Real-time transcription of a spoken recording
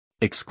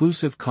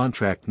Exclusive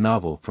contract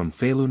novel from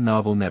Feilu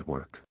Novel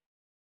Network.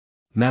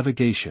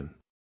 Navigation.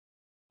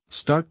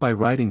 Start by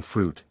riding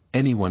fruit,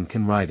 anyone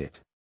can ride it.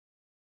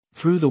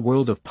 Through the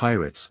world of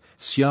pirates,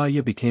 Xia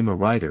Ya became a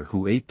rider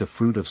who ate the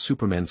fruit of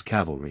Superman's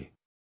cavalry.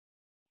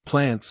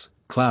 Plants,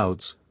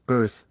 clouds,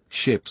 earth,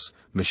 ships,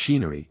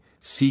 machinery,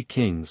 sea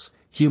kings,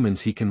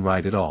 humans, he can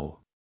ride it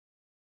all.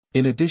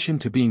 In addition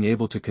to being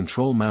able to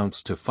control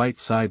mounts to fight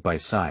side by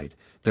side,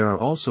 there are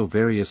also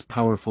various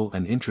powerful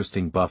and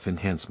interesting buff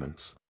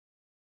enhancements.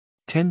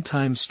 10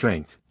 times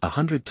strength,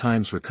 100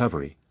 times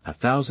recovery,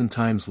 1,000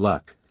 times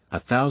luck,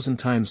 1,000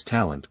 times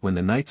talent. When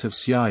the Knights of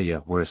Xia Ya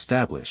were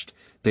established,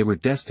 they were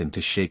destined to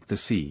shake the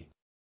sea.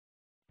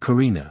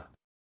 Karina.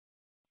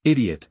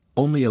 Idiot,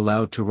 only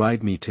allowed to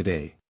ride me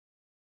today.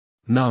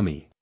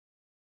 Nami.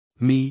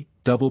 Me,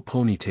 double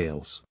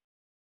ponytails.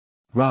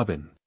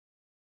 Robin.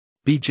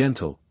 Be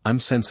gentle,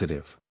 I'm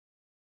sensitive.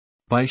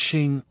 Bai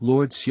Xing,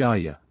 Lord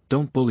Xia Ya,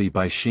 don't bully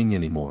Bai Xing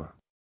anymore.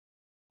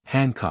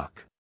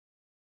 Hancock.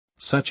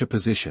 Such a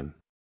position.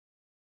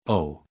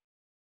 Oh.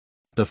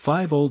 The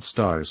 5 old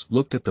stars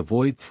looked at the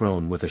void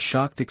throne with a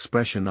shocked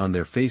expression on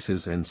their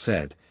faces and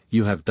said,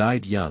 "You have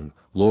died young,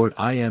 Lord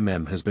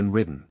IMM has been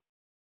ridden."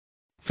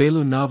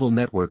 Feilu Novel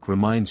Network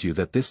reminds you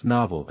that this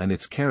novel and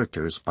its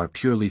characters are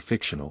purely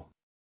fictional.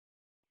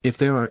 If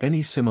there are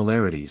any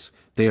similarities,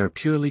 they are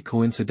purely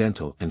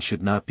coincidental and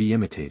should not be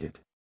imitated.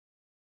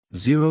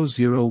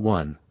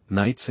 001,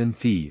 Knights and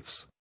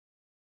Thieves.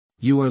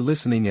 You are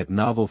listening at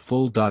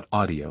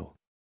novelfull.audio.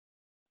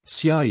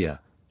 Xia Ya,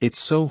 it's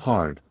so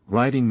hard,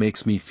 riding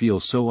makes me feel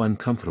so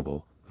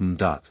uncomfortable,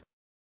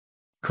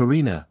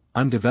 Karina,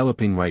 I'm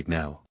developing right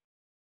now.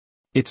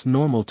 It's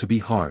normal to be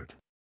hard.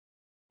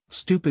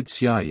 Stupid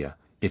Xia Ya,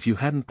 if you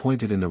hadn't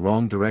pointed in the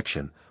wrong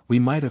direction, we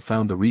might have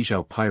found the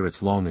Rizhao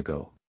pirates long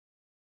ago.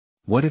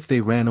 What if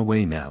they ran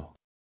away now?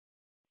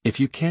 If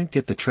you can't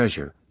get the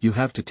treasure, you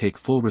have to take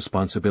full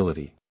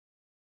responsibility.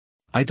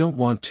 I don't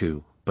want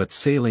to, but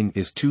sailing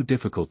is too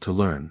difficult to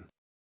learn.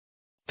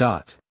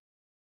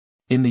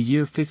 In the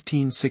year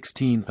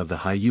 1516 of the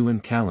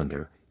Haiyuan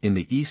calendar, in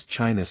the East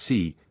China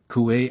Sea,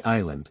 Kuei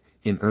Island,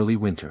 in early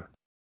winter.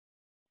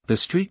 The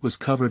street was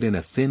covered in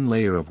a thin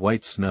layer of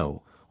white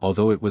snow.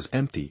 Although it was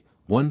empty,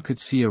 one could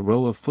see a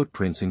row of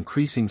footprints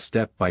increasing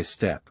step by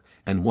step,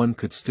 and one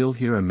could still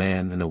hear a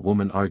man and a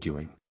woman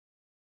arguing.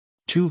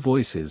 2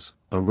 voices,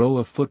 a row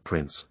of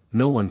footprints,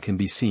 no one can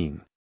be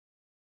seen.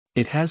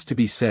 It has to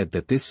be said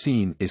that this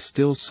scene is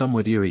still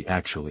somewhat eerie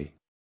actually.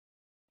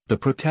 The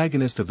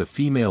protagonist of the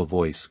female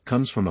voice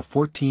comes from a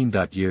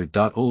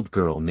 14-year-old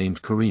girl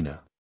named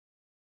Karina.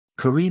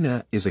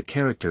 Karina is a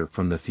character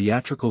from the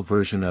theatrical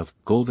version of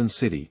Golden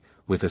City,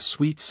 with a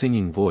sweet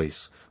singing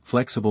voice,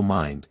 flexible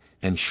mind,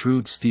 and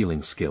shrewd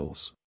stealing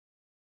skills.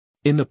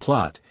 In the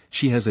plot,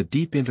 she has a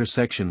deep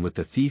intersection with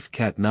the thief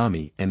cat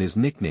Nami and is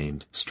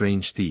nicknamed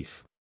Strange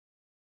Thief.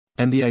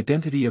 And the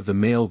identity of the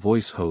male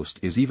voice host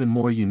is even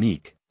more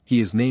unique. He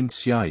is named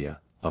Xia Ya,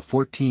 a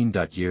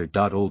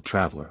 14-year-old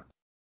traveler.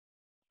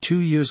 2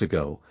 years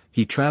ago,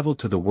 he traveled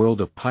to the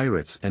world of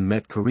pirates and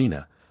met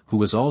Karina, who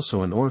was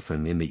also an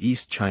orphan in the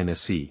East China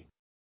Sea.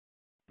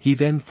 He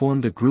then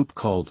formed a group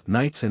called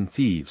Knights and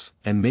Thieves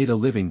and made a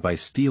living by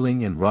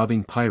stealing and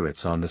robbing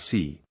pirates on the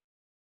sea.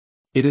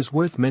 It is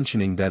worth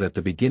mentioning that at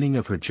the beginning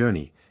of her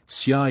journey,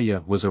 Xia Ya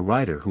was a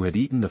rider who had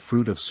eaten the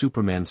fruit of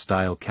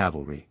Superman-style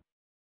cavalry.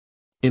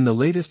 In the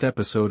latest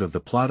episode of the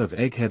plot of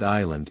Egghead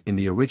Island in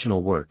the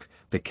original work,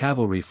 the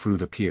cavalry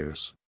fruit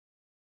appears.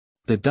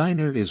 The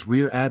diner is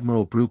Rear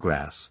Admiral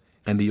Brewgrass,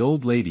 and the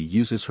old lady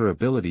uses her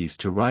abilities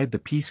to ride the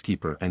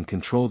Peacekeeper and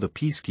control the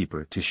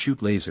Peacekeeper to shoot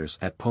lasers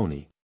at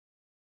Pony.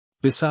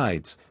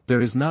 Besides, there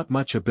is not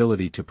much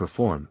ability to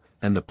perform,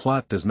 and the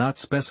plot does not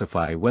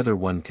specify whether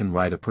one can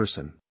ride a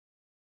person.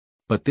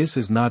 But this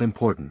is not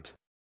important.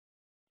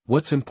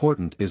 What's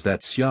important is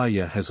that Xia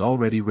Ya has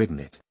already ridden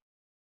it.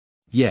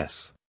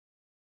 Yes.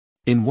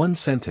 In one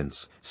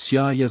sentence,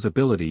 Xia Ya's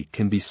ability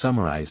can be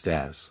summarized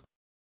as: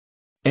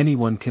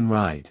 anyone can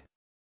ride.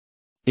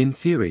 In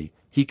theory,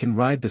 he can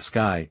ride the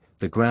sky,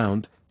 the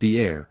ground, the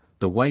air,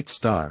 the White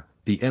Star,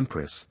 the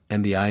Empress,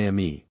 and the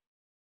IME.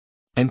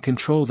 And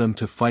control them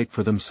to fight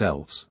for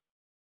themselves.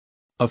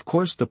 Of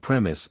course the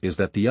premise is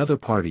that the other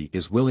party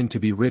is willing to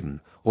be ridden,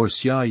 or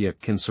Xia Ya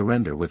can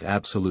surrender with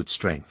absolute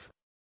strength.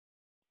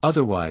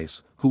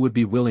 Otherwise, who would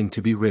be willing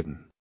to be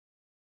ridden?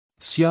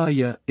 Xia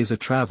Ya is a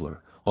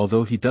traveler,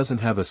 although he doesn't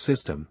have a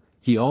system,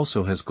 he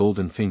also has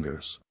golden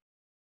fingers.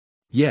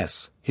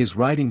 Yes, his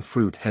riding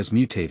fruit has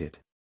mutated.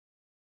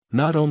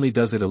 Not only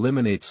does it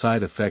eliminate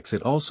side effects,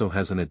 it also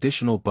has an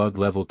additional bug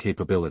level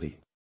capability.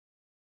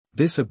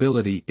 This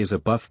ability is a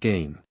buff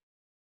gain.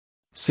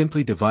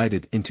 Simply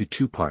divided into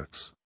 2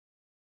 parts.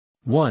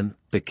 1.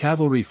 The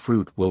cavalry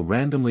fruit will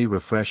randomly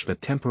refresh a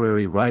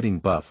temporary riding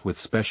buff with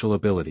special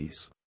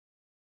abilities.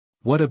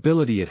 What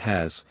ability it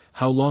has,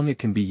 how long it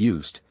can be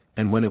used,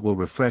 and when it will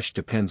refresh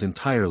depends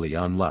entirely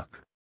on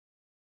luck.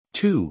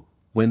 2.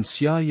 When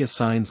Xia Ya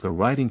signs a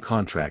riding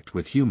contract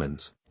with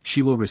humans,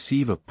 she will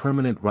receive a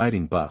permanent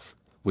riding buff,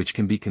 which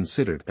can be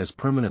considered as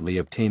permanently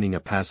obtaining a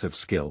passive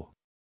skill.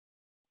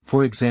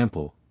 For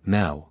example,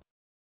 now,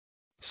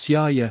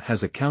 Xia Ya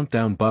has a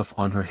countdown buff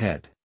on her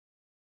head.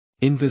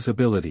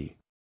 Invisibility.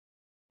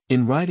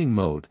 In riding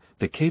mode,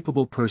 the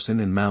capable person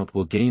and mount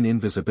will gain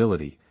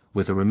invisibility,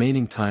 with a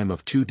remaining time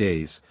of 2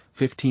 days,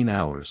 15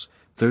 hours,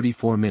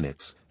 34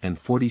 minutes, and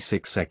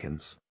 46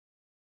 seconds.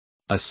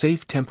 A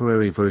safe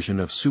temporary version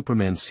of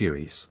Superman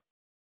series.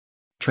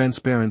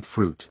 Transparent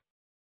fruit.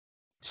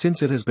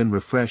 Since it has been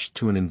refreshed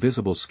to an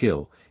invisible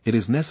skill, it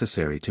is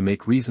necessary to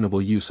make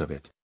reasonable use of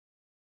it.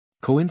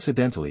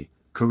 Coincidentally,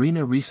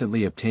 Karina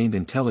recently obtained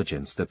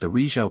intelligence that the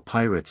Rizhao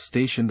pirates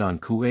stationed on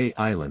Kuei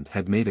Island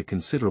had made a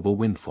considerable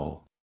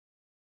windfall.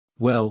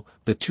 Well,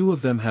 the two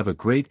of them have a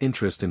great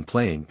interest in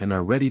playing and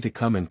are ready to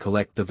come and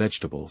collect the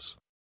vegetables.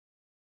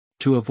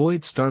 To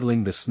avoid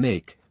startling the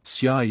snake,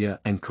 Xia Ya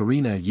and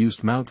Karina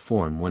used mount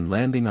form when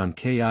landing on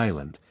K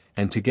Island,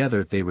 and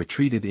together they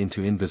retreated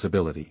into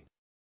invisibility.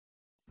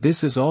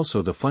 This is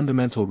also the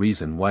fundamental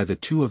reason why the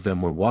two of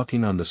them were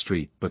walking on the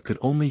street but could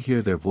only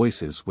hear their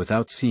voices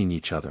without seeing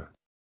each other.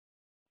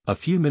 A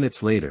few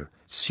minutes later,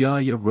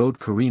 Xia Ya rode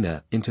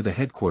Karina into the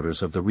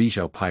headquarters of the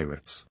Rizhao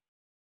pirates.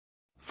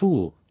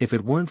 Fool, if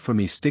it weren't for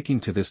me sticking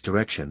to this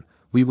direction,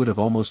 we would have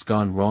almost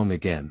gone wrong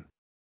again.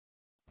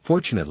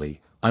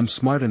 Fortunately, I'm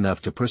smart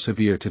enough to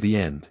persevere to the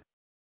end.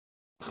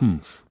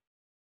 Humph.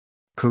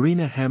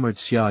 Karina hammered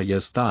Xia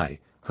Ya's thigh,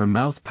 her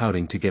mouth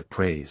pouting to get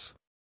praise.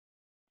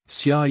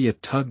 Xia Ya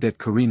tugged at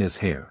Karina's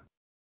hair.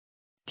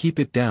 Keep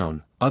it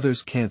down,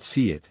 others can't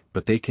see it,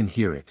 but they can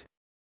hear it.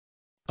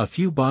 A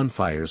few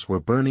bonfires were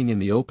burning in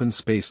the open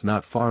space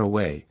not far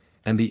away,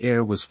 and the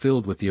air was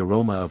filled with the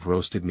aroma of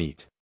roasted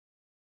meat.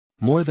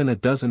 More than a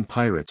dozen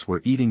pirates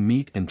were eating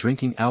meat and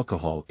drinking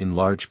alcohol in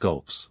large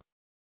gulps.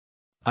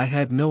 I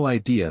had no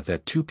idea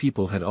that 2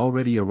 people had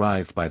already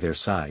arrived by their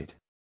side.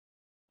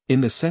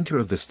 In the center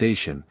of the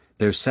station,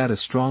 there sat a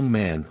strong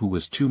man who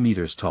was 2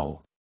 meters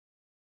tall.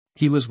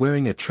 He was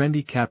wearing a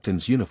trendy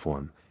captain's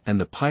uniform,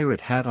 and the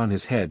pirate hat on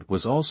his head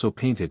was also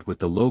painted with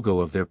the logo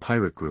of their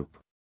pirate group.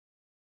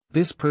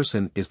 This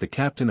person is the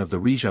captain of the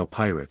Rizhao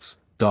pirates,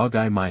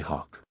 Dog-Eye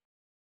Mihawk.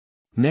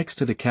 Next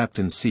to the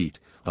captain's seat,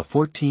 a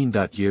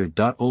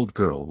 14-year-old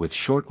girl with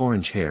short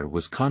orange hair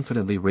was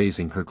confidently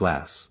raising her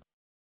glass.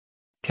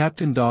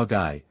 Captain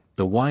Dog-Eye,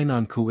 the wine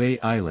on Kuei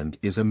Island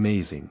is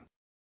amazing.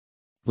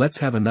 Let's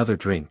have another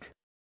drink.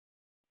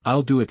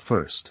 I'll do it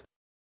first.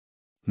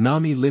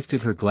 Nami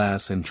lifted her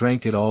glass and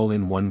drank it all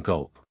in one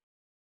gulp.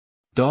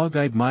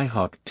 Dog-Eyed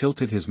Mihawk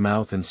tilted his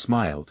mouth and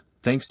smiled.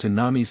 Thanks to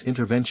Nami's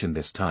intervention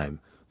this time,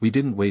 we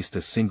didn't waste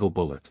a single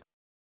bullet.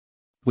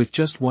 With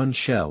just 1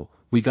 shell,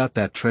 we got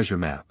that treasure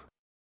map.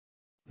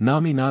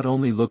 Nami not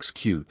only looks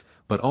cute,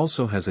 but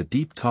also has a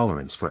deep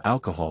tolerance for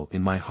alcohol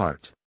in my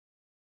heart.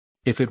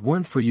 If it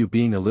weren't for you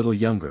being a little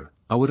younger,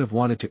 I would have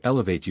wanted to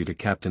elevate you to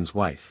captain's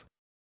wife.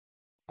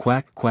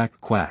 Quack quack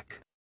quack.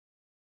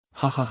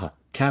 Ha ha ha,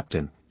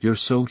 Captain, you're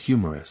so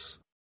humorous.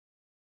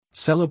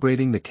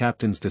 Celebrating the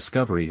captain's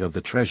discovery of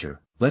the treasure,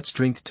 let's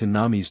drink to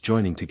Nami's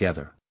joining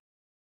together.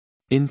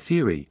 In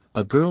theory,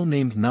 a girl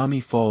named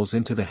Nami falls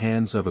into the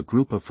hands of a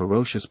group of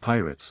ferocious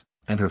pirates,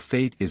 and her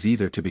fate is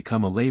either to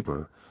become a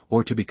laborer,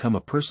 or to become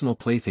a personal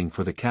plaything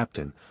for the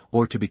captain,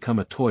 or to become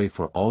a toy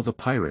for all the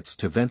pirates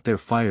to vent their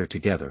fire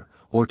together,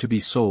 or to be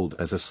sold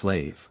as a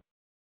slave.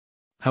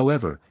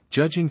 However,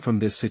 judging from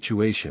this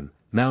situation,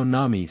 now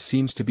Nami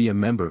seems to be a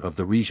member of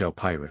the Rizhao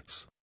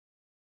pirates.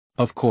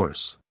 Of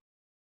course.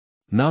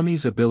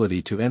 Nami's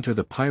ability to enter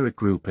the pirate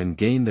group and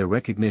gain their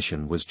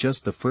recognition was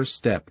just the first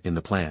step in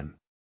the plan.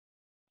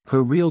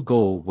 Her real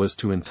goal was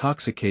to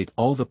intoxicate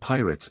all the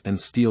pirates and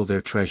steal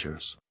their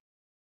treasures.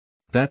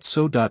 That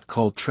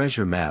so-called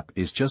treasure map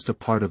is just a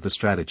part of the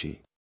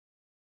strategy.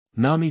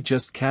 Nami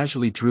just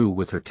casually drew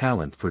with her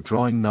talent for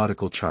drawing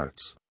nautical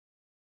charts.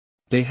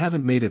 They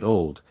haven't made it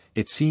old,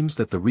 it seems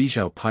that the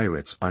Rizhao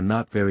pirates are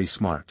not very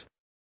smart.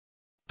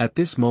 At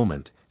this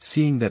moment,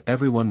 seeing that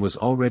everyone was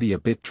already a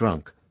bit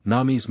drunk,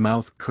 Nami's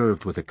mouth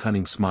curved with a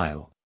cunning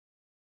smile.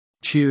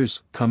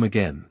 Cheers, come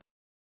again.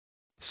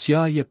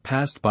 Xia Ya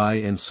passed by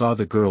and saw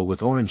the girl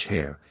with orange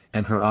hair,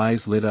 and her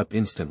eyes lit up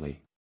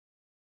instantly.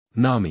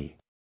 Nami.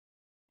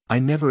 I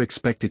never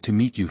expected to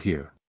meet you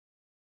here.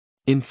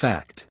 In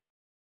fact,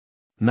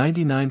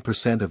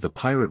 99% of the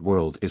pirate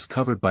world is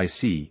covered by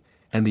sea,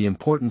 and the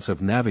importance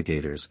of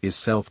navigators is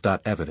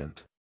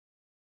self-evident.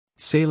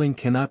 Sailing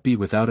cannot be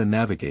without a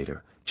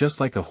navigator, just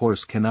like a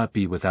horse cannot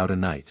be without a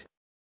knight.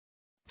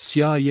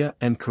 Xia Ya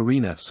and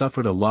Karina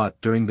suffered a lot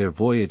during their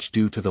voyage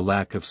due to the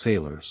lack of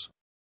sailors.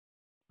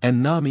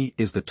 And Nami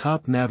is the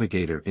top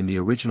navigator in the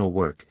original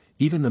work.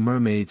 Even the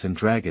mermaids and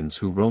dragons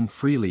who roam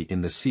freely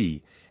in the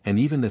sea, and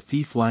even the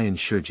thief lion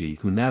Shirji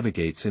who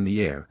navigates in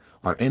the air,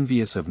 are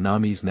envious of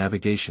Nami's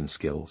navigation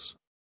skills.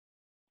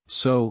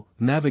 So,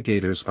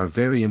 navigators are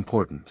very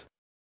important.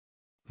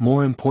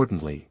 More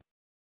importantly,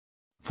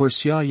 for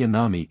Xia Ya,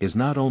 Nami is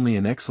not only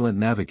an excellent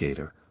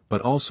navigator,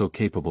 but also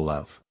capable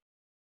of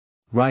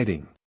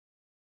riding.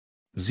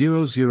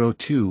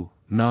 002,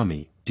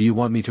 Nami, do you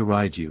want me to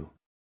ride you?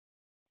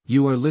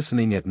 You are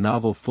listening at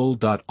Novel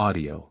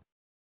Full.audio.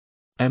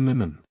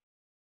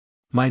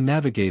 My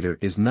navigator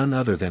is none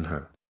other than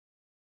her.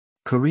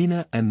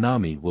 Karina and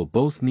Nami will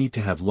both need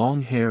to have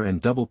long hair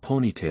and double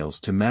ponytails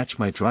to match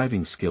my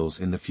driving skills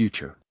in the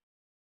future.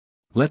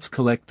 Let's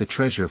collect the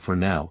treasure for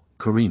now,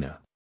 Karina.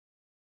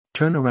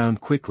 Turn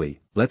around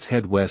quickly, let's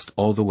head west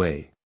all the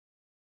way.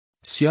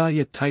 Xia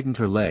Ya tightened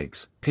her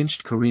legs,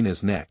 pinched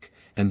Karina's neck,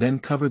 and then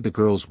covered the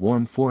girl's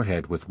warm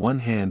forehead with one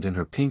hand and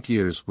her pink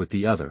ears with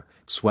the other,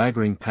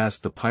 swaggering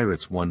past the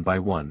pirates one by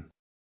one.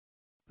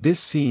 This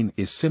scene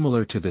is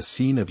similar to the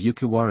scene of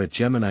Yukiwara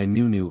Gemini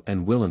Nunu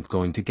and Willant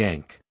going to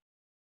gank.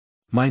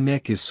 My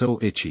neck is so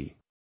itchy.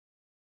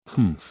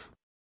 Humph.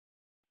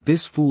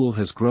 This fool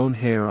has grown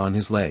hair on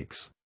his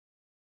legs.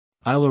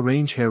 I'll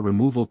arrange hair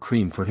removal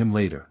cream for him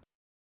later.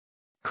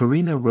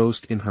 Karina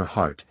roast in her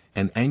heart,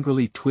 and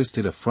angrily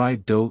twisted a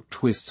fried dough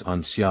twists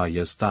on Xia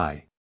Ya's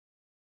thigh.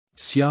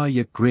 Xia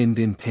Ya grinned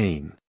in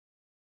pain.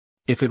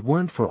 If it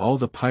weren't for all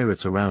the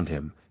pirates around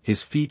him,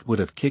 his feet would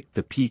have kicked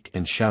the peak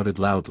and shouted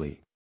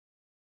loudly.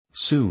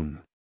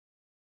 Soon.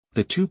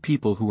 The two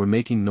people who were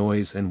making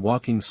noise and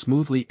walking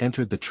smoothly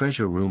entered the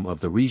treasure room of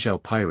the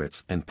Rizhao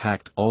pirates and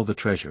packed all the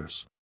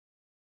treasures.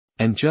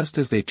 And just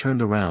as they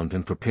turned around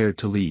and prepared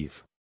to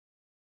leave,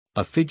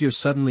 a figure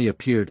suddenly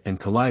appeared and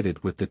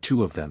collided with the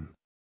two of them.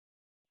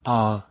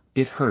 Ah,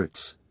 it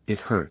hurts,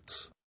 it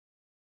hurts.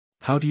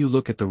 How do you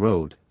look at the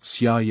road,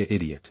 Xia Ya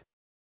idiot?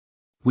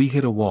 We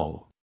hit a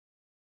wall.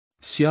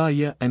 Xia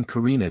Ya and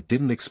Karina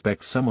didn't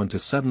expect someone to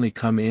suddenly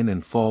come in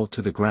and fall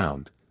to the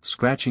ground,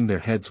 scratching their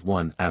heads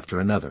one after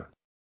another.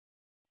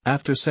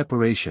 After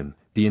separation,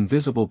 the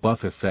invisible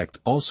buff effect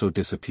also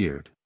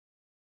disappeared.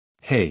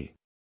 Hey!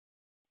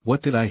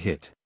 What did I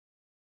hit?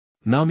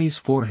 Nami's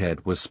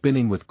forehead was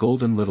spinning with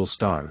golden little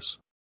stars.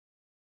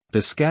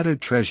 The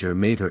scattered treasure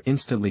made her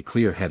instantly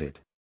clear-headed.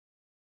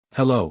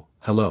 Hello,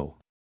 hello.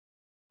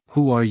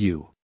 Who are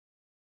you?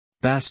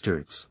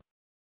 Bastards.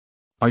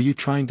 Are you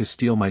trying to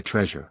steal my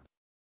treasure?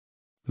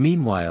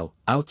 Meanwhile,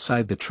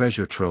 outside the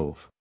treasure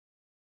trove,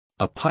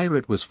 a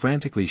pirate was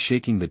frantically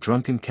shaking the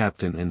drunken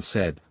captain and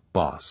said,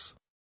 Boss.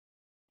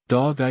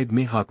 Dog-eyed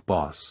Mihawk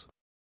boss.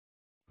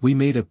 We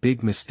made a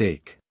big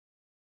mistake.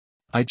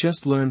 I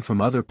just learned from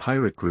other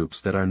pirate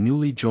groups that our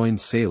newly joined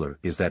sailor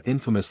is that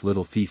infamous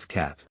little thief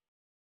cat.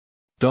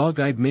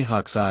 Dog-eyed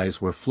Mihawk's eyes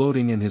were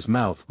floating and his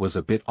mouth was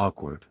a bit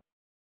awkward.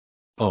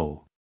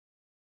 Oh.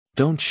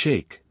 Don't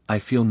shake, I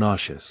feel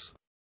nauseous.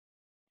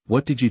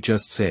 What did you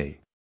just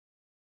say?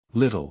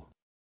 Little.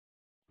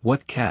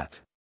 What cat?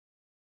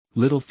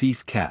 Little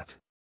thief cat.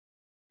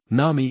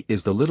 Nami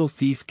is the little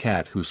thief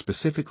cat who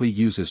specifically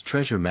uses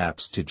treasure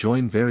maps to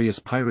join various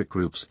pirate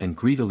groups and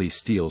greedily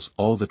steals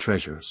all the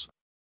treasures.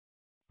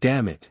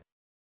 Damn it.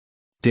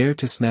 Dare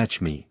to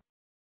snatch me.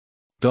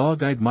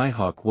 Dog-eyed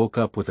Mihawk woke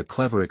up with a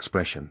clever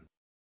expression.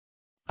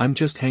 I'm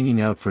just hanging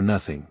out for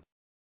nothing.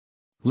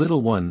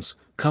 Little ones,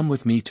 come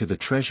with me to the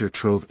treasure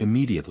trove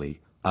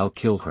immediately, I'll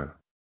kill her.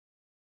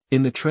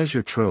 In the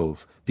treasure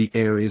trove, the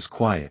air is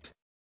quiet.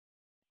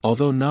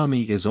 Although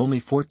Nami is only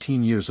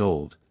 14 years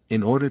old,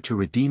 in order to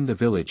redeem the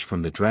village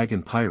from the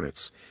dragon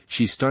pirates,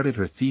 she started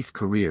her thief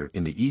career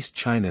in the East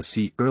China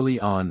Sea early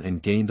on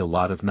and gained a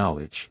lot of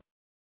knowledge.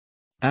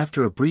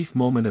 After a brief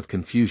moment of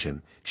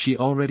confusion, she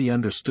already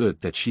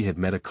understood that she had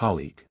met a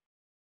colleague.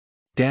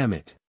 Damn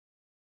it.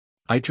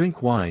 I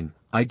drink wine,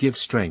 I give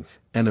strength,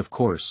 and of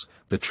course,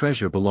 the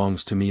treasure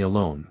belongs to me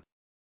alone.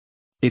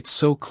 It's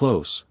so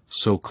close,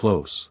 so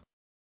close.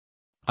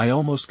 I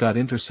almost got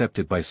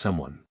intercepted by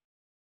someone.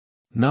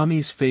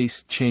 Nami's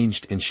face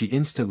changed and she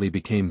instantly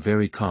became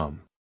very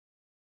calm.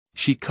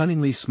 She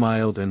cunningly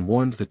smiled and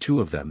warned the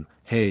two of them,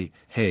 Hey,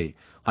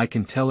 I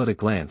can tell at a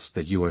glance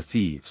that you are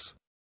thieves.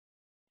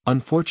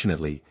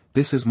 Unfortunately,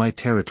 this is my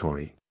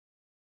territory.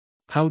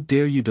 How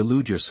dare you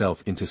delude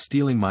yourself into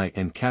stealing my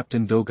and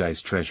Captain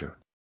Dogai's treasure?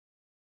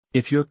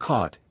 If you're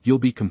caught, you'll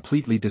be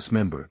completely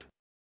dismembered.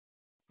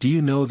 Do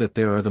you know that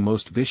there are the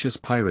most vicious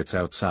pirates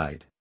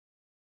outside?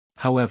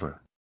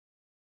 However,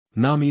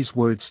 Nami's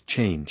words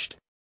changed.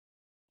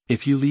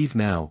 If you leave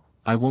now,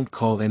 I won't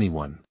call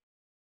anyone.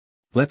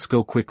 Let's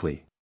go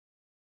quickly.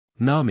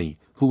 Nami,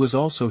 who was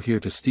also here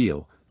to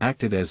steal,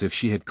 acted as if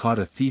she had caught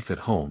a thief at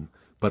home,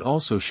 but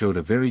also showed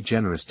a very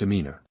generous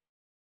demeanor.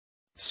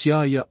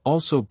 Xia Ya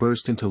also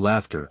burst into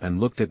laughter and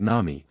looked at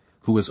Nami,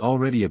 who was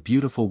already a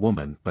beautiful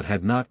woman but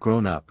had not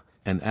grown up,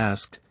 and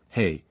asked,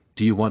 Hey,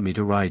 do you want me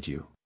to ride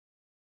you?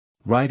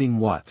 Riding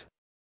what?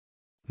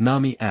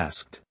 Nami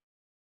asked.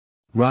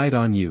 Ride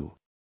on you.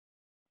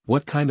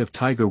 What kind of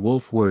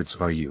tiger-wolf words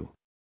are you?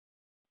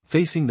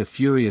 Facing the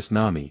furious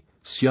Nami,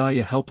 Xia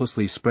Ya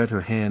helplessly spread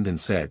her hand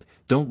and said,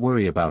 Don't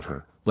worry about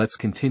her, let's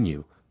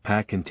continue,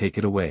 pack and take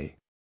it away.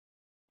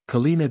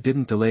 Karina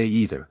didn't delay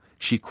either,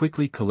 she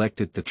quickly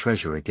collected the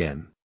treasure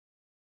again.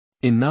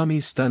 In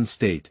Nami's stunned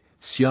state,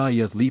 Xia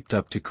Ya leaped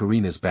up to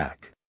Karina's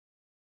back.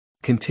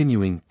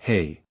 Continuing,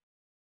 Hey.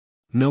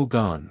 No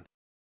gone.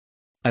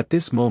 At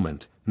this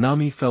moment,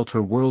 Nami felt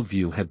her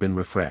worldview had been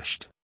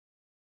refreshed.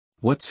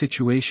 What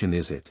situation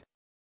is it?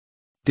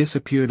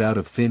 Disappeared out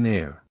of thin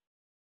air.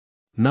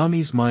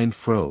 Nami's mind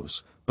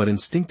froze, but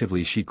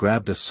instinctively she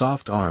grabbed a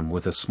soft arm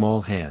with a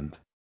small hand.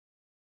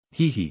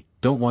 Hee,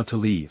 don't want to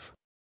leave.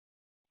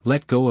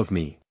 Let go of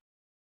me.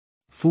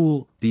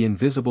 Fool, the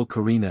invisible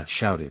Karina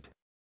shouted.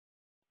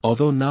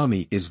 Although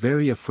Nami is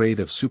very afraid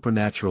of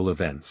supernatural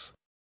events.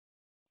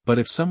 But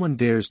if someone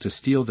dares to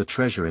steal the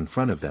treasure in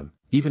front of them,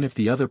 even if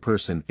the other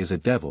person is a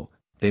devil,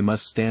 they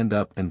must stand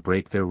up and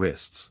break their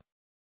wrists.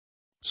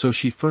 So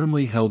she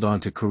firmly held on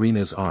to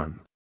Karina's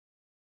arm.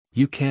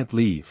 You can't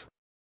leave.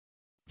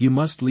 You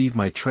must leave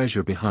my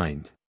treasure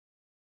behind.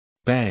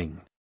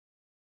 Bang!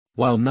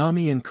 While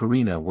Nami and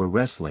Karina were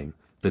wrestling,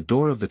 the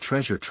door of the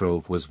treasure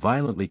trove was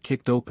violently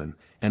kicked open,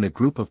 and a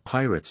group of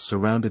pirates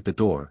surrounded the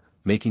door,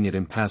 making it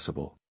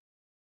impassable.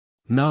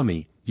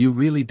 Nami, you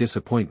really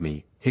disappoint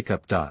me,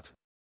 hiccuped Dot.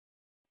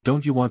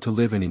 Don't you want to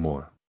live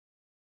anymore?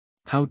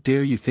 How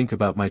dare you think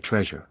about my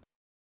treasure?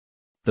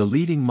 The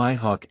leading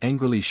Mihawk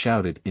angrily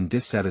shouted in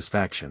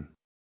dissatisfaction.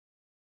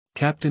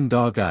 Captain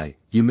Dog-Eye,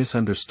 you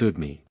misunderstood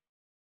me.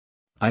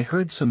 I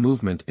heard some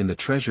movement in the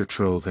treasure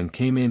trove and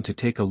came in to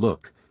take a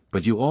look,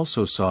 but you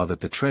also saw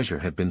that the treasure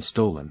had been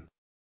stolen.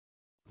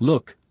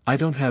 Look, I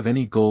don't have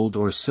any gold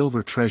or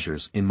silver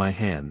treasures in my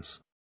hands.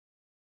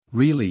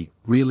 Really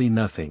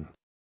nothing.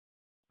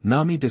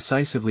 Nami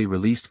decisively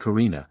released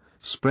Karina,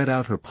 spread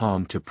out her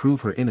palm to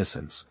prove her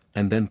innocence,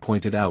 and then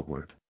pointed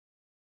outward.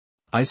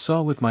 I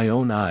saw with my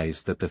own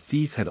eyes that the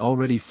thief had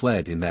already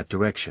fled in that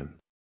direction.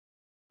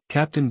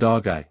 Captain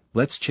Dog-Eye,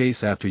 let's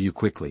chase after you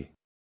quickly.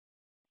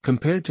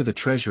 Compared to the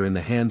treasure in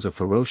the hands of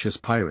ferocious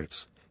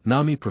pirates,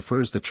 Nami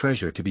prefers the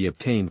treasure to be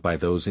obtained by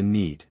those in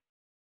need.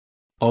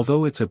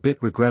 Although it's a bit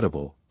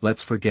regrettable,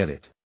 let's forget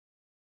it.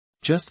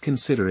 Just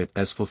consider it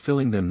as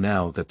fulfilling them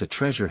now that the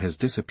treasure has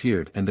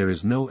disappeared and there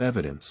is no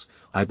evidence.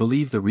 I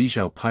believe the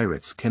Rizhao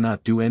pirates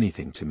cannot do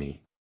anything to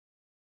me.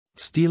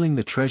 Stealing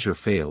the treasure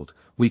failed,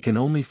 we can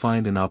only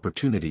find an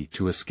opportunity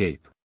to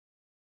escape.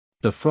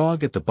 The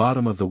frog at the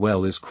bottom of the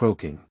well is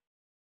croaking.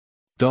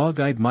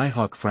 Dog-Eyed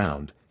Mihawk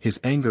frowned, his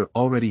anger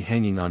already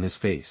hanging on his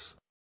face.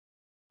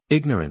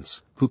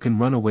 Ignorance, who can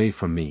run away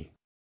from me?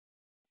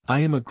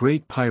 I am a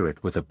great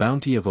pirate with a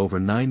bounty of over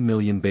 9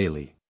 million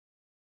Bailey.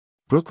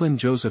 Brooklyn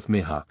Joseph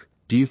Mihawk,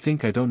 do you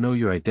think I don't know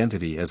your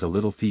identity as a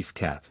little thief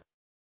cat?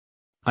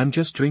 I'm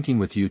just drinking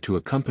with you to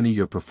accompany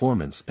your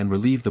performance and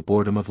relieve the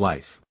boredom of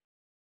life.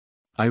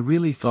 I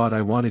really thought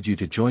I wanted you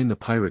to join the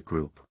pirate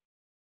group.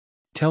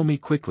 Tell me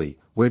quickly,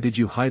 where did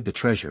you hide the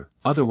treasure,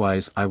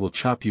 otherwise I will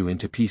chop you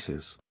into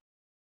pieces.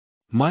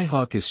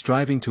 Mihawk is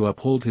striving to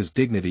uphold his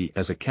dignity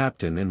as a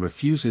captain and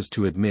refuses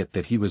to admit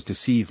that he was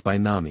deceived by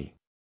Nami.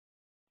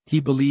 He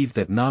believed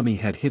that Nami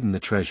had hidden the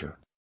treasure.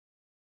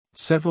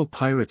 Several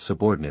pirate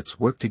subordinates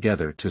worked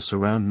together to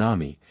surround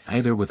Nami,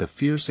 either with a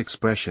fierce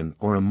expression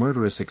or a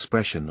murderous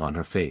expression on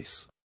her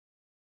face.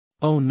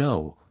 Oh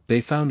no, they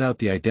found out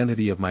the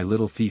identity of my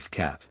little thief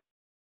cat.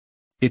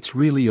 It's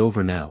really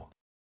over now.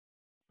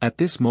 At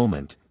this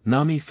moment,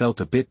 Nami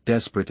felt a bit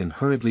desperate and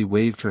hurriedly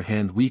waved her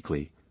hand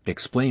weakly,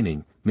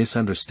 explaining,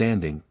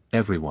 misunderstanding,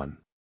 everyone.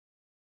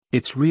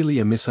 It's really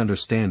a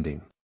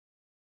misunderstanding.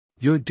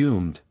 You're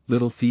doomed,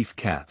 little thief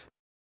cat.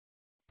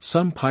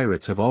 Some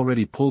pirates have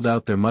already pulled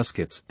out their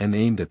muskets and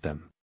aimed at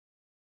them.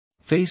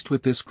 Faced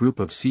with this group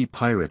of sea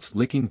pirates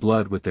licking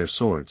blood with their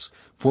swords,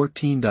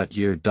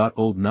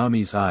 14-year-old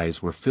Nami's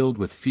eyes were filled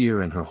with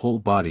fear and her whole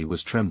body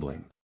was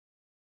trembling.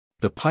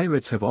 The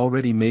pirates have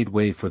already made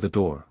way for the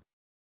door.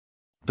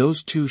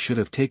 Those two should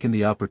have taken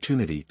the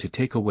opportunity to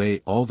take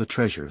away all the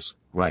treasures,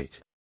 right?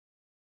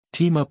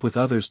 Team up with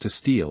others to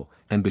steal,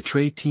 and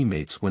betray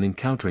teammates when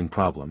encountering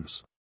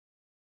problems.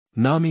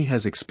 Nami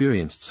has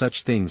experienced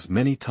such things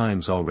many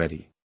times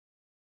already.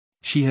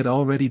 She had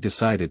already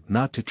decided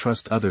not to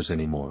trust others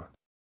anymore.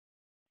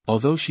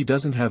 Although she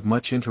doesn't have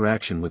much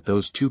interaction with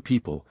those two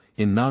people,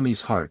 in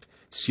Nami's heart,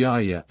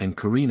 Xia Ya and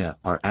Karina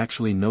are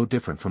actually no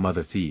different from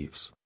other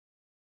thieves.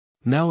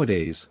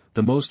 Nowadays,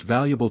 the most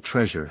valuable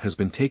treasure has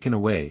been taken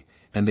away,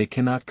 and they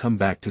cannot come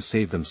back to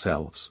save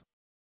themselves.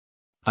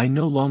 I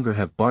no longer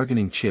have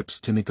bargaining chips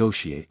to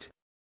negotiate.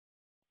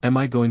 Am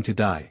I going to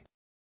die?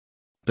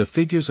 The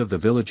figures of the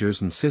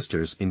villagers and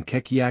sisters in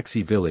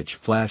Kekiaxi village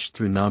flashed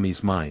through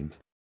Nami's mind.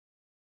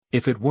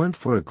 If it weren't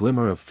for a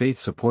glimmer of faith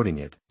supporting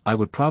it, I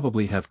would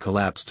probably have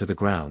collapsed to the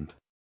ground.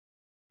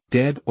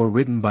 Dead or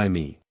ridden by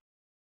me.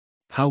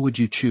 How would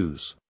you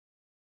choose?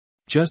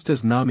 Just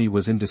as Nami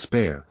was in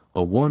despair,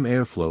 a warm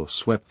airflow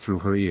swept through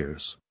her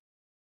ears.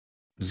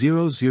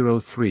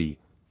 003,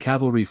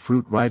 Cavalry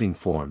Fruit Riding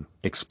Form,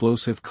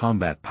 Explosive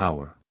Combat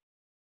Power.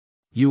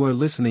 You are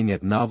listening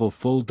at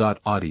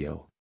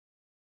novelfull.audio.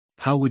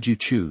 How would you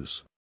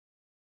choose?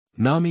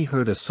 Nami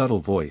heard a subtle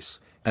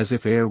voice, as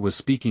if air was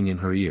speaking in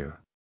her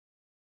ear.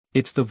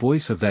 It's the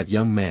voice of that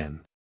young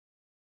man.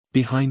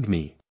 Behind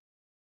me.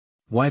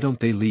 Why don't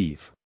they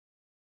leave?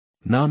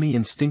 Nami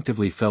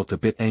instinctively felt a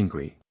bit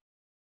angry.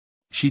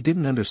 She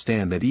didn't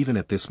understand that even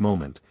at this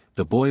moment,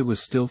 the boy was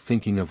still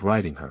thinking of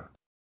riding her.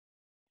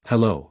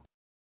 Hello.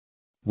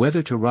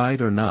 Whether to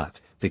ride or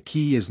not, the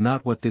key is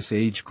not what this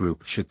age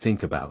group should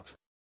think about.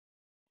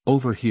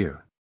 Over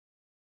here.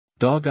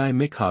 Dog-Eye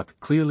Hancock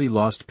clearly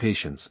lost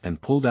patience and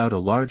pulled out a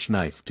large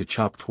knife to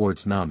chop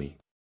towards Nami.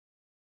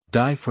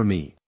 Die for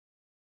me.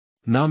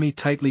 Nami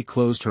tightly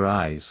closed her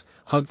eyes,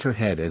 hugged her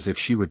head as if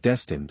she were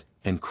destined,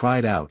 and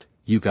cried out,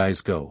 "You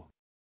guys go."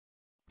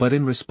 But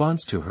in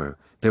response to her,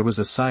 there was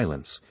a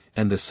silence,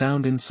 and the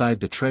sound inside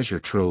the treasure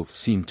trove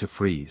seemed to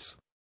freeze.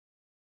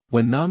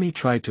 When Nami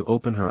tried to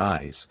open her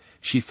eyes,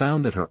 she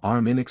found that her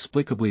arm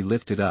inexplicably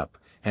lifted up,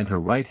 and her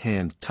right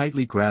hand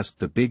tightly grasped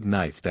the big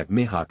knife that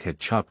Hancock had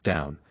chopped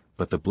down,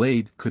 but the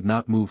blade could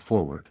not move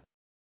forward.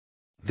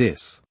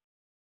 This.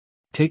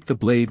 Take the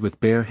blade with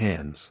bare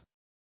hands.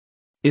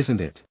 Isn't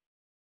it?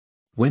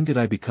 When did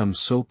I become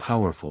so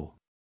powerful?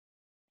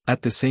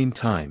 At the same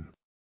time,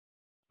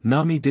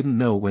 Nami didn't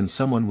know when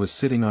someone was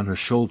sitting on her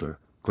shoulder,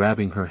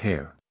 grabbing her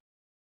hair.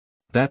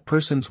 That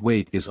person's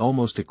weight is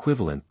almost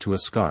equivalent to a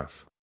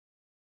scarf.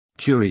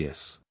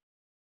 Curious.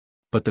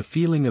 But the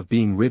feeling of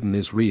being ridden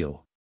is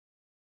real.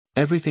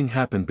 Everything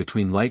happened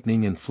between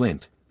lightning and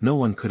flint, no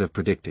one could have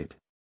predicted.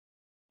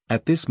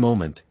 At this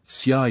moment,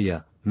 Xia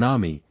Ya,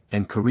 Nami,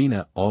 and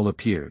Karina all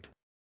appeared.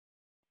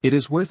 It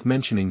is worth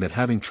mentioning that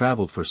having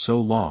traveled for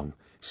so long,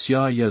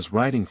 Xia Ya's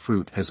riding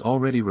fruit has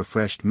already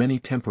refreshed many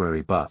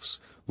temporary buffs,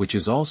 which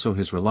is also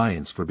his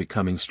reliance for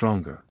becoming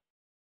stronger.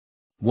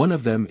 One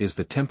of them is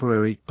the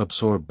temporary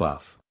absorb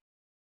buff.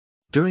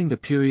 During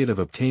the period of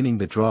obtaining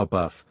the draw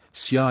buff,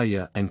 Xia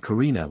Ya and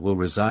Karina will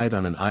reside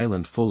on an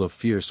island full of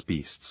fierce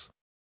beasts.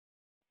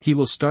 He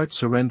will start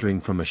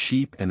surrendering from a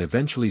sheep and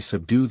eventually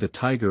subdue the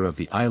tiger of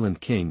the island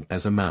king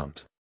as a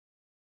mount.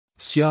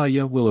 Xia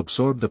Ya will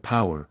absorb the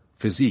power,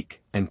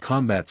 physique, and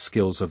combat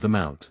skills of the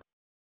mount.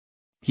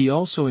 He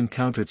also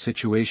encountered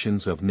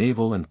situations of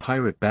naval and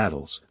pirate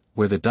battles,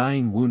 where the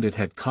dying wounded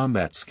had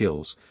combat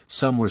skills,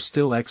 some were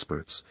still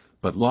experts,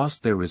 but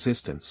lost their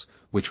resistance,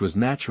 which was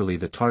naturally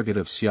the target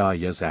of Xia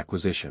Ya's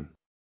acquisition.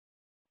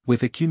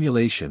 With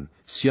accumulation,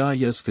 Xia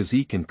Ya's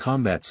physique and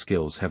combat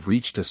skills have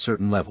reached a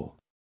certain level.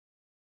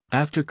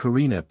 After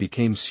Karina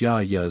became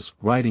Xia Ya's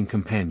riding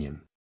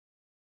companion,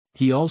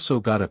 he also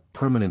got a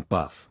permanent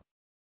buff.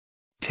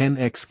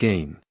 10x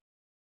gain.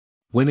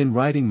 When in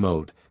riding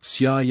mode,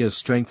 Xia Ya's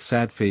strength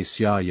sadface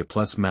Xia Ya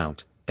plus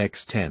mount,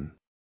 x10.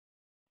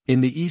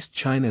 In the East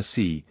China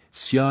Sea,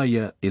 Xia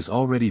Ya is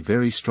already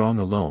very strong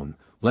alone,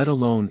 let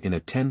alone in a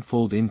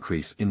tenfold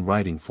increase in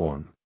riding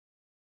form.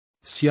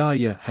 Xia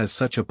Ya has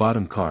such a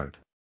bottom card.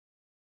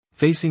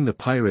 Facing the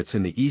pirates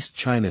in the East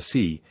China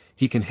Sea,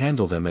 he can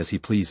handle them as he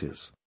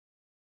pleases.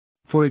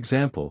 For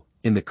example,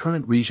 in the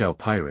current Rizhao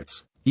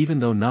pirates, even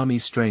though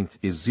Nami's strength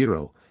is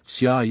 0,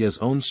 Xia Ya's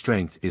own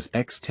strength is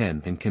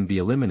x10 and can be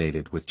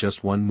eliminated with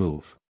just one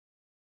move.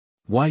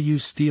 Why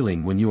use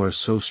stealing when you are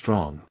so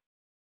strong?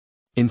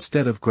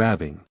 Instead of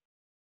grabbing.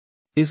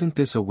 Isn't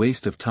this a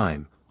waste of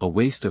time, a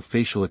waste of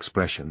facial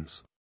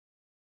expressions?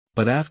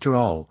 But after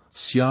all,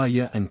 Xia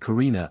Ya and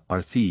Karina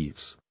are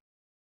thieves.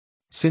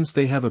 Since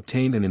they have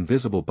obtained an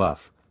invisible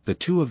buff, the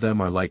two of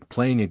them are like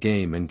playing a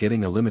game and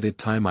getting a limited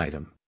time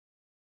item.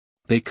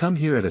 They come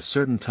here at a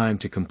certain time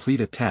to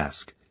complete a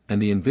task,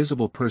 and the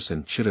invisible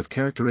person should have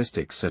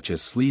characteristics such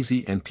as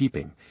sleazy and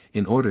peeping,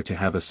 in order to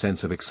have a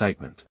sense of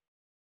excitement.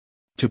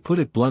 To put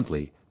it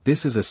bluntly,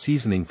 this is a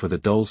seasoning for the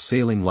dull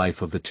sailing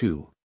life of the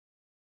two.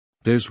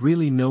 There's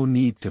really no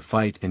need to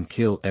fight and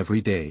kill every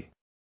day.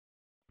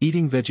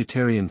 Eating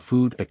vegetarian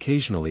food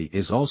occasionally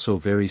is also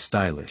very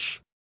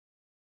stylish.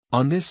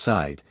 On this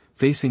side,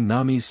 facing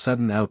Nami's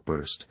sudden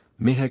outburst,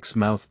 Hancock's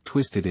mouth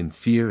twisted in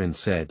fear and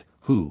said,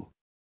 "Who?"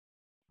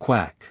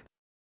 Quack.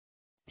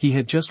 He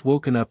had just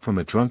woken up from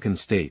a drunken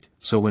state,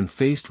 so when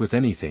faced with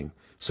anything,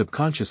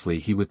 subconsciously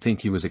he would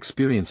think he was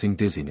experiencing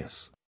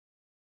dizziness.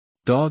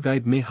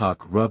 Dog-eyed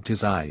Hancock rubbed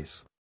his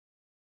eyes.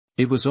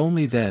 It was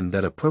only then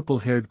that a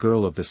purple-haired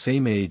girl of the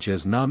same age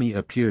as Nami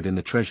appeared in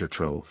the treasure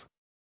trove.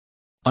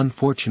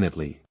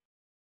 Unfortunately,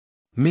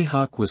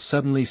 Hancock was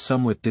suddenly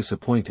somewhat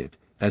disappointed,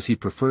 as he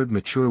preferred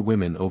mature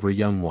women over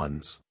young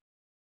ones.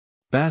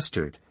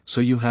 Bastard,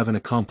 so you have an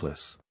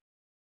accomplice.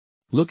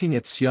 Looking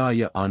at Xia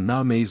Ya on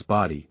Nami's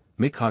body,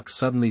 Hancock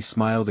suddenly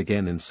smiled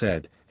again and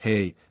said,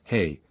 Hey,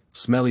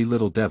 smelly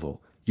little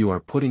devil, you are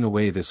putting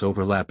away this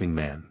overlapping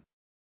man.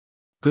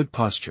 Good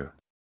posture.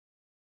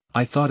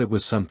 I thought it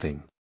was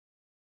something.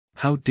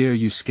 How dare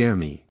you scare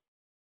me?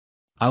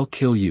 I'll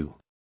kill you.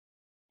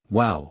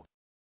 Wow.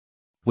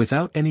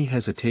 Without any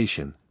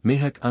hesitation,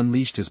 Hancock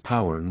unleashed his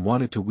power and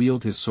wanted to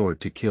wield his sword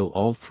to kill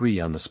all three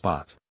on the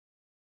spot.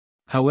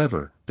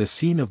 However, the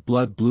scene of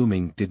blood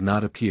blooming did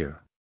not appear.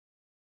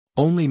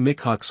 Only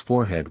Hancock's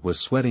forehead was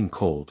sweating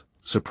cold,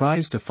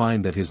 surprised to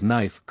find that his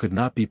knife could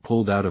not be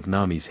pulled out of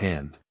Nami's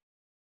hand.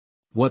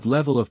 What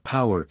level of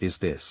power is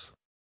this?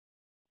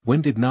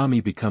 When did Nami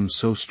become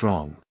so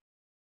strong?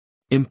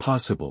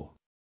 Impossible.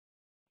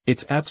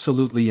 It's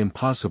absolutely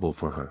impossible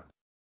for her.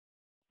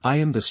 I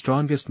am the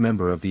strongest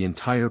member of the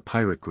entire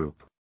pirate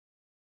group.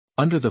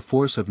 Under the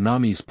force of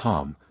Nami's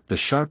palm, the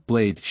sharp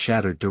blade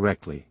shattered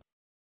directly.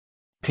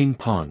 Ping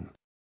pong.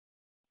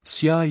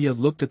 Xia Ya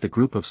looked at the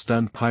group of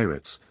stunned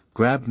pirates,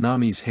 grabbed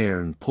Nami's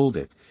hair and pulled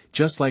it,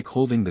 just like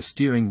holding the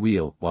steering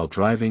wheel while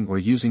driving or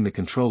using the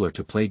controller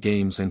to play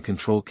games and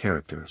control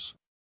characters.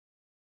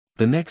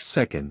 The next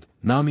second,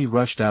 Nami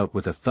rushed out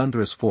with a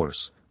thunderous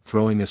force,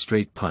 throwing a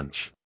straight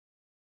punch.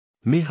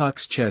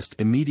 Mihawk's chest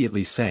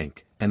immediately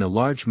sank, and a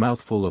large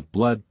mouthful of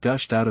blood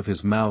gushed out of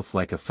his mouth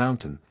like a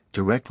fountain,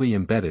 directly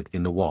embedded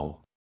in the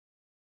wall.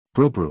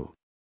 Bro.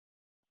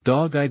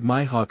 Dog-eyed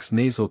Mihawk's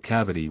nasal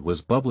cavity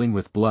was bubbling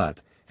with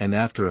blood, and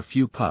after a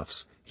few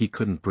puffs, he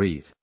couldn't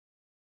breathe.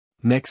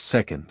 Next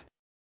second,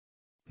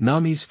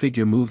 Nami's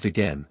figure moved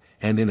again,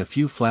 and in a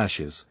few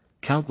flashes,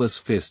 countless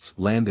fists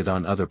landed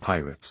on other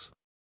pirates.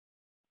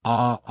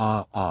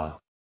 The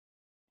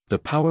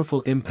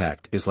powerful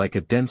impact is like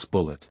a dense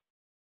bullet.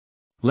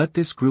 Let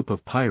this group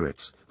of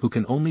pirates, who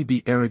can only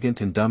be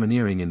arrogant and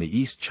domineering in the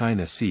East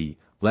China Sea,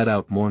 let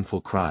out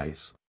mournful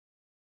cries.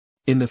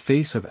 In the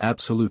face of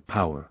absolute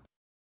power,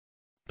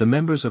 the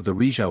members of the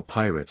Rizhao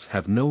pirates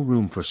have no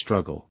room for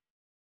struggle.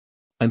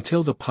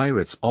 Until the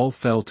pirates all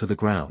fell to the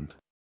ground.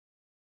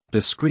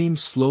 The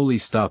screams slowly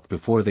stopped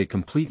before they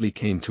completely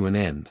came to an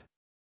end.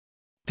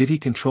 Did he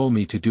control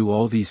me to do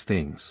all these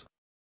things?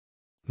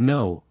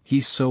 No,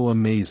 he's so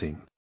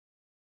amazing.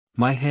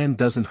 My hand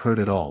doesn't hurt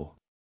at all.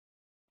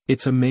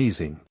 It's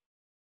amazing.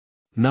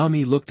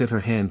 Nami looked at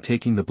her hand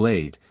taking the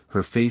blade,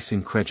 her face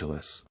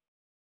incredulous.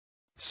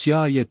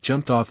 Xia Ya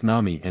jumped off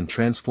Nami and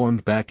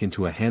transformed back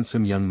into a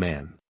handsome young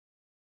man.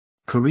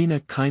 Karina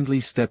kindly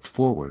stepped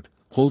forward,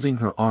 holding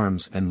her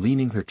arms and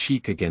leaning her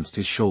cheek against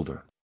his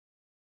shoulder.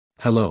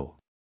 Hello.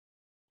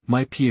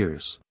 My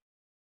peers.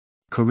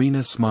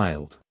 Karina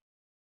smiled.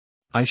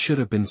 I should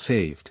have been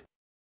saved.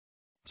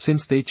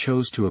 Since they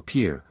chose to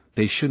appear,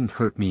 they shouldn't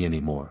hurt me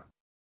anymore.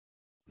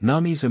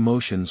 Nami's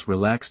emotions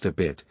relaxed a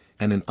bit,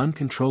 and an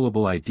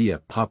uncontrollable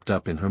idea popped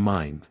up in her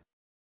mind.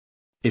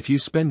 If you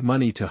spend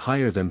money to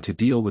hire them to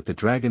deal with the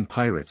dragon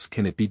pirates,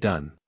 can it be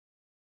done?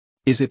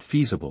 Is it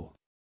feasible?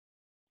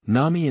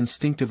 Nami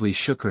instinctively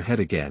shook her head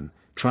again,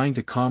 trying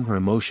to calm her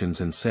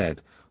emotions and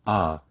said,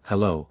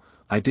 hello,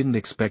 I didn't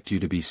expect you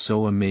to be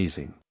so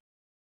amazing.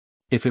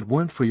 If it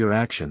weren't for your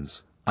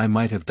actions, I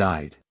might have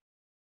died.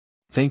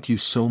 Thank you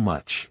so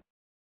much.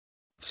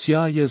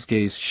 Xia Ya's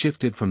gaze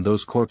shifted from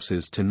those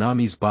corpses to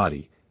Nami's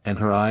body, and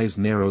her eyes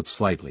narrowed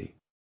slightly.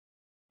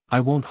 I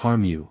won't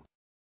harm you.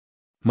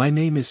 My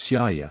name is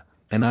Xia Ya,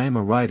 and I am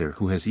a rider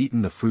who has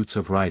eaten the fruits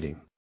of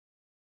riding.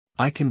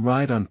 I can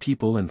ride on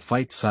people and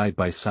fight side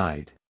by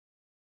side.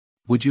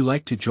 Would you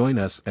like to join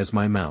us as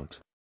my mount?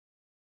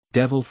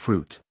 Devil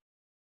fruit.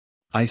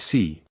 I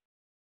see.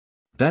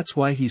 That's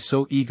why he's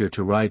so eager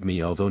to ride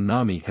me. Although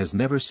Nami has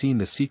never seen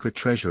the secret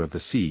treasure of the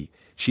sea,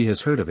 she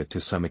has heard of it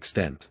to some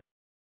extent.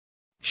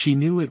 She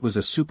knew it was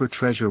a super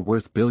treasure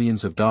worth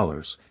billions of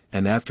dollars,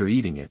 and after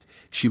eating it,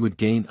 she would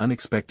gain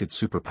unexpected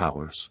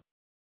superpowers.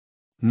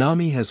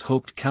 Nami has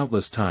hoped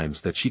countless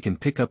times that she can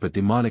pick up a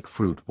demonic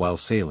fruit while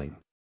sailing.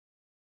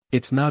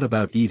 It's not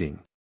about eating.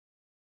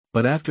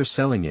 But after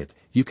selling it,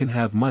 you can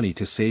have money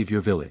to save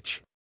your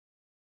village.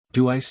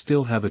 Do I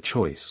still have a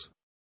choice?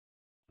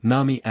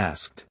 Nami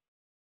asked.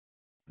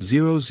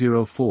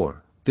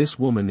 004, this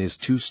woman is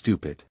too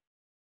stupid.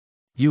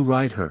 You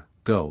ride her,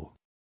 go.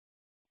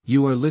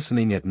 You are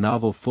listening at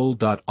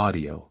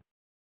novelfull.audio.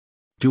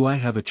 Do I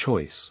have a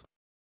choice?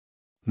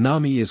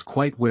 Nami is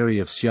quite wary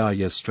of Xia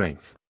Ya's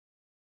strength.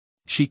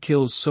 She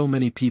kills so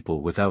many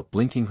people without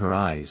blinking her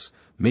eyes,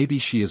 maybe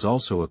she is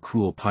also a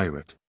cruel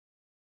pirate.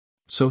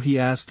 So he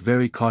asked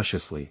very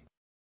cautiously.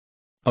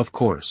 Of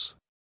course.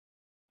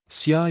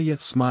 Xia Ya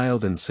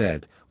smiled and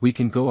said, we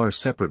can go our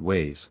separate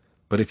ways,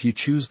 but if you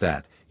choose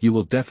that, you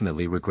will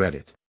definitely regret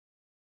it.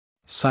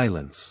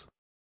 Silence.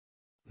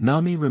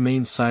 Nami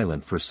remained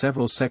silent for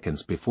several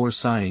seconds before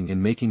sighing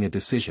and making a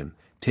decision,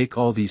 take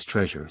all these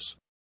treasures.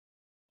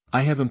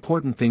 I have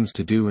important things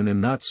to do and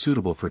am not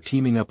suitable for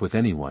teaming up with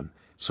anyone,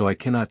 so I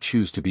cannot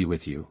choose to be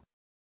with you.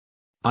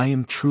 I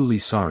am truly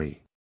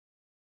sorry.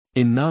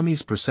 In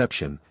Nami's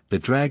perception, the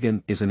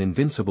dragon is an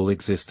invincible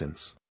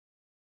existence.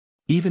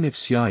 Even if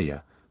Xia Ya,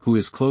 who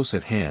is close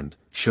at hand,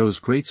 shows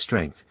great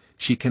strength,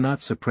 she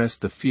cannot suppress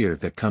the fear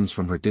that comes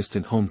from her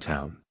distant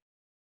hometown.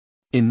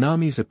 In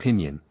Nami's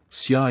opinion,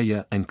 Xia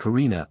Ya and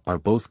Karina are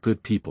both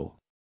good people.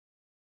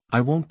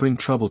 I won't bring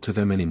trouble to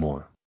them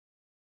anymore.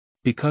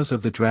 Because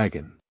of the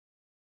dragon.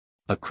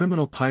 A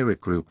criminal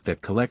pirate group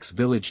that collects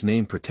village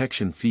name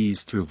protection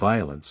fees through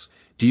violence,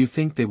 do you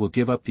think they will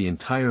give up the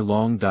entire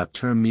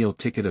long-term meal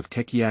ticket of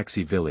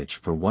Kekiaxi village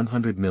for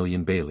 100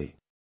 million Bailey?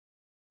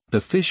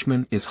 The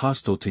fishman is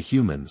hostile to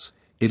humans,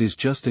 it is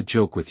just a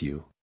joke with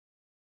you.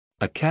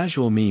 A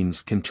casual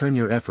means can turn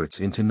your efforts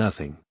into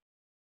nothing.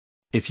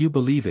 If you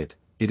believe it,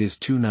 it is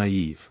too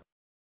naive.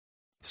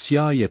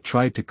 Xia Ya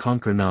tried to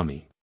conquer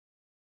Nami.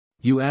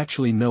 You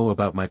actually know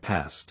about my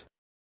past.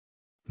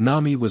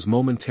 Nami was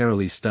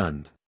momentarily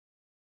stunned.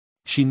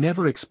 She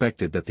never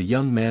expected that the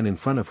young man in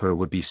front of her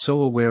would be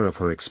so aware of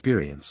her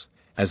experience,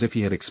 as if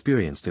he had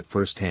experienced it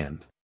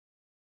firsthand.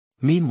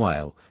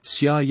 Meanwhile,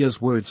 Xia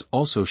Ya's words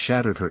also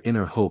shattered her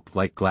inner hope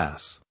like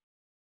glass.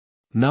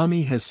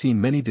 Nami has seen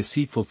many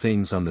deceitful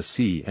things on the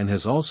sea and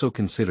has also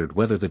considered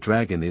whether the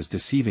dragon is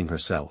deceiving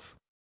herself.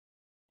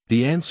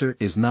 The answer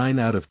is 9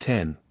 out of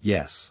 10,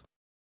 yes.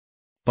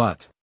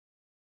 But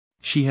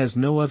she has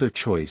no other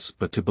choice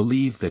but to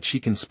believe that she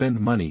can spend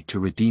money to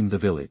redeem the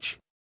village.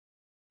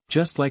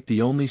 Just like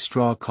the only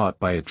straw caught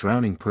by a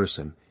drowning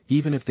person,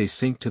 even if they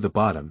sink to the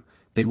bottom,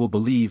 they will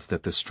believe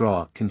that the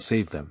straw can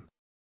save them.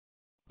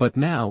 But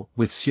now,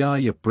 with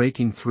Xia Ya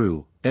breaking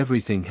through,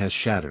 everything has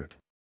shattered.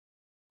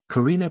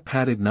 Karina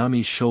patted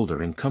Nami's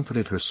shoulder and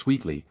comforted her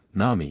sweetly.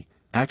 Nami,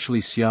 actually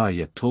Xia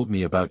Ya told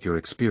me about your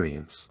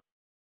experience.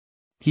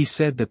 He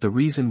said that the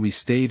reason we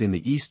stayed in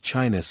the East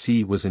China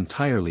Sea was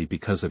entirely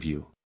because of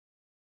you.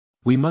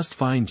 We must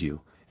find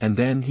you, and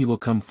then he will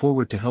come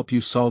forward to help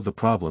you solve the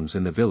problems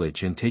in the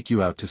village and take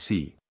you out to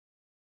sea.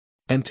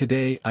 And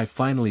today I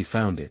finally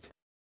found it.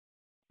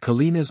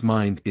 Kalina's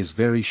mind is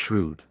very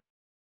shrewd.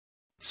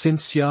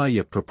 Since Xia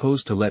Ya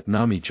proposed to let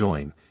Nami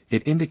join,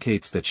 it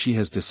indicates that she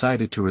has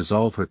decided to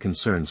resolve her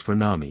concerns for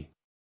Nami.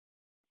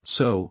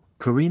 So,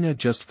 Karina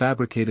just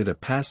fabricated a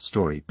past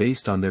story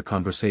based on their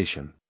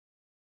conversation.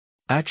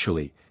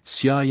 Actually,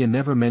 Xia Ya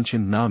never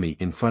mentioned Nami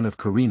in front of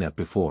Karina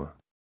before.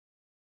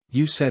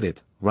 You said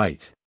it,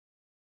 right?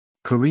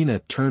 Karina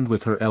turned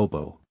with her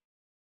elbow.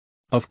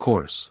 Of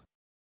course.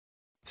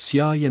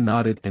 Xia Ya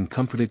nodded and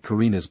comforted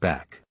Karina's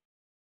back.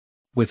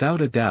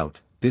 Without a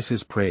doubt, this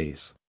is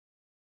praise.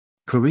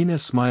 Karina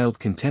smiled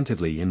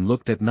contentedly and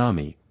looked at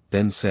Nami,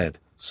 then said,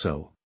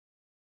 so.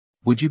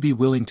 Would you be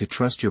willing to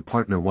trust your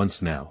partner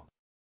once now?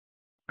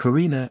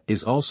 Karina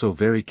is also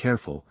very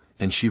careful,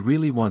 and she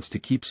really wants to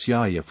keep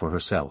Xia Ya for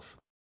herself.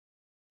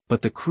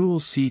 But the cruel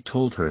sea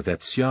told her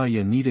that Xia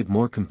Ya needed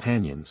more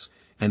companions,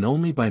 and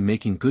only by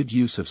making good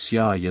use of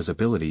Xia Ya's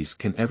abilities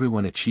can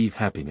everyone achieve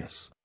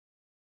happiness.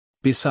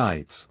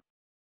 Besides,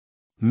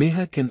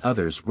 Mihak and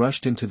others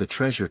rushed into the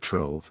treasure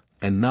trove,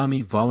 and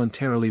Nami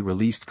voluntarily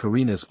released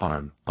Karina's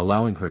arm,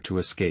 allowing her to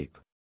escape.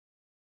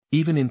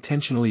 Even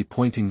intentionally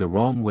pointing the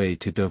wrong way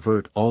to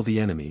divert all the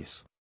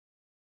enemies.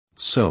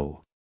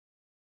 So,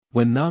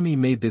 when Nami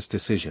made this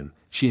decision,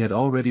 she had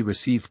already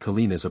received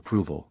Kalina's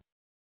approval.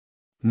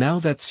 Now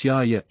that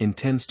Xia Ya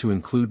intends to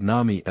include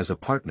Nami as a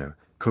partner,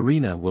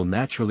 Karina will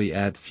naturally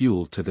add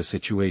fuel to the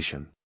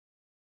situation.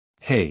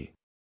 Hey!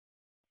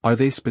 Are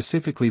they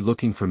specifically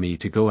looking for me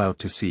to go out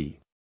to sea?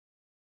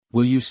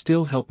 Will you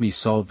still help me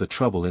solve the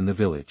trouble in the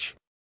village?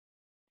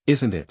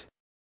 Isn't it?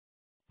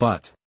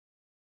 But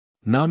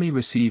Nami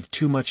received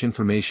too much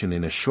information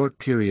in a short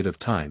period of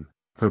time,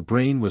 her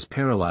brain was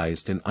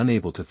paralyzed and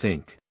unable to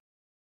think.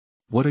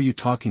 What are you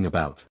talking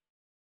about?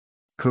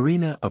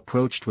 Karina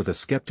approached with a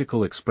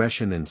skeptical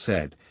expression and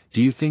said,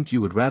 do you think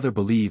you would rather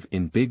believe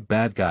in big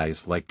bad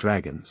guys like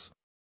dragons?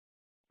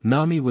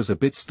 Nami was a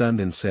bit stunned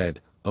and said,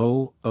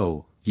 oh,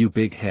 you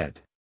big head.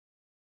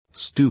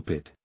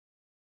 Stupid.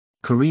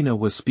 Karina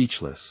was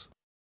speechless.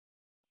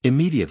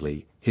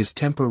 Immediately, his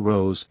temper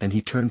rose and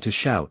he turned to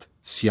shout,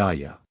 Xia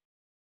Ya.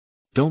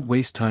 Don't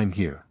waste time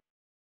here.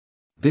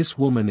 This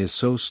woman is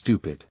so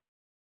stupid.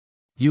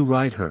 You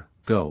ride her,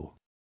 go.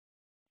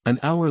 An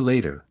hour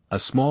later, a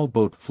small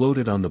boat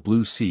floated on the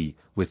blue sea,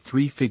 with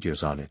 3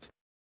 figures on it.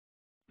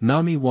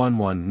 Nami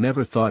Wanwan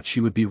never thought she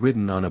would be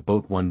ridden on a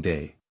boat one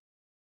day.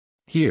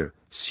 Here,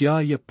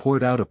 Xia Ya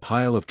poured out a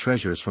pile of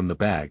treasures from the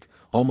bag,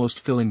 almost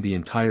filling the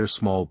entire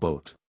small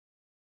boat.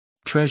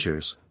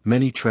 Treasures,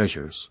 many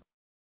treasures.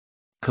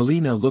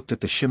 Kalina looked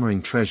at the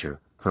shimmering treasure,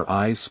 her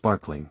eyes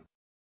sparkling.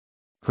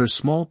 Her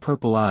small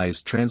purple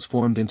eyes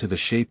transformed into the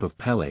shape of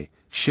Pele,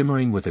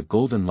 shimmering with a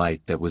golden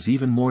light that was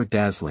even more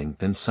dazzling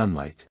than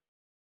sunlight.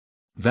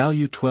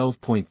 Value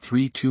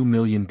 12.32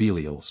 million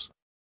belials.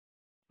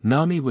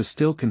 Nami was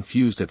still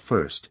confused at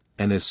first,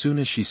 and as soon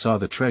as she saw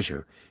the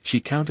treasure, she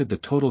counted the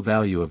total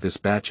value of this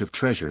batch of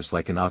treasures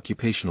like an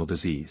occupational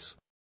disease.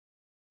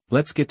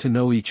 Let's get to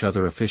know each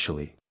other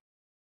officially.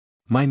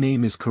 My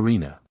name is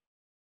Karina.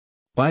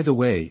 By the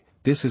way,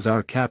 this is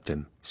our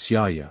captain,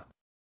 Xia Ya.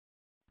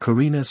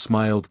 Karina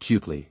smiled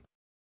cutely.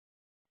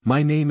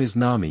 My name is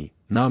Nami,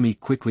 Nami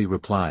quickly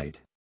replied.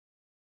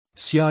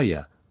 Xia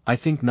Ya, I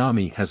think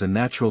Nami has a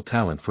natural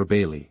talent for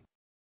Bailey.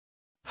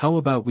 How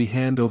about we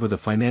hand over the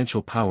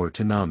financial power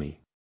to Nami?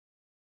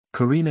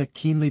 Karina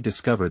keenly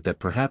discovered that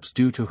perhaps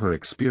due to her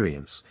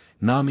experience,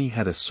 Nami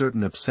had a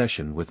certain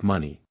obsession with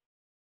money.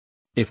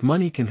 If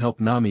money can help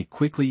Nami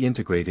quickly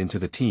integrate into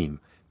the team,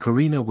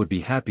 Karina would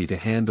be happy to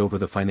hand over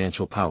the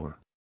financial power.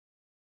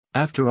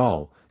 After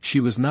all, she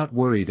was not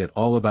worried at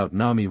all about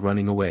Nami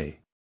running away.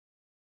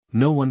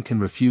 No one can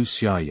refuse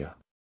Xia Ya.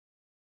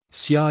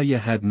 Xia Ya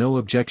had no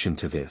objection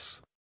to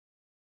this.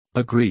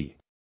 Agree.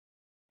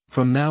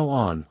 From now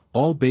on,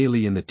 all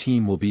Bailey in the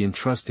team will be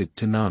entrusted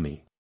to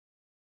Nami.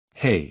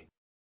 Hey!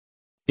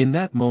 In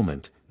that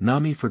moment,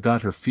 Nami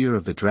forgot her fear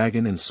of the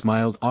dragon and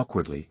smiled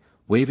awkwardly,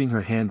 waving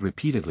her hand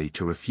repeatedly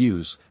to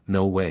refuse.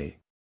 No way.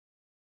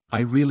 I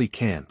really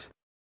can't.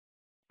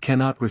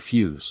 Cannot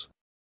refuse.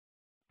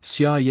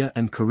 Xia Ya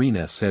and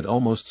Karina said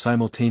almost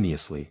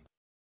simultaneously.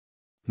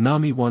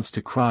 Nami wants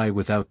to cry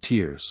without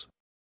tears.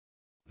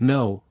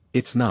 No,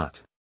 it's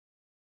not.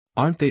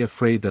 Aren't they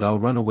afraid that I'll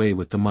run away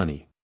with the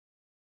money?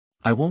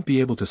 I won't be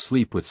able to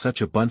sleep with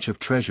such a bunch of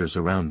treasures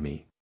around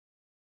me.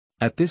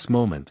 At this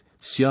moment,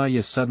 Xia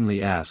Ya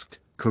suddenly asked,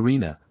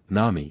 Karina,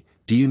 Nami,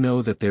 do you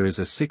know that there is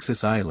a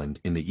Sixes island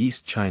in the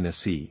East China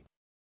Sea?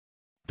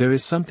 There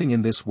is something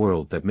in this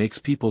world that makes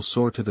people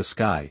soar to the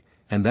sky,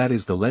 and that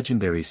is the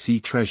legendary sea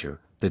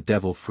treasure, the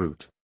devil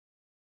fruit.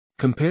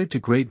 Compared to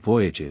great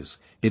voyages,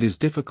 it is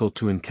difficult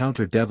to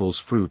encounter devil's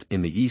fruit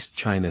in the East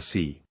China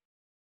Sea.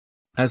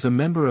 As a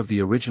member of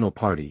the original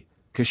party,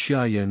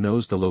 Xia Ya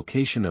knows the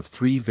location of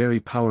 3 very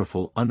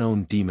powerful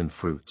unowned demon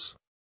fruits.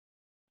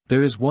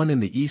 There is one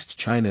in the East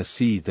China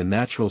Sea, the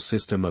natural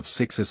system of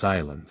Sixes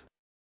Island.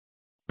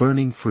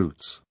 Burning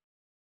fruits.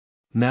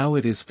 Now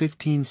it is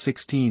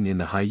 1516 in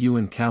the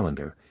Haiyuan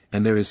calendar,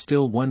 and there is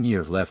still 1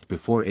 year left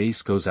before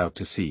Ace goes out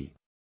to sea.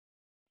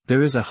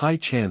 There is a high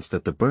chance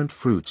that the burnt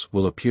fruits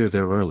will appear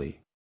there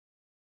early.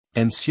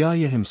 And Xia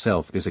Ya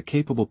himself is a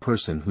capable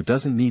person who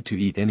doesn't need to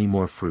eat any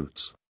more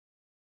fruits.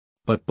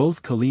 But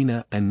both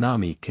Karina and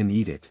Nami can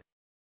eat it.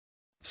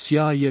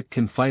 Xia Ya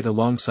can fight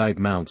alongside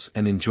mounts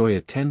and enjoy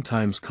a 10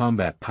 times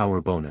combat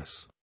power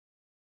bonus.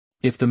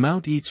 If the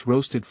mount eats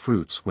roasted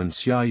fruits when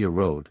Xia Ya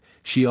rode,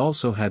 she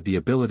also had the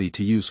ability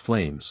to use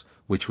flames,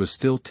 which was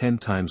still 10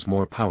 times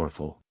more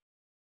powerful.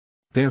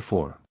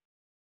 Therefore,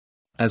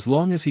 as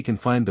long as he can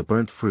find the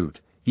burnt fruit,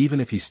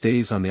 even if he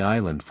stays on the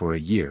island for a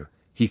year,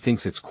 he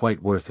thinks it's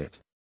quite worth it.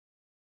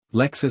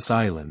 Lexus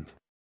Island.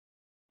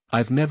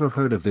 I've never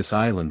heard of this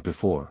island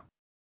before.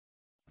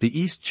 The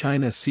East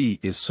China Sea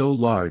is so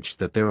large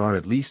that there are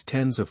at least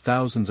tens of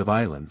thousands of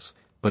islands,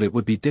 but it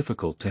would be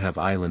difficult to have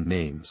island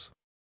names.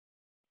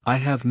 I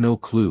have no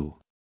clue.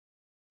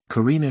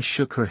 Karina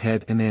shook her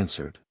head and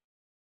answered.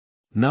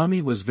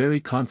 Nami was very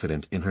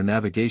confident in her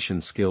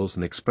navigation skills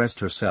and expressed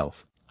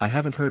herself, I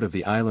haven't heard of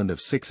the island of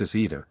Sixes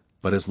either,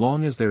 but as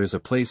long as there is a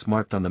place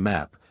marked on the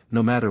map,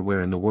 no matter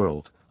where in the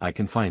world, I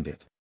can find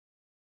it.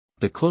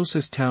 The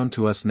closest town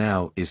to us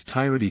now is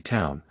Tyrity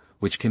Town,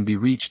 which can be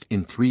reached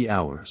in 3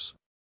 hours.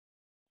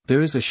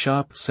 There is a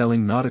shop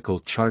selling nautical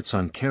charts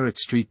on Carrot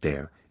Street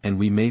there, and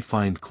we may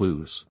find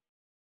clues.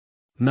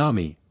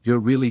 Nami, you're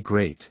really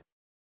great.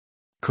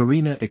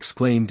 Karina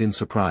exclaimed in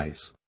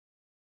surprise.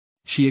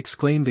 She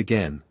exclaimed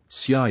again,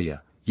 Xia Ya,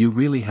 you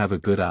really have a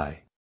good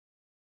eye.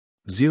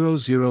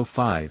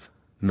 005,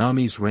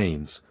 Nami's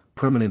reins,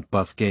 permanent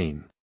buff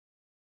gain.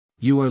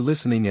 You are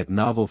listening at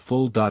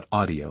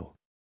novelfull.audio.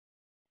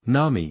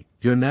 Nami,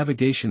 your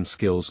navigation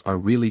skills are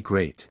really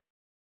great.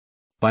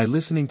 By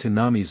listening to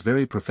Nami's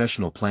very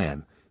professional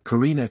plan,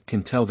 Karina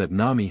can tell that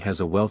Nami has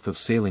a wealth of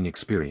sailing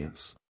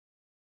experience.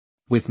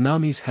 With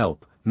Nami's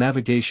help,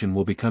 navigation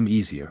will become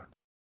easier.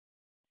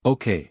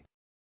 Okay.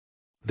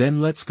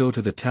 Then let's go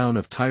to the town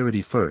of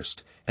Tyrity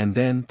first, and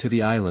then to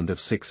the island of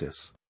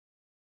Sixes.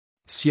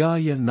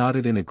 Xia Ya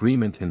nodded in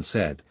agreement and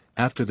said,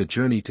 after the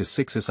journey to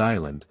Sixes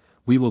Island,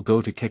 we will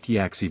go to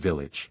Kekiaxi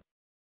village.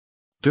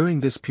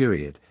 During this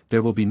period,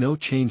 there will be no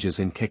changes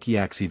in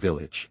Kekiaxi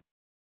village.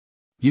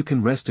 You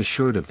can rest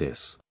assured of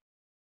this.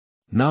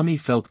 Nami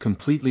felt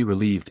completely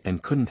relieved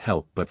and couldn't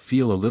help but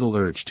feel a little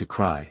urge to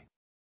cry.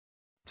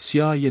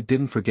 Xia Ya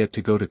didn't forget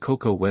to go to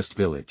Coco West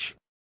village.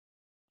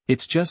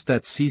 It's just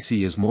that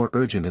Cici is more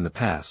urgent in the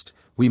past,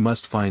 we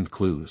must find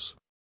clues.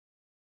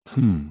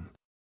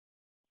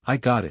 I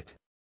got it.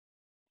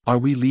 Are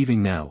we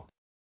leaving now?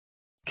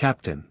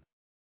 Captain.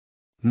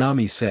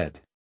 Nami said.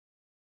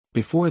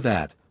 Before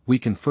that, we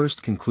can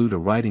first conclude a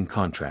riding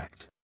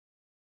contract.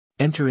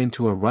 Enter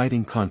into a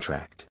riding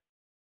contract.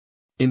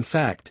 In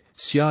fact,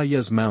 Xia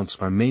Ya's mounts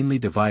are mainly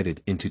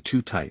divided into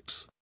 2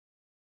 types.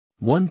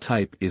 One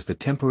type is the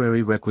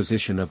temporary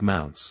requisition of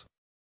mounts.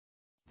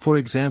 For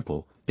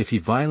example, if he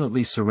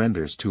violently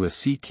surrenders to a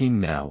Sea King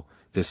now,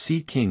 the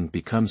Sea King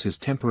becomes his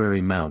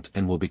temporary mount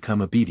and will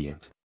become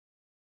obedient.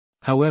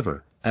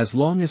 However, as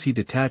long as he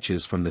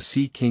detaches from the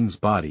Sea King's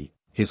body,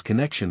 his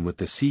connection with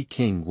the Sea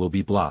King will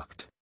be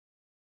blocked.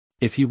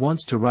 If he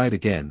wants to ride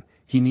again,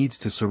 he needs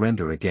to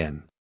surrender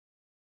again.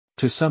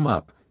 To sum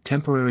up,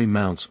 temporary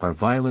mounts are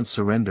violent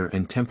surrender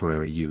and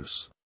temporary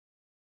use.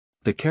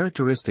 The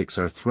characteristics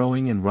are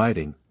throwing and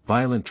riding,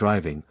 violent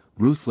driving,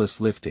 ruthless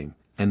lifting,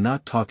 and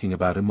not talking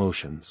about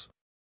emotions.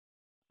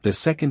 The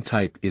second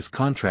type is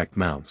contract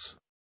mounts.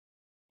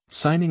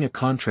 Signing a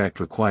contract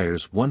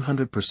requires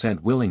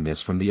 100%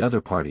 willingness from the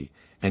other party,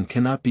 and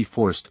cannot be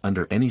forced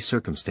under any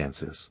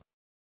circumstances.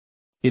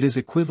 It is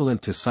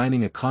equivalent to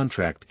signing a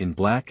contract in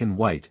black and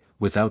white,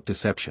 without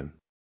deception.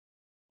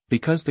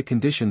 Because the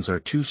conditions are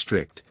too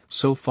strict,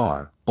 so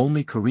far,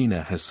 only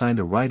Karina has signed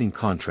a riding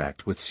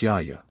contract with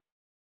Xia Ya.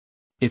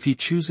 If he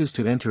chooses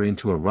to enter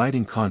into a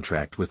riding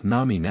contract with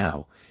Nami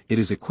now, it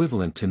is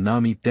equivalent to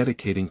Nami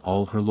dedicating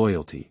all her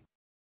loyalty.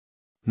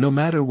 No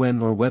matter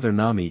when or whether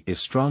Nami is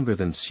stronger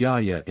than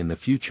Xia Ya in the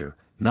future,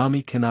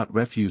 Nami cannot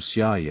refuse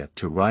Xia Ya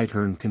to ride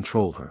her and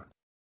control her.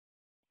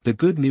 The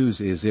good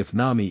news is if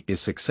Nami is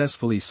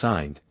successfully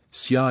signed,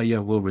 Xia Ya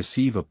will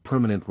receive a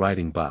permanent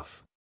riding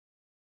buff.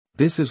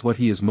 This is what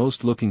he is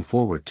most looking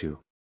forward to.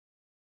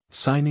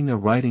 Signing a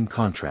riding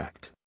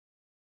contract.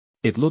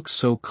 It looks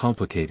so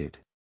complicated.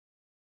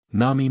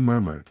 Nami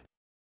murmured.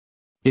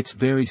 It's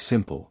very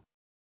simple.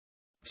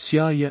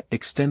 Xia Ya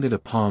extended a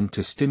palm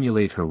to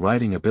stimulate her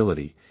riding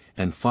ability,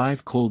 and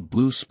 5 cold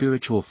blue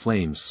spiritual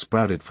flames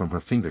sprouted from her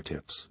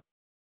fingertips.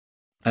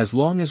 As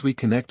long as we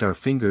connect our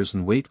fingers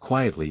and wait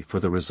quietly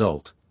for the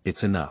result,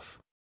 it's enough.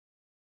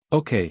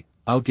 Okay,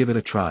 I'll give it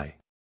a try.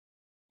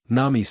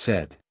 Nami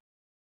said.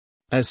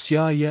 As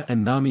Xia Ya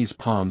and Nami's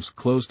palms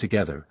closed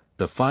together,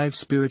 the 5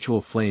 spiritual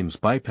flames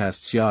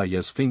bypassed Xia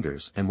Ya's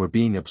fingers and were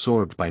being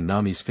absorbed by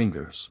Nami's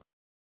fingers.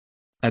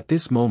 At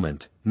this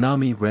moment,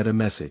 Nami read a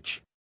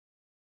message.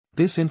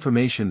 This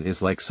information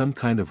is like some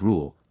kind of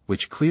rule,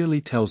 which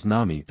clearly tells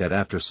Nami that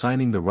after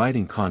signing the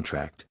riding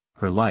contract,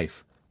 her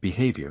life,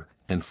 behavior,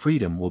 and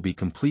freedom will be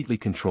completely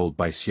controlled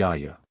by Xia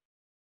Ya.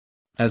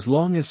 As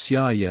long as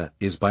Xia Ya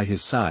is by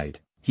his side,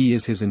 he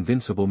is his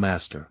invincible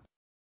master.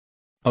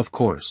 Of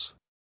course.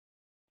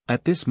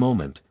 At this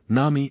moment,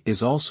 Nami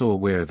is also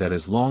aware that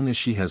as long as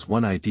she has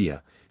one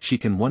idea, she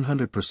can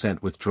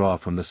 100% withdraw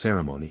from the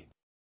ceremony.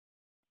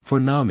 For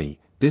Nami,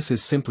 this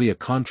is simply a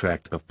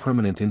contract of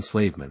permanent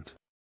enslavement.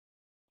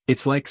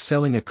 It's like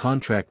selling a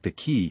contract. The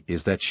key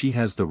is that she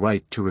has the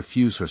right to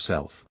refuse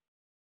herself.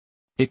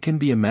 It can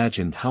be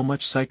imagined how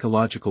much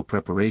psychological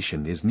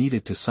preparation is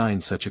needed to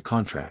sign such a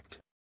contract.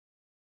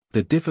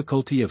 The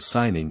difficulty of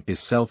signing is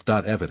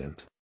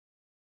self-evident.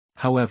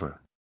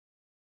 However,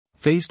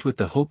 faced with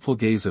the hopeful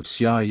gaze of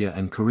Xia Ya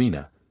and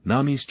Karina,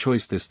 Nami's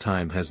choice this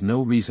time has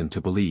no reason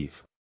to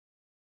believe.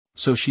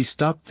 So she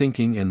stopped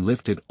thinking and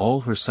lifted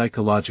all her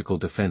psychological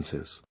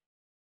defenses.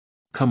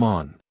 Come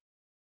on.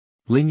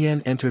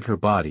 Lingyan entered her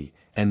body,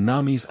 and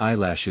Nami's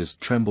eyelashes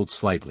trembled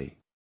slightly.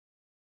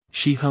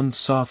 She hummed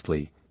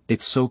softly,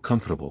 "It's so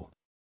comfortable."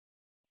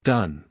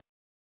 Done.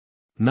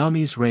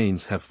 Nami's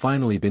reins have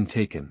finally been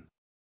taken.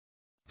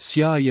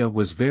 Xia Ya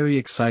was very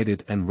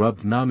excited and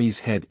rubbed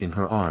Nami's head in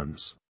her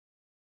arms.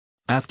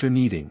 After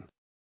kneading,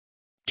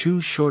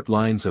 2 short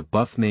lines of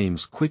buff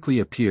names quickly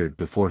appeared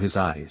before his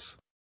eyes.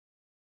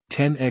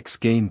 10x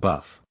gain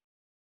buff.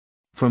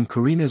 From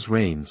Karina's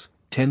reins,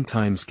 10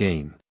 times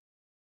gain.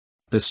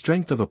 The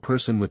strength of a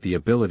person with the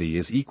ability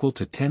is equal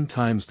to 10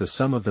 times the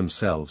sum of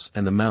themselves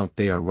and the mount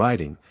they are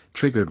riding,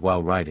 triggered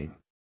while riding.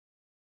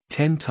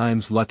 10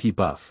 times lucky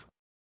buff.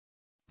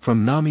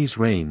 From Nami's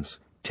reins,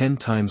 10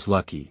 times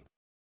lucky.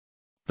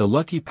 The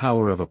lucky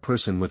power of a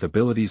person with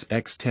abilities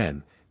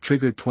x10,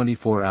 triggered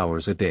 24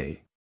 hours a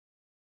day.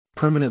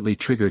 Permanently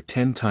triggered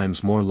 10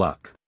 times more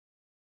luck.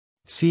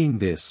 Seeing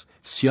this,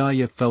 Xia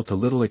Ya felt a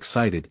little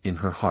excited in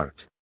her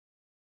heart.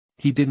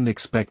 He didn't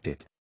expect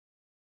it.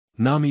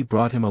 Nami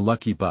brought him a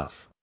lucky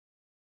buff.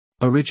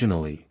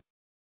 Originally,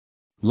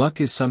 luck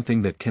is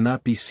something that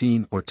cannot be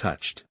seen or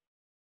touched.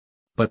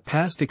 But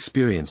past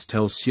experience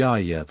tells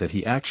Xia Ya that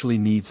he actually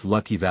needs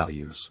lucky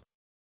values.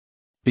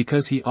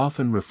 Because he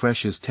often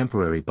refreshes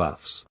temporary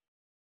buffs.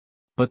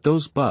 But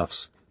those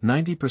buffs,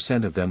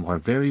 90% of them are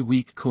very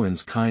weak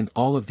Kuan's kind.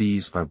 All of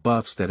these are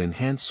buffs that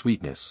enhance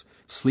sweetness,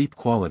 sleep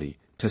quality,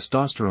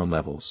 testosterone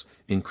levels,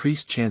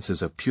 increased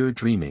chances of pure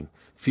dreaming,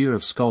 fear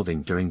of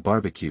scalding during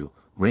barbecue,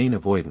 rain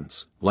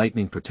avoidance,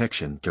 lightning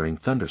protection during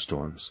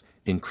thunderstorms,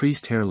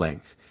 increased hair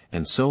length,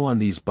 and so on.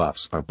 These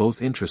buffs are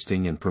both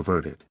interesting and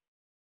perverted.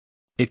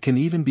 It can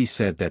even be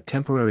said that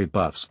temporary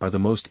buffs are the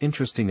most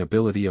interesting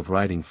ability of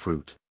riding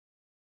fruit.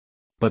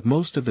 But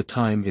most of the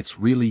time it's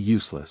really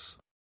useless.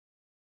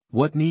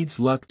 What needs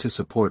luck to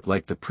support?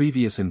 Like the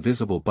previous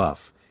invisible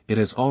buff, it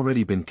has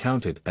already been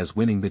counted as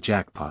winning the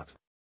jackpot.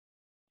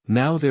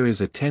 Now there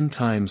is a 10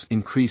 times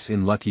increase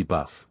in lucky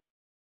buff.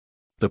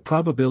 The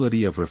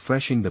probability of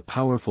refreshing the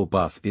powerful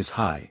buff is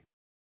high.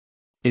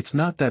 It's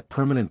not that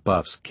permanent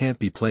buffs can't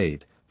be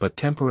played, but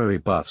temporary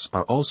buffs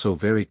are also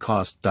very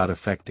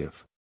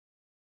cost-effective.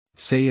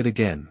 Say it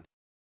again.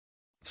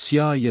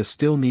 Xia Ya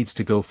still needs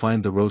to go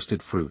find the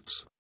roasted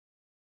fruits.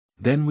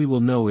 Then we will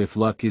know if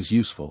luck is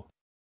useful.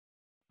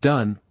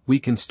 Done, we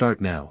can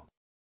start now.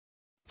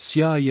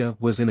 Xia Ya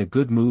was in a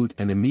good mood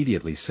and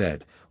immediately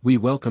said, "We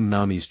welcome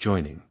Nami's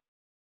joining.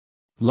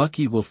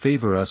 Lucky will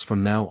favor us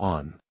from now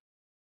on."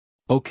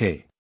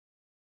 Okay.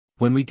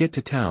 When we get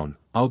to town,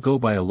 I'll go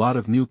buy a lot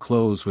of new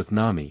clothes with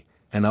Nami,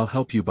 and I'll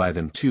help you buy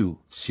them too,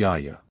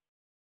 Xia Ya.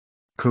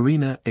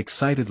 Karina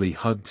excitedly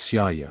hugged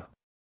Xia Ya.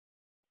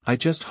 I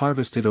just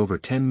harvested over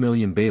 10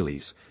 million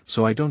Baileys,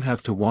 so I don't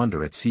have to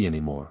wander at sea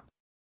anymore.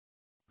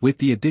 With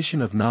the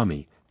addition of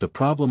Nami, the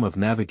problem of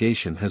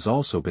navigation has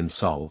also been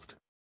solved.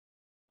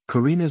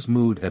 Karina's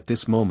mood at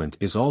this moment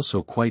is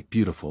also quite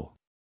beautiful.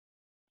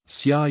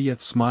 Xia Ya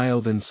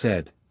smiled and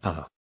said,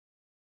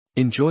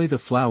 Enjoy the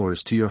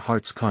flowers to your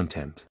heart's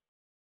content."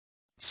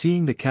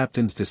 Seeing the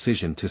captain's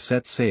decision to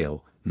set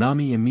sail,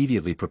 Nami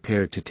immediately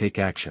prepared to take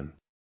action.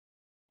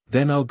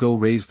 "Then I'll go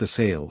raise the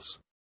sails.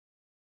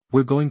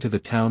 We're going to the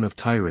town of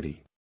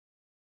Tyrity.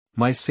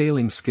 My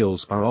sailing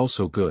skills are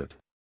also good."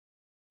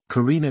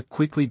 Karina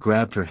quickly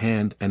grabbed her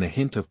hand and a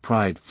hint of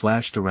pride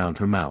flashed around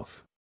her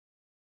mouth.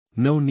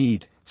 "No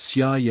need,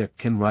 Xia Ya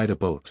can ride a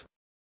boat.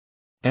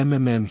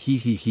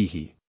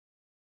 He.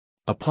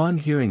 Upon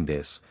hearing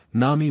this,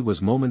 Nami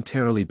was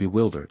momentarily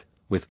bewildered,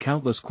 with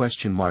countless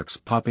question marks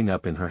popping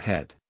up in her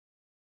head.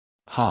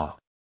 Ha!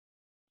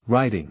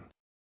 Riding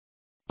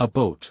a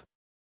boat.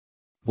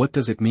 What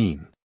does it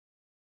mean?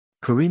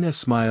 Karina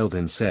smiled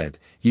and said,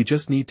 you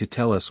just need to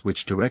tell us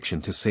which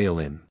direction to sail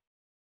in.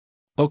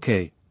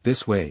 Okay,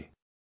 this way.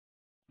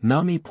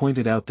 Nami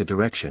pointed out the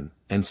direction,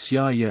 and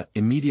Xia Ya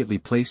immediately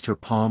placed her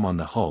palm on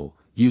the hull,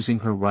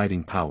 using her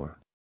riding power.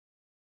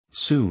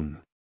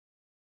 Soon,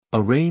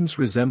 a reins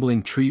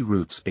resembling tree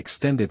roots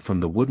extended from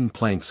the wooden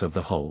planks of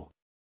the hull.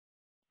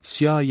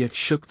 Xia Ya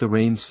shook the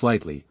reins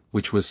slightly,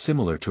 which was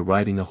similar to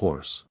riding a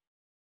horse.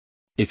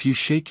 If you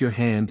shake your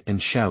hand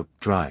and shout,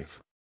 drive.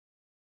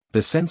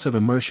 The sense of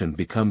immersion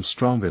becomes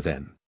stronger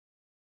then.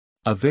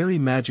 A very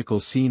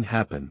magical scene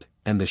happened,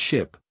 and the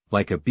ship,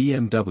 like a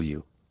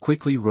BMW,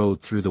 quickly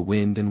rode through the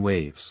wind and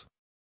waves.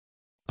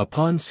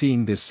 Upon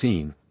seeing this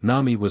scene,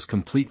 Nami was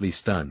completely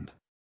stunned.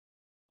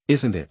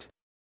 Isn't it?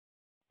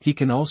 He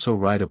can also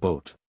ride a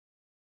boat.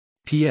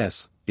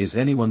 P.S. Is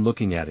anyone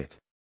looking at it?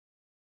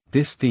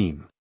 This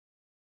theme.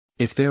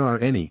 If there are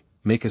any,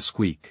 make a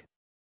squeak.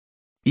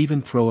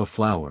 Even throw a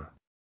flower.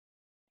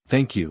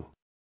 Thank you.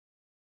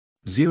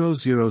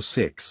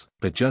 006,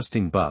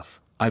 adjusting buff,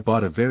 I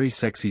bought a very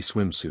sexy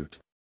swimsuit.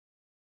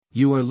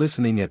 You are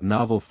listening at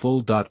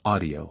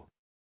novelfull.audio.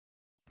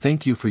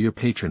 Thank you for your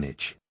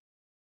patronage.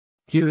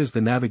 Here is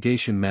the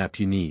navigation map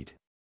you need.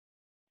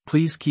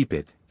 Please keep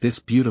it, this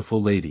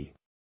beautiful lady.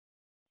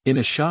 In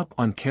a shop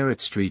on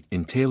Carrot Street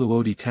in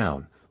Tailuodi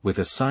town, with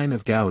a sign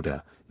of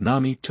Gouda,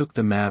 Nami took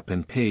the map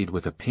and paid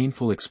with a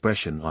painful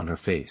expression on her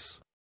face.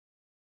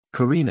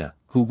 Karina,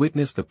 who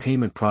witnessed the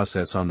payment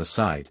process on the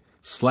side,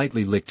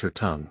 slightly licked her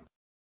tongue.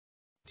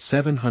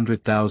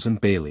 700,000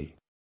 Bailey.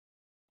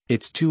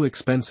 It's too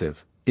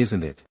expensive,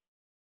 isn't it?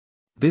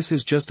 This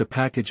is just a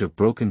package of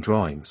broken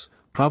drawings,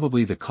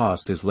 probably the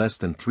cost is less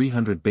than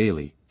 300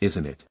 Bailey,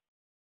 isn't it?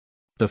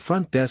 The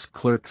front desk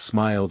clerk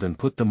smiled and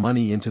put the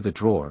money into the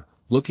drawer,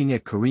 looking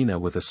at Karina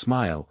with a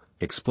smile,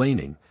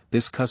 explaining,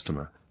 this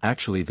customer,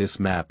 actually this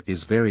map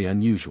is very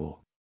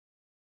unusual.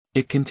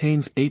 It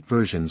contains 8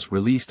 versions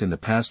released in the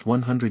past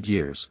 100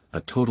 years,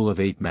 a total of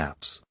 8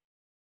 maps.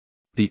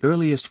 The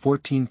earliest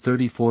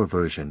 1434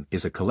 version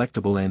is a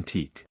collectible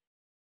antique.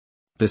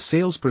 The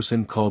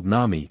salesperson called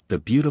Nami the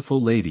beautiful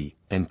lady,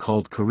 and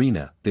called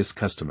Karina this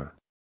customer.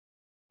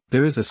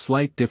 There is a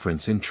slight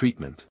difference in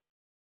treatment.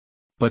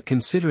 But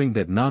considering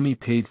that Nami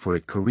paid for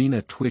it,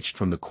 Karina twitched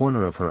from the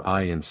corner of her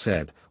eye and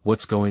said,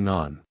 what's going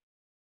on?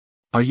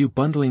 Are you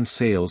bundling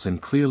sales and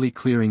clearly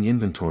clearing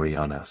inventory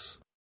on us?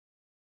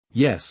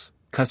 Yes,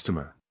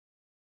 customer.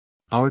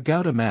 Our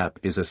Gouda map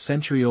is a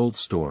century-old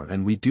store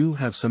and we do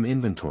have some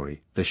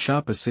inventory, the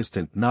shop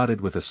assistant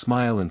nodded with a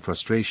smile and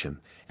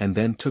frustration, and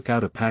then took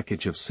out a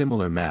package of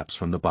similar maps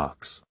from the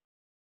box.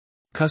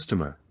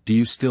 Customer, do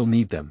you still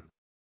need them?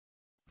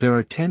 There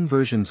are 10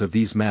 versions of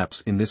these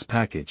maps in this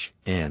package,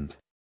 and...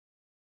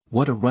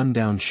 What a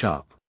rundown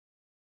shop.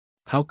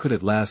 How could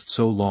it last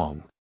so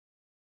long?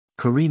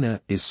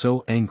 Karina is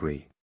so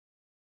angry.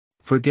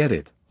 Forget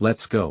it,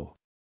 let's go.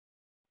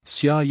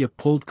 Xia Ya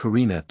pulled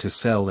Karina to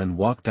sell and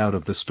walked out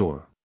of the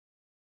store.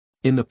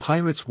 In the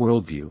pirate's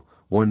worldview,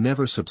 war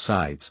never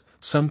subsides,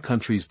 some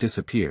countries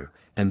disappear,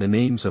 and the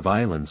names of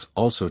islands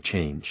also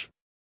change.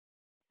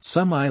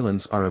 Some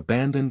islands are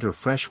abandoned or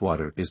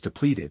freshwater is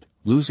depleted,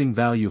 losing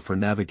value for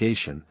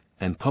navigation,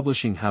 and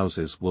publishing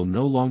houses will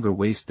no longer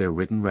waste their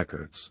written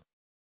records.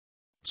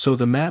 So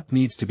the map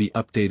needs to be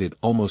updated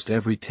almost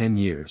every 10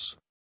 years.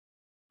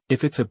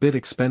 If it's a bit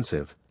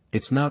expensive,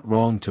 it's not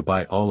wrong to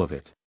buy all of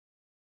it.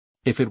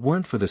 If it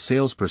weren't for the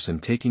salesperson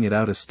taking it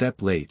out a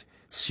step late,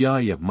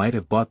 Xia Ya might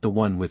have bought the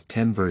one with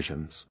 10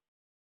 versions.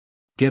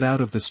 Get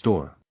out of the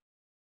store.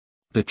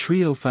 The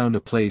trio found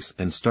a place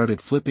and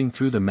started flipping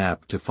through the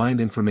map to find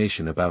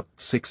information about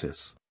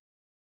sixes.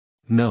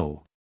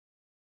 No.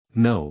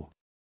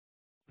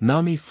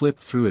 Nami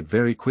flipped through it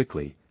very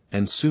quickly,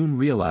 and soon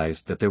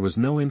realized that there was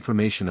no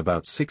information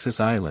about Sixes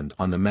Island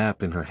on the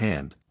map in her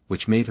hand,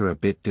 which made her a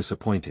bit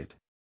disappointed.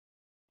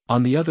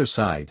 On the other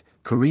side,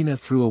 Karina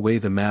threw away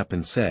the map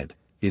and said,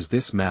 is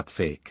this map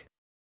fake?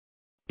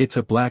 It's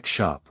a black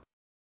shop.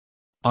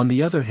 On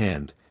the other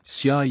hand,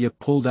 Xia Ya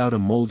pulled out a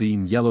moldy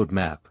yellowed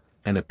map,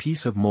 and a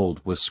piece of mold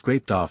was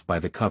scraped off by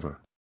the cover.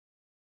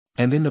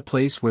 And in the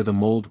place where the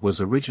mold was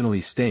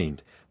originally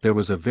stained, there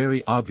was a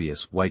very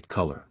obvious white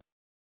color.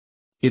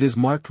 It is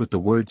marked with the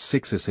word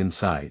Sixes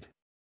inside.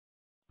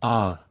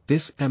 Ah,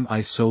 this am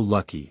I so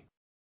lucky.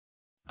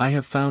 I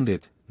have found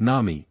it,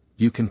 Nami,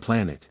 you can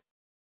plan it.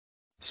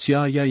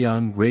 Xia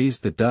Ya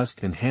raised the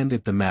dust and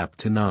handed the map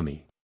to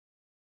Nami.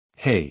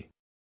 Hey.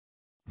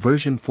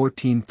 Version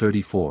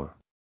 1434.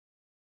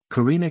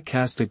 Karina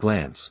cast a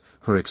glance,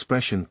 her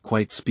expression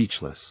quite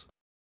speechless.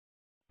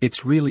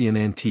 It's really an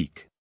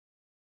antique.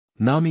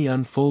 Nami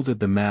unfolded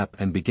the map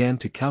and began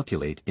to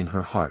calculate in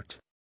her heart.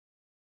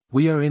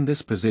 We are in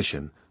this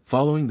position,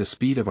 following the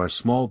speed of our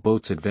small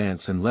boat's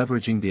advance and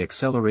leveraging the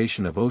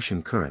acceleration of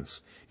ocean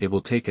currents, it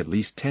will take at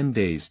least 10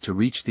 days to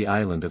reach the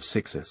island of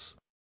Sixes.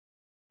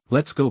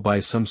 Let's go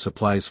buy some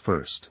supplies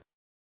first.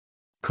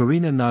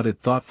 Karina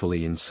nodded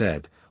thoughtfully and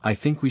said, I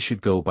think we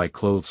should go buy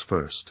clothes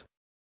first.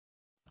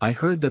 I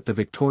heard that the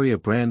Victoria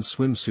brand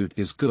swimsuit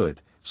is good,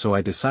 so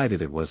I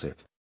decided it was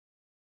it.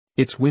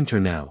 It's winter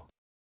now.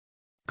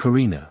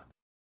 Karina.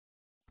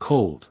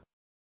 Cold.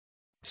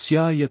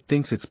 Xia Ya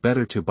thinks it's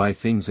better to buy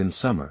things in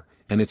summer,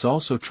 and it's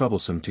also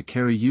troublesome to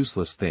carry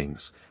useless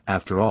things.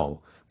 After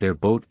all, their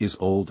boat is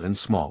old and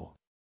small.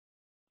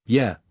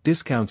 Yeah,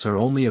 discounts are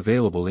only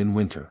available in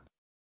winter.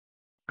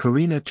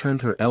 Karina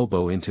turned her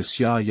elbow into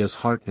Xia Ya's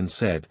heart and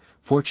said,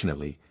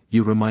 Fortunately,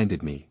 you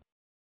reminded me.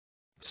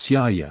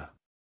 Xia Ya.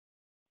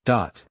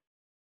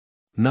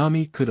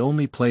 Nami could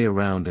only play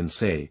around and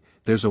say,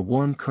 there's a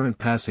warm current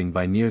passing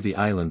by near the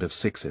island of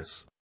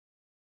Sixes.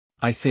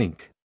 I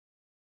think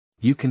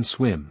you can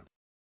swim.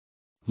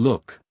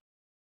 Look.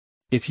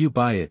 If you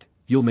buy it,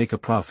 you'll make a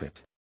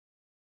profit.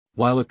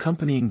 While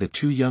accompanying the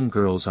two young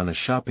girls on a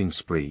shopping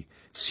spree,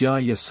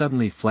 Xia Ya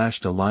suddenly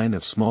flashed a line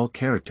of small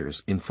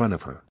characters in front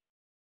of her.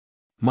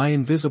 My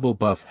invisible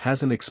buff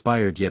hasn't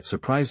expired yet.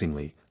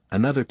 Surprisingly,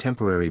 another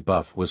temporary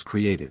buff was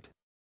created.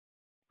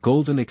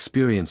 Golden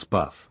Experience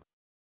Buff.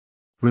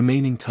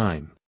 Remaining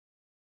time.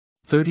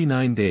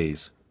 39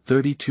 days,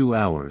 32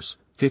 hours,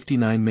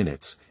 59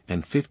 minutes,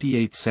 and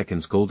 58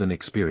 seconds. Golden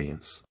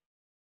Experience.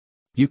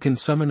 You can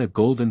summon a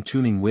golden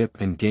tuning whip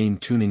and gain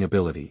tuning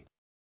ability.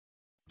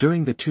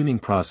 During the tuning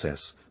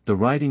process, the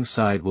riding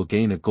side will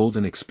gain a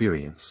golden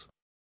experience.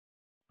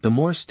 The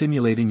more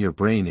stimulating your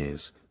brain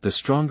is, the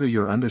stronger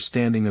your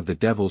understanding of the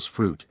devil's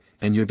fruit,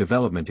 and your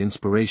development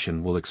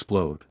inspiration will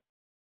explode.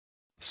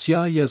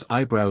 Xia Ya's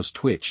eyebrows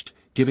twitched,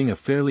 giving a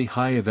fairly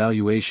high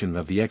evaluation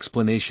of the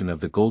explanation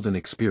of the golden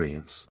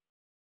experience.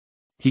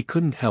 He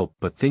couldn't help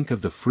but think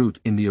of the fruit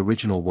in the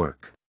original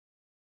work.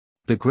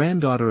 The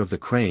granddaughter of the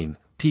crane,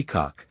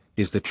 Peacock,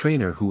 is the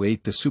trainer who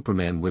ate the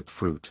Superman whipped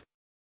fruit.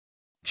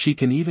 She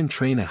can even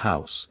train a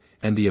house,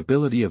 and the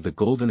ability of the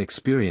golden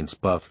experience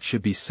buff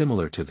should be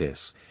similar to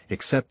this,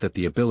 except that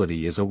the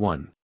ability is a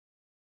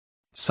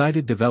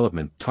one-sided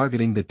development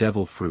targeting the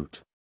devil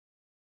fruit.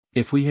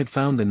 If we had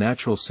found the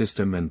natural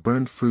system and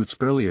burned fruits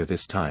earlier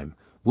this time,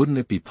 wouldn't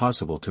it be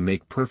possible to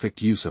make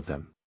perfect use of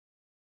them?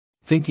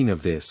 Thinking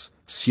of this,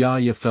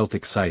 Xia Ya felt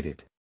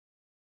excited.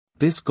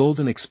 This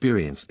golden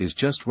experience is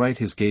just right.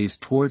 His gaze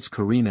towards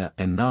Karina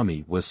and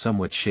Nami was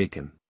somewhat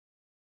shaken.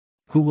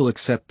 Who will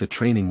accept the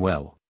training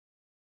well?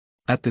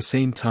 At the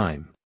same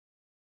time,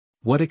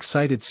 what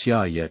excited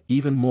Xia Ya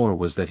even more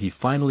was that he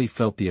finally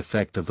felt the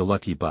effect of the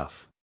lucky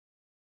buff.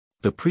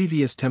 The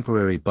previous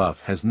temporary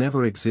buff has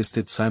never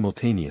existed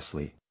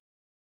simultaneously.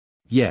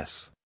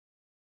 Yes.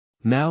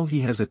 Now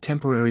he has a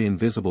temporary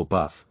invisible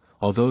buff,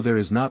 although there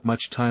is not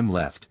much time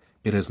left,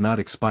 it has not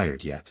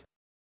expired yet.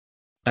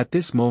 At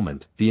this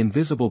moment, the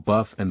invisible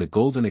buff and the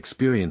golden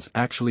experience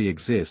actually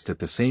exist at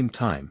the same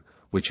time,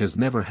 which has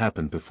never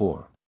happened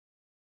before.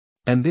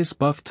 And this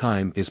buff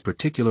time is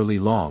particularly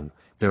long,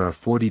 there are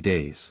 40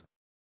 days.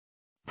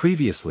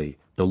 Previously,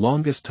 the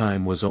longest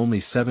time was only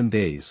 7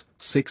 days,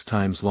 6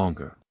 times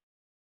longer.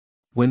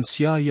 When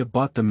Xia Ya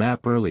bought the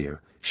map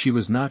earlier, she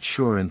was not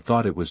sure and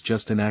thought it was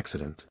just an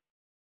accident.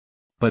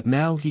 But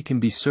now he can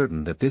be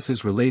certain that this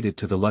is related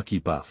to the lucky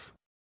buff.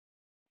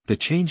 The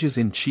changes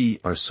in chi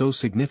are so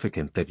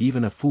significant that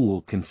even a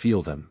fool can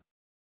feel them.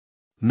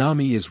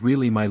 Nami is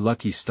really my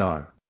lucky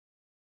star.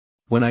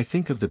 When I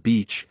think of the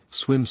beach,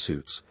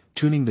 swimsuits,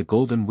 tuning the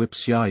golden whip,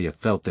 Xia Ya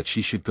felt that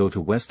she should go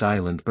to West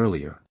Island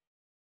earlier.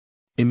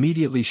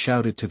 Immediately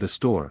shouted to the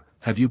store,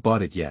 have you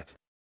bought it yet?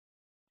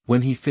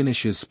 When he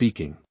finishes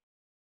speaking,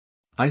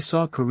 I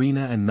saw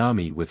Karina and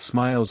Nami with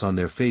smiles on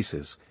their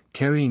faces,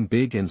 carrying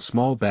big and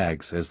small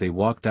bags as they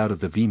walked out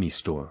of the Vimy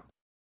store.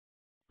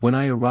 When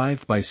I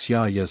arrived by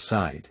Xia Ya's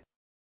side,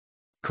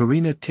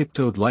 Karina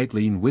tiptoed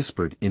lightly and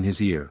whispered in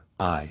his ear,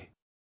 I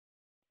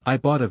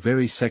bought a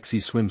very sexy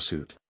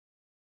swimsuit.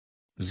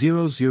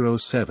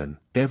 007,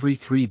 every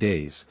 3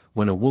 days,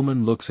 when a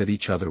woman looks at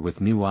each other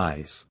with new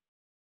eyes.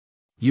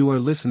 You are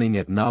listening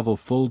at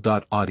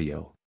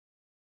novelfull.audio.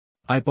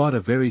 I bought a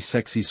very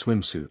sexy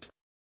swimsuit.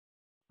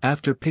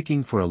 After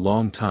picking for a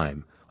long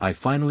time, I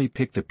finally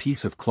picked a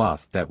piece of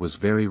cloth that was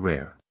very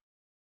rare.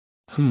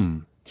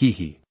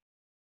 Hee.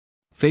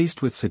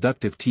 Faced with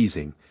seductive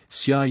teasing,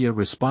 Xia Ya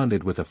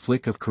responded with a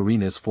flick of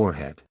Karina's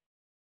forehead.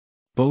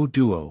 Beau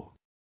duo.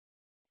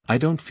 I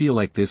don't feel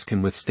like this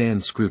can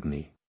withstand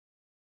scrutiny.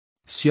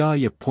 Xia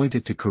Ya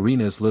pointed to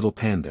Karina's little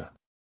panda.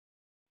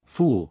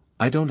 Fool,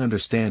 I don't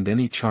understand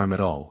any charm at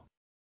all.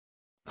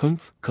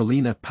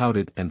 Karina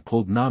pouted and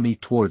pulled Nami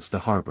towards the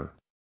harbor.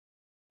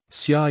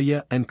 Xia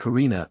Ya and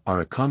Karina are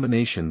a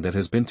combination that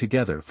has been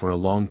together for a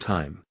long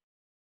time.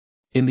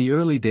 In the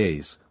early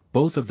days,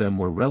 both of them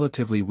were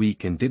relatively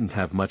weak and didn't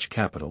have much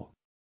capital.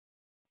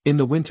 In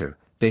the winter,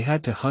 they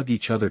had to hug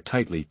each other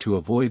tightly to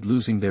avoid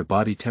losing their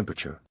body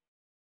temperature.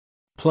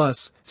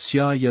 Plus,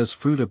 Xia Ya's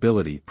fruit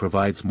ability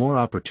provides more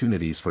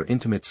opportunities for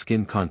intimate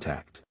skin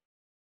contact.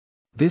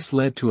 This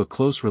led to a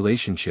close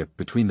relationship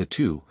between the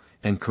two,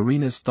 and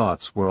Karina's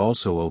thoughts were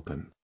also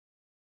open.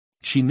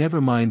 She never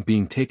mind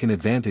being taken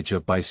advantage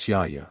of by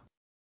Xia Ya.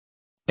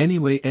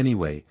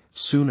 Anyway,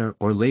 sooner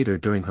or later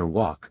during her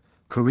walk,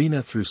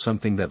 Karina threw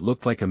something that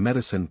looked like a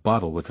medicine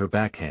bottle with her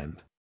backhand.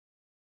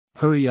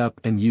 Hurry up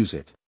and use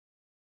it.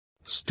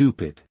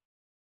 Stupid.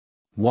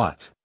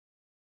 What?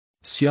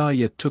 Xia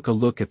Ya took a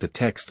look at the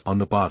text on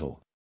the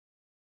bottle.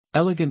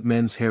 Elegant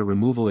men's hair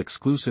removal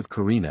exclusive.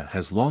 Karina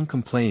has long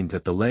complained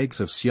that the legs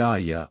of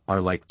Xia Ya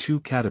are like two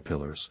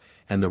caterpillars,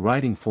 and the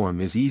riding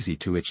form is easy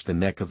to itch the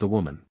neck of the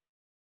woman.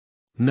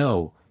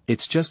 No,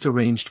 it's just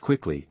arranged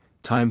quickly.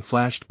 Time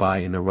flashed by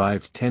and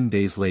arrived 10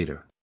 days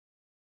later.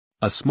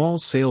 A small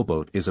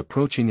sailboat is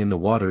approaching in the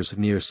waters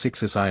near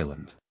Six's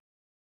Island.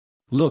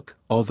 Look,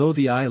 although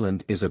the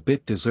island is a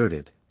bit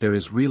deserted, there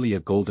is really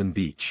a golden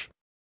beach.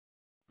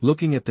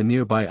 Looking at the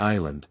nearby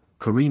island,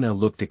 Karina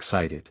looked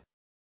excited.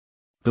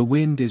 The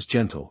wind is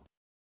gentle.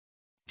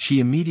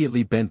 She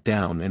immediately bent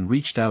down and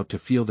reached out to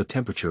feel the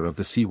temperature of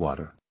the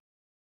seawater.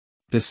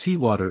 The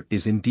seawater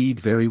is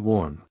indeed very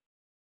warm.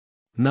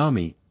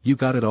 Nami, you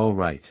got it all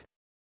right.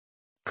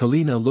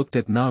 Karina looked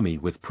at Nami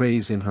with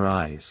praise in her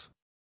eyes.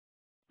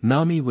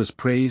 Nami was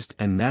praised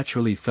and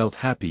naturally felt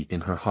happy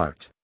in her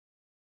heart.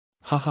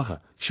 Ha,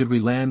 should we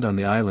land on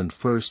the island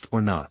first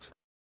or not?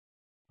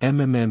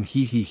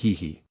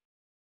 He.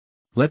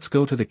 Let's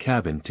go to the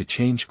cabin to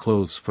change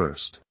clothes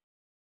first.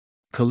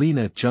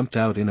 Karina jumped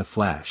out in a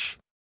flash.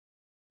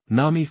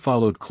 Nami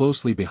followed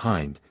closely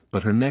behind,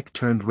 but her neck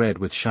turned red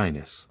with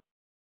shyness.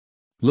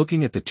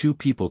 Looking at the two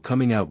people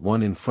coming out,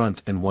 one in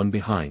front and one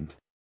behind,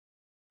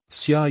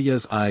 Xia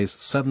Ya's eyes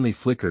suddenly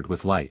flickered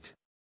with light.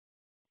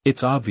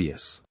 It's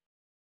obvious.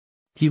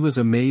 He was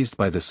amazed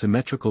by the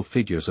symmetrical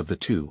figures of the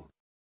two.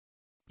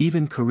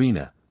 Even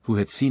Karina, who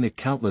had seen it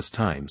countless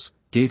times,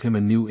 gave him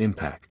a new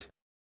impact.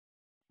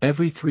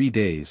 Every 3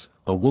 days,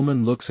 a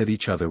woman looks at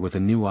each other with a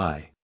new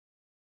eye.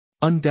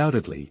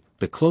 Undoubtedly,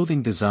 the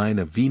clothing design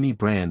of Vini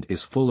brand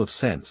is full of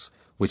sense,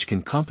 which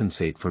can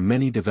compensate for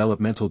many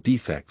developmental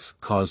defects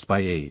caused by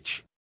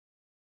age.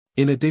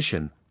 In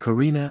addition,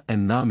 Karina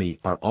and Nami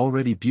are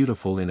already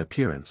beautiful in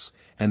appearance,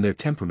 and their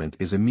temperament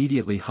is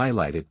immediately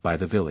highlighted by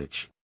the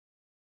village.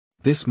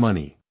 This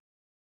money.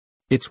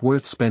 It's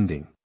worth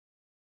spending.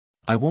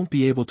 I won't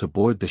be able to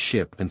board the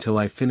ship until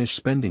I finish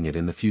spending it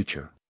in the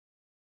future.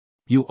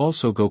 You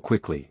also go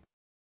quickly.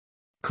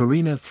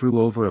 Karina threw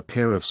over a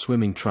pair of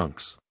swimming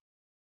trunks.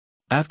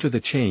 After the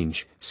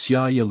change,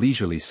 Xia Ya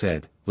leisurely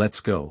said, let's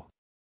go.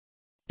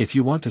 If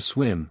you want to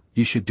swim,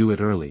 you should do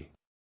it early.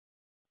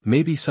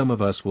 Maybe some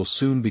of us will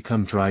soon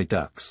become dry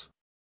ducks.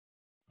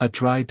 A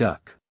dry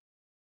duck.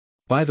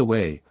 By the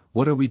way,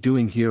 what are we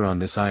doing here on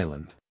this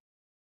island?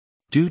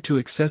 Due to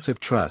excessive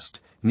trust,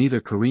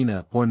 neither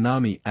Karina or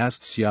Nami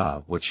asked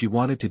Xia what she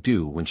wanted to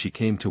do when she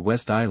came to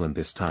West Island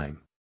this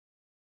time.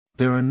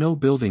 There are no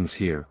buildings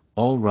here,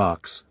 all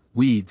rocks,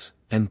 weeds,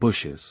 and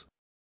bushes.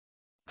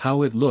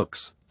 How it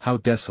looks, how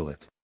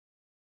desolate.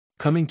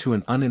 Coming to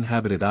an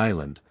uninhabited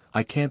island,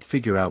 I can't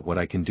figure out what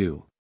I can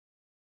do.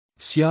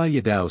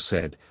 Xia Yadao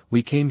said,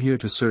 we came here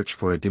to search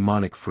for a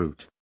demonic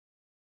fruit.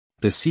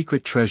 The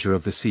secret treasure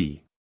of the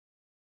sea.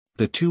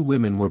 The two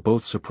women were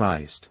both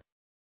surprised.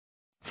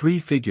 3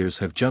 figures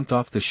have jumped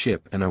off the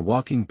ship and are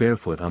walking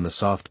barefoot on the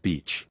soft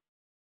beach.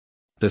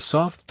 The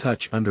soft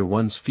touch under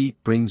one's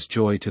feet brings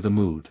joy to the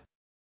mood.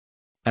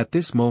 At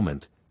this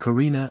moment,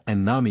 Karina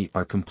and Nami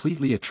are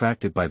completely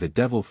attracted by the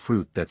devil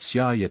fruit that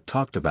Xia Ya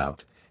talked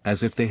about,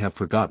 as if they have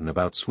forgotten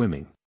about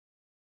swimming.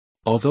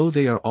 Although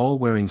they are all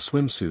wearing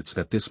swimsuits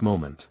at this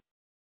moment.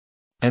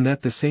 And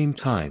at the same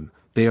time,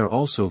 they are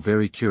also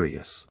very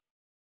curious.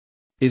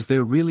 Is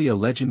there really a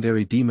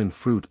legendary demon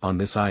fruit on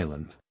this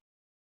island?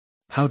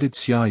 How did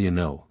Xia Ya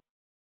know?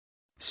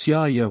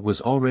 Xia Ya was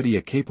already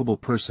a capable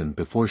person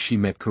before she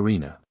met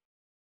Karina.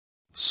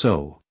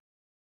 So,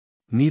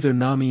 neither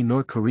Nami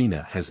nor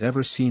Karina has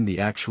ever seen the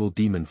actual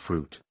demon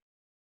fruit.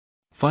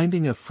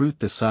 Finding a fruit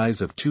the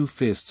size of 2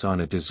 fists on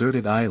a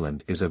deserted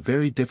island is a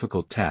very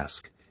difficult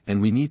task, and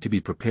we need to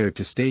be prepared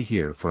to stay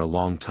here for a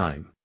long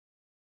time.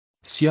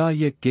 Xia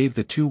Ya gave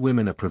the 2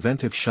 women a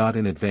preventive shot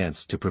in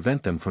advance to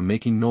prevent them from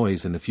making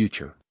noise in the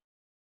future.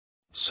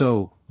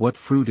 So, what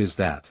fruit is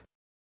that?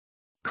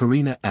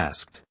 Karina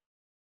asked.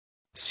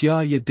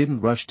 Xia Ya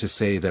didn't rush to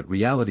say that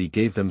reality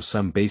gave them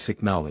some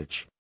basic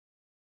knowledge.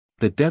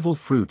 The devil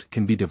fruit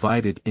can be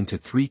divided into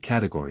 3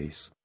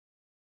 categories.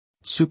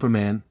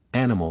 Superman,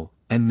 animal,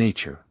 and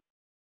nature.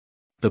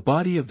 The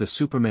body of the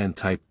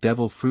Superman-type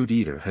devil fruit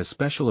eater has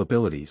special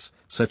abilities,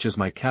 such as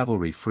my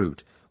cavalry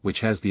fruit,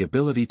 which has the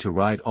ability to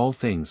ride all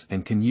things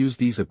and can use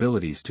these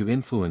abilities to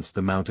influence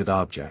the mounted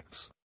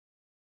objects.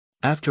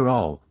 After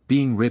all,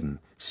 being ridden,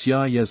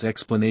 Xia Ya's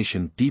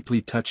explanation deeply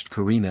touched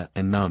Karina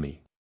and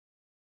Nami.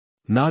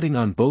 Nodding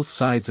on both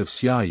sides of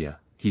Xia Ya,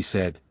 he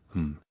said,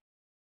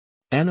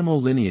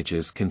 Animal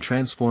lineages can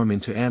transform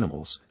into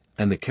animals,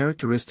 and the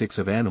characteristics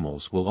of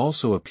animals will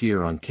also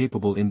appear on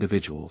capable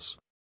individuals.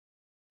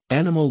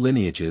 Animal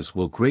lineages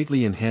will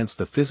greatly enhance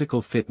the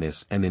physical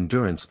fitness and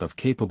endurance of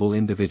capable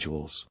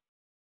individuals.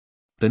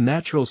 The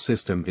natural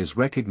system is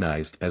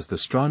recognized as the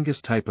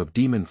strongest type of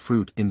demon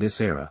fruit in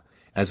this era,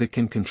 as it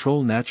can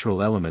control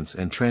natural elements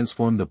and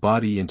transform the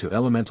body into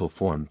elemental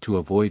form to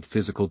avoid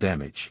physical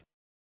damage.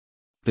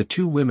 The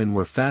two women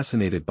were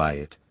fascinated by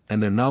it,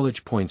 and their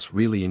knowledge points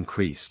really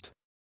increased.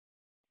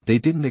 They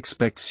didn't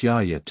expect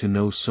Xia Ya to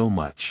know so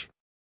much.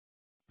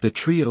 The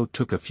trio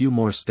took a few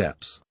more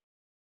steps.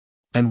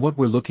 And what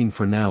we're looking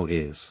for now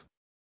is...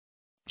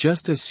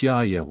 Just as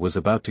Xia Ya was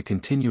about to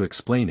continue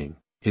explaining,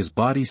 his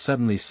body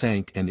suddenly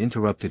sank and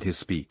interrupted his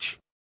speech.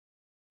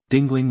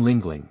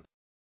 Dingling-lingling.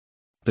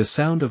 The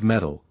sound of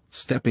metal,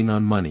 stepping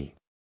on money.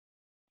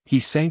 He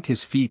sank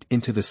his feet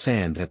into the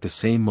sand at the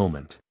same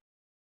moment.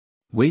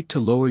 Wait to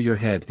lower your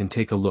head and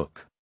take a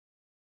look.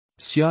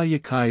 Xia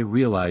Ya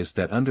realized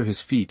that under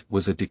his feet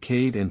was a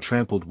decayed and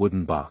trampled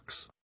wooden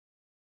box.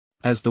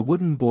 As the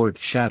wooden board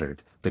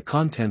shattered, the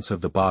contents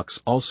of the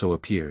box also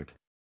appeared.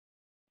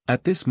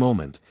 At this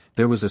moment,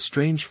 there was a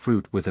strange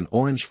fruit with an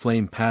orange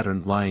flame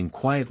pattern lying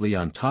quietly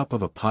on top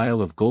of a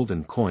pile of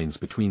golden coins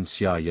between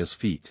Xia Ya's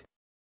feet.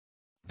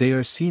 They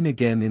are seen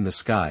again in the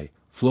sky,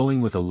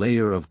 flowing with a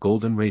layer of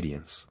golden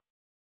radiance.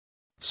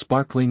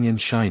 Sparkling and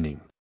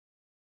shining.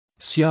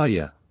 Xia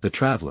Ya, the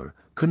traveler,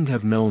 couldn't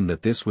have known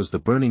that this was the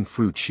burning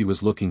fruit she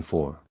was looking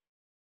for.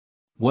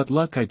 What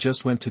luck, I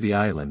just went to the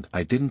island,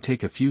 I didn't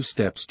take a few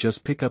steps,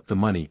 just pick up the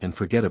money and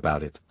forget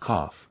about it,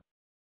 cough.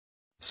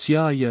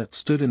 Xia Ya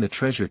stood in the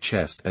treasure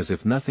chest as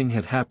if nothing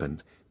had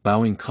happened,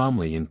 bowing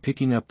calmly and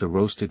picking up the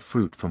roasted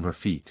fruit from her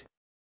feet.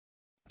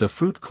 The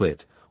fruit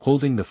clit,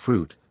 holding the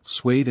fruit,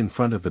 swayed in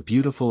front of the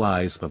beautiful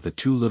eyes of the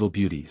two little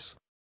beauties.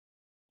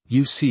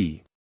 You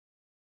see.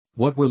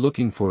 What we're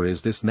looking for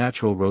is this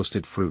natural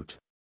roasted fruit.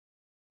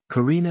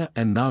 Karina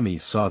and Nami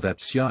saw that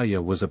Xia Ya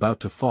was about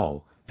to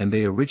fall, and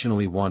they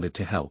originally wanted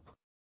to help.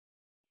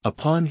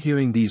 Upon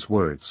hearing these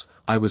words,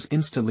 I was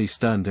instantly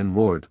stunned and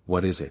roared,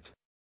 "What is it?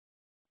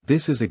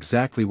 This is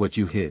exactly what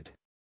you hid."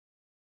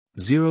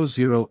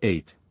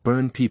 008,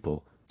 Burn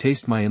people,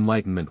 taste my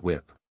enlightenment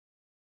whip.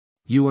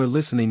 You are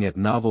listening at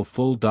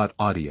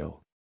novelfull.audio.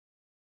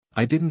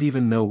 I didn't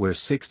even know where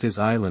Six's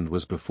Island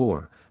was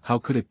before, how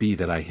could it be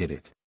that I hid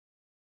it?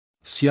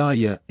 Xia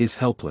Ya is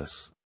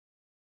helpless.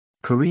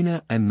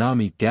 Karina and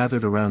Nami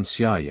gathered around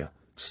Xia Ya,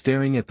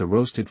 staring at the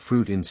roasted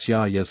fruit in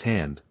Xia Ya's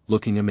hand,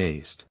 looking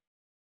amazed.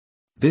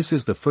 This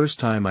is the first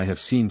time I have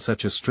seen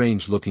such a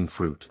strange-looking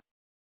fruit.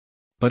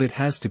 But it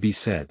has to be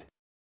said.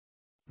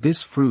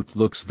 This fruit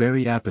looks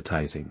very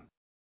appetizing.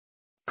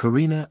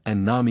 Karina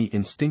and Nami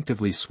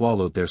instinctively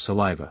swallowed their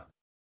saliva.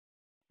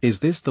 Is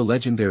this the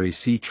legendary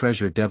sea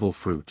treasure devil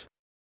fruit?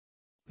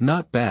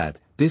 Not bad,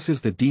 this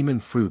is the demon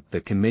fruit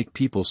that can make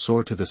people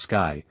soar to the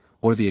sky,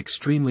 or the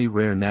extremely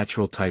rare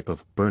natural type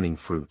of burning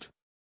fruit.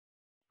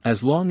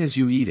 As long as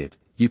you eat it,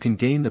 you can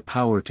gain the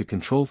power to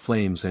control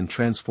flames and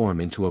transform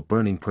into a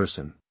burning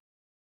person.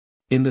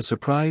 In the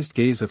surprised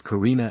gaze of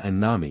Karina and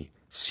Nami,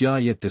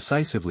 Xia Ya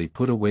decisively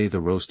put away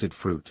the roasted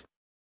fruit.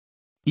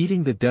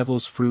 Eating the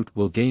devil's fruit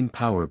will gain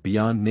power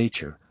beyond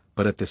nature,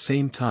 but at the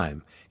same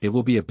time, it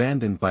will be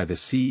abandoned by the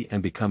sea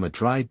and become a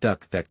dry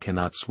duck that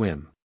cannot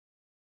swim.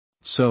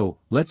 So,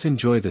 let's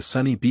enjoy the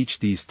sunny beach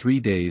these 3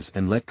 days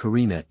and let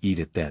Karina eat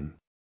it then.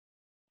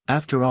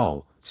 After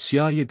all,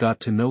 Xia Ya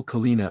got to know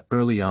Karina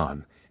early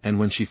on, and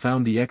when she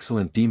found the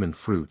excellent demon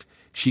fruit,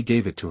 she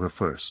gave it to her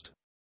first.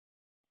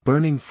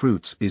 Burning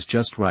fruits is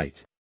just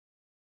right.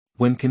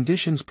 When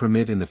conditions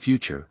permit in the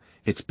future,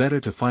 it's better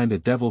to find a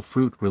devil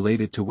fruit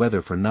related to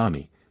weather for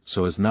Nami,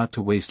 so as not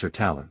to waste her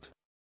talent.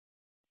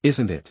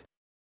 Isn't it?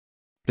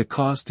 The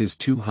cost is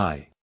too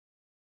high.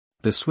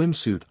 The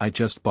swimsuit I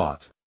just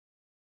bought.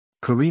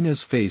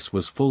 Karina's face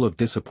was full of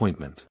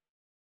disappointment.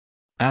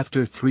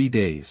 After 3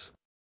 days.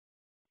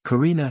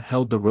 Karina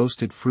held the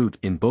roasted fruit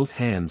in both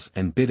hands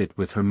and bit it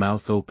with her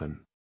mouth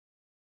open.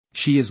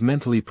 She is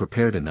mentally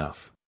prepared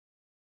enough.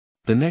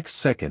 The next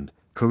second,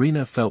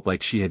 Karina felt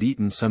like she had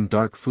eaten some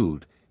dark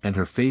food, and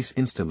her face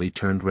instantly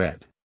turned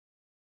red.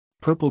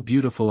 Purple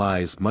beautiful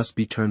eyes must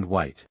be turned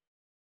white.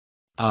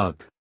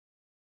 Ugh.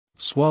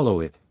 Swallow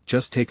it,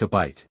 just take a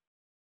bite.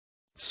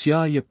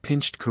 Xia Ya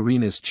pinched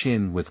Karina's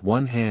chin with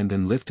one hand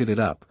and lifted it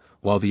up,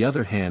 while the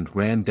other hand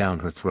ran down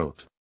her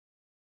throat.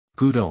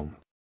 Gudong.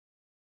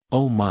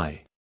 Oh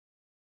my.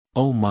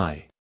 Oh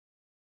my.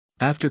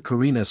 After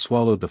Karina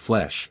swallowed the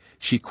flesh,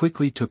 she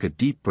quickly took a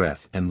deep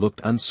breath and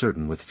looked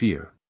uncertain with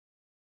fear.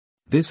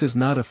 This is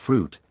not a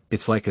fruit,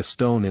 it's like a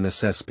stone in a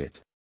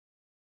cesspit.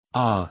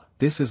 Ah,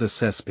 this is a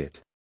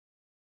cesspit.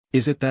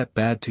 Is it that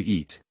bad to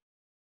eat?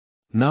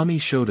 Nami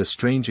showed a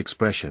strange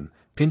expression,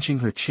 pinching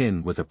her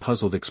chin with a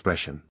puzzled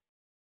expression.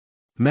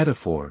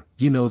 Metaphor,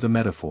 you know the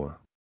metaphor.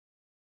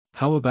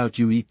 How about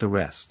you eat the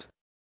rest?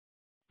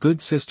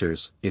 Good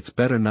sisters, it's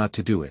better not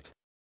to do it.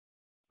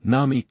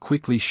 Nami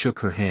quickly shook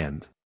her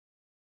hand.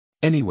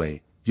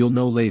 Anyway, you'll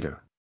know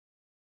later.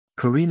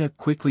 Karina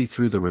quickly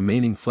threw the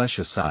remaining flesh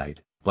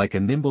aside, like a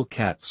nimble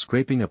cat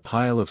scraping a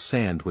pile of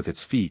sand with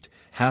its feet,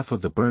 half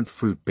of the burnt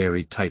fruit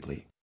buried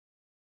tightly.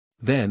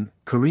 Then,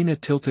 Karina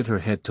tilted her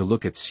head to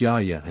look at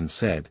Xia Ya and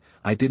said,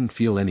 I didn't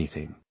feel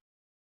anything.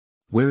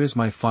 Where is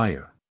my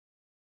fire?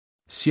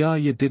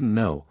 Xia Ya didn't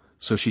know,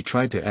 so she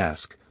tried to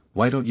ask,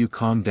 why don't you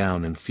calm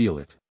down and feel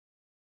it?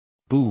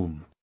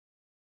 Boom.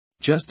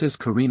 Just as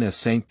Karina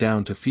sank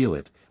down to feel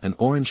it, an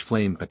orange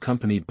flame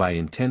accompanied by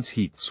intense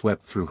heat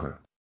swept through her.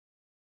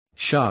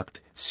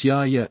 Shocked,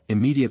 Xia Ya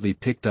immediately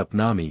picked up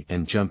Nami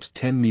and jumped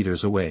 10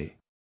 meters away.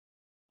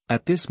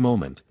 At this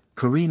moment,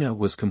 Karina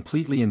was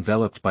completely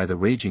enveloped by the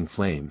raging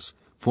flames,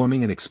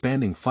 forming an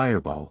expanding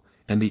fireball,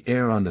 and the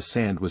air on the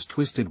sand was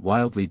twisted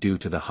wildly due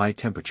to the high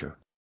temperature.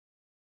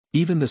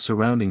 Even the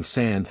surrounding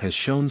sand has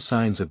shown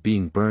signs of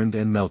being burned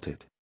and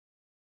melted.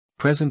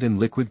 Present in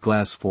liquid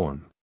glass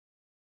form.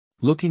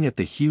 Looking at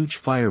the huge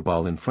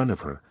fireball in front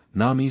of her,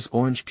 Nami's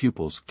orange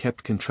pupils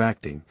kept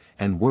contracting,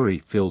 and worry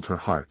filled her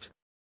heart.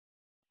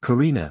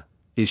 Karina,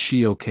 is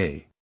she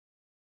okay?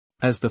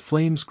 As the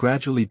flames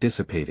gradually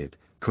dissipated,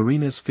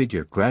 Karina's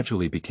figure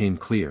gradually became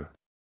clear.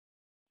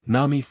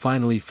 Nami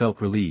finally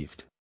felt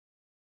relieved.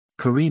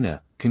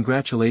 Karina,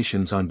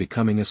 congratulations on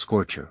becoming a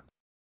scorcher.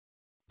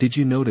 Did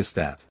you notice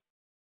that?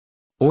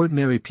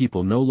 Ordinary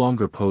people no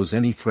longer pose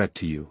any threat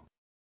to you.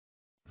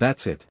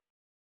 That's it.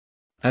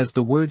 As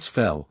the words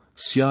fell,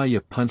 Xia Ya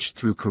punched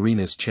through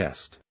Karina's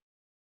chest.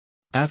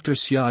 After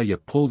Xia Ya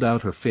pulled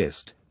out her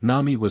fist,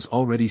 Nami was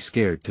already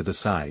scared to the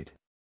side.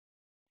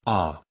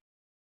 Ah!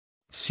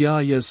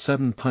 Xia Ya's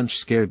sudden punch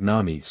scared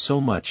Nami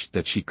so much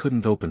that she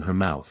couldn't open her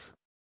mouth.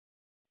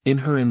 In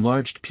her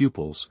enlarged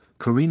pupils,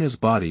 Karina's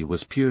body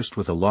was pierced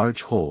with a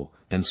large hole,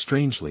 and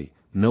strangely,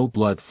 no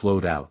blood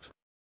flowed out.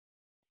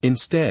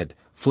 Instead,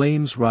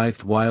 flames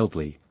writhed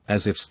wildly,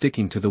 as if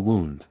sticking to the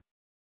wound.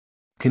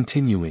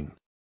 Continuing.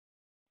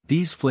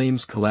 These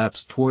flames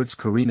collapsed towards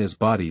Karina's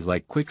body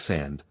like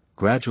quicksand,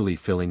 gradually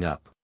filling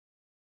up.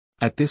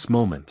 At this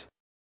moment,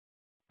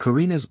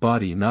 Karina's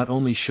body not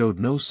only showed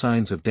no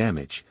signs of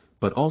damage,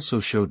 but also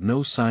showed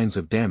no signs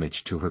of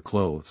damage to her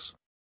clothes.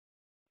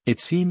 It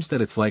seems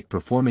that it's like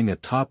performing a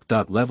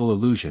top-level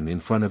illusion in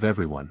front of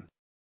everyone.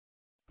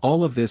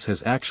 All of this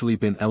has actually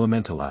been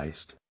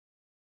elementalized.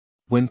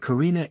 When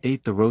Karina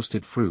ate the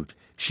roasted fruit,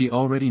 she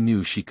already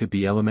knew she could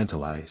be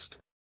elementalized.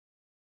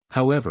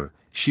 However,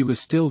 she was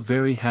still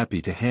very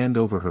happy to hand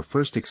over her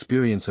first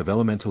experience of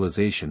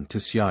elementalization to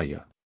Xia Ya.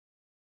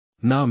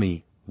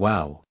 Nami,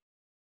 wow!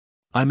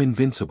 I'm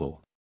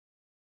invincible.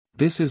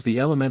 This is the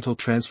elemental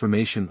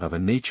transformation of a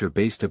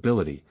nature-based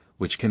ability,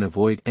 which can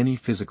avoid any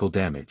physical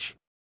damage.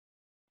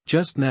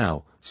 Just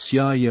now,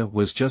 Xia Ya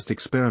was just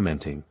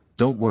experimenting,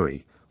 don't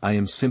worry, I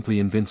am simply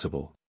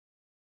invincible.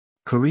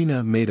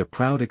 Karina made a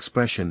proud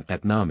expression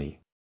at Nami.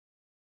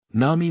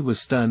 Nami was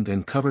stunned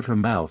and covered her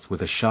mouth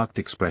with a shocked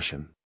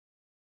expression.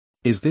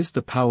 Is this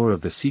the power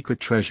of the secret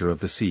treasure of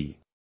the sea?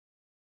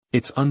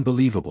 It's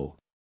unbelievable.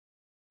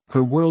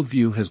 Her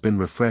worldview has been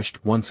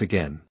refreshed once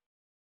again.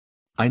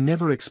 I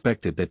never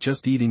expected that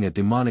just eating a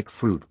demonic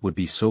fruit would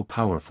be so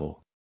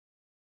powerful.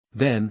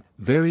 Then,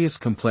 various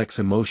complex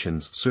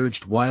emotions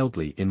surged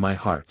wildly in my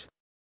heart.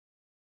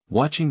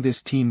 Watching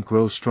this team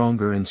grow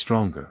stronger and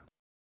stronger.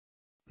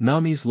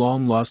 Nami's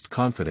long-lost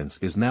confidence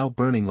is now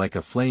burning like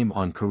a flame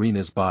on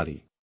Karina's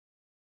body.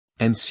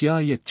 And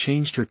Xia Ya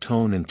changed her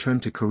tone and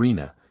turned to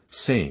Karina,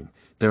 saying,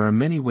 there are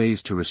many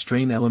ways to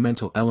restrain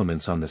elemental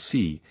elements on the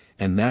sea,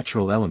 and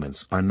natural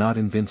elements are not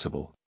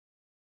invincible.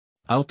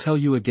 I'll tell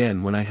you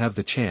again when I have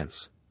the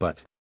chance, but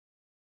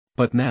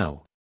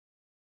now.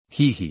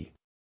 Hee hee.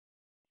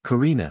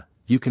 Karina,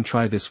 you can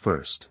try this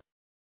first.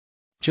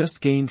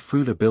 Just gained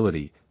fruit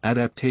ability,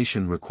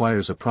 adaptation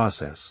requires a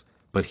process,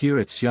 but here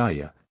at Xia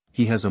Ya,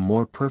 he has a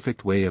more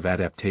perfect way of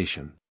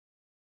adaptation.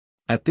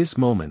 At this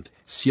moment,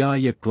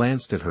 Xia Ya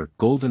glanced at her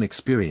golden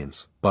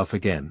experience, buff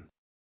again.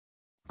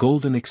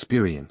 Golden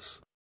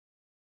experience.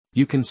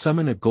 You can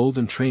summon a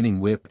golden training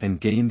whip and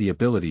gain the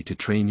ability to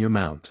train your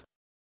mount.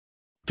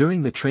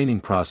 During the training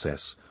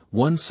process,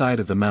 one side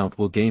of the mount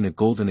will gain a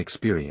golden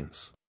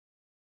experience.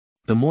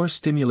 The more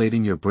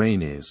stimulating your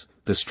brain is,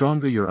 the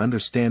stronger your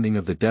understanding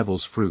of the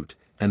devil's fruit,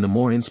 and the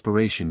more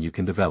inspiration you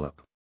can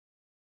develop.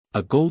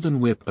 A golden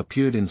whip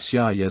appeared in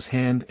Xia Ya's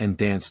hand and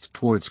danced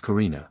towards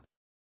Karina.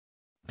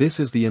 This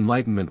is the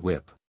enlightenment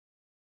whip.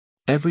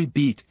 Every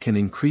beat can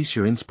increase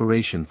your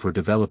inspiration for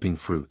developing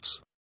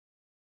fruits.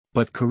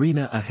 But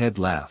Karina ahead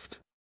laughed.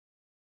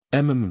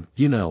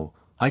 You know,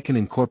 I can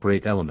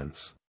incorporate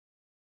elements.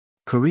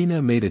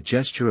 Karina made a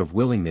gesture of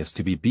willingness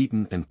to be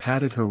beaten and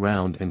patted her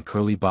round and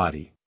curly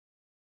body.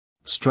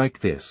 Strike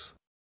this.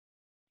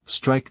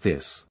 Strike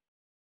this.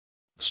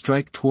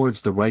 Strike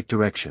towards the right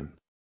direction.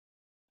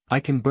 I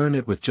can burn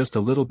it with just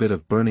a little bit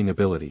of burning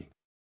ability.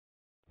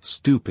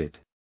 Stupid.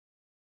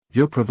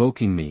 You're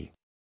provoking me.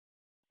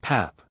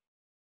 Pap.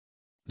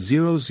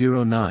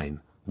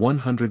 009,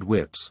 100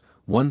 whips,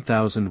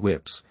 1000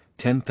 whips,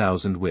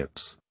 10,000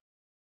 whips.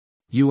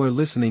 You are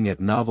listening at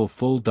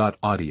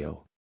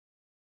novelfull.audio.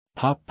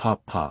 Pop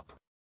pop pop.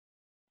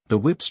 The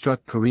whip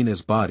struck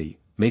Karina's body,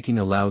 making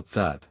a loud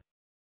thud.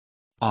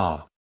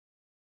 Ah.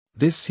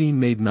 This scene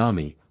made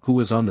Nami, who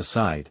was on the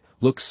side,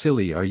 look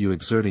silly. Are you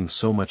exerting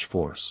so much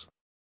force?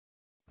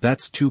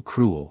 That's too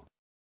cruel.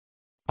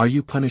 Are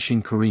you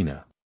punishing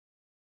Karina?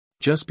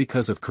 Just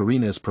because of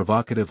Karina's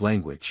provocative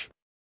language?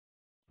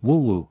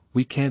 Woo-woo,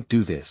 we can't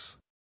do this.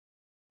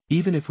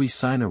 Even if we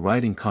sign a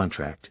riding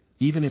contract,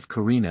 even if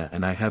Karina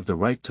and I have the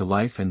right to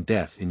life and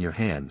death in your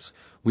hands,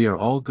 we are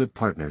all good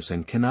partners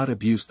and cannot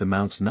abuse the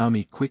mounts.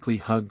 Nami quickly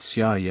hugged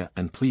Xia Ya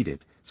and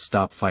pleaded,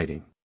 stop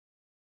fighting.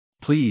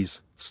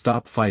 Please,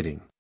 stop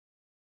fighting.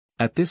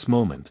 At this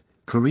moment,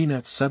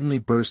 Karina suddenly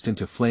burst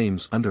into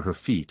flames under her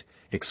feet,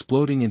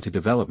 exploding into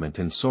development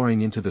and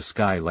soaring into the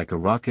sky like a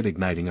rocket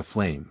igniting a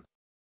flame.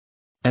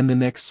 And the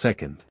next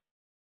second,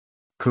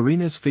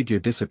 Karina's figure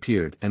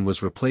disappeared and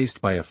was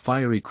replaced by a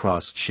fiery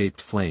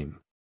cross-shaped flame.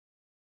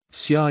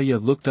 Xia Ya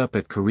looked up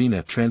at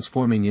Karina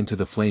transforming into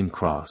the flame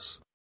cross.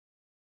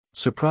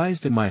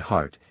 Surprised in my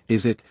heart,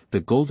 is it, the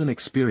golden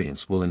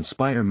experience will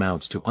inspire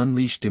mounts to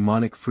unleash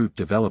demonic fruit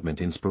development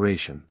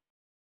inspiration.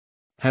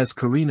 Has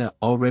Karina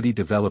already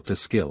developed a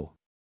skill?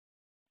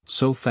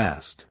 So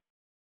fast.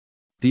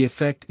 The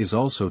effect is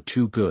also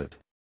too good.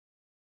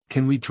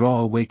 Can we draw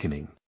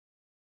awakening?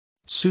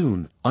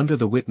 Soon, under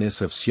the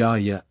witness of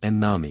Xia Ya and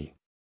Nami,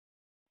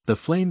 the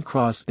flame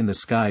cross in the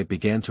sky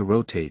began to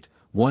rotate.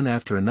 One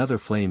after another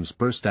flames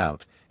burst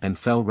out, and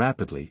fell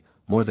rapidly,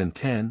 more than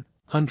 10,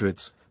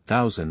 hundreds,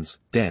 thousands,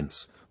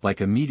 dense, like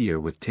a meteor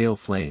with tail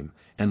flame,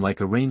 and like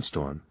a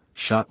rainstorm,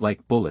 shot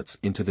like bullets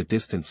into the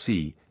distant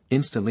sea,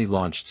 instantly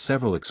launched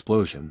several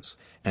explosions,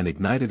 and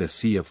ignited a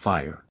sea of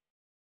fire.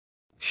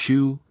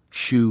 Shoo,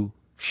 shoo,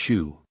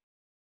 shoo.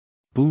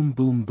 Boom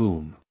boom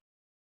boom.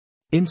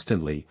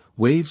 Instantly,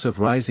 waves of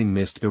rising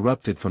mist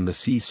erupted from the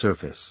sea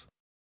surface.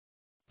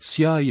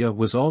 Xia Ya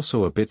was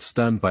also a bit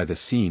stunned by the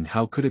scene.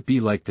 How could it be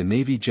like the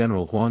Navy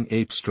General Huang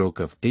ape stroke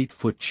of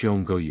 8-foot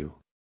Qionggoyu?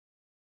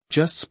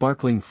 Just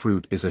sparkling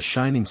fruit is a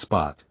shining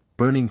spot,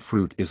 burning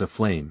fruit is a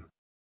flame.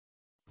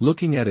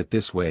 Looking at it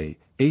this way,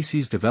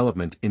 AC's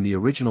development in the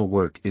original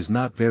work is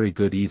not very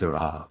good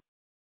either.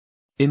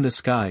 In the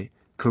sky,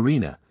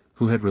 Karina,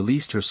 who had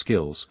released her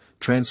skills,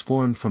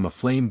 transformed from a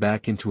flame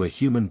back into a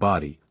human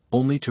body,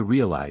 only to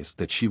realize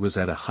that she was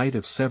at a height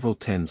of several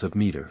tens of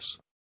meters.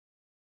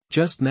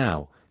 Just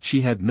now,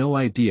 she had no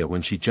idea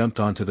when she jumped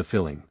onto the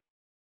filling.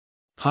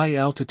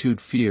 High-altitude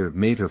fear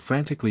made her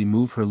frantically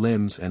move her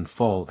limbs and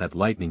fall at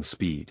lightning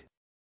speed.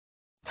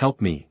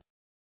 Help me.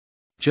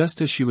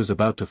 Just as she was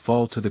about to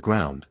fall to the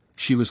ground,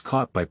 she was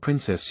caught by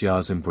Princess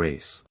Xia's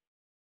embrace.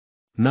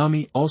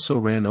 Nami also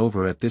ran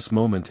over at this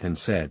moment and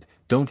said,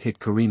 "Don't hit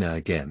Karina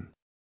again.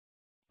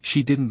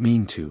 She didn't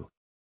mean to.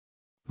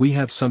 We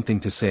have something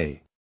to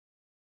say."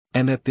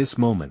 And at this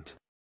moment,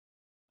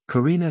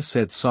 Karina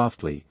said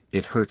softly,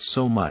 "It hurts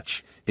so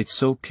much, it's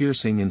so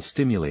piercing and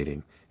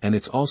stimulating, and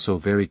it's also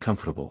very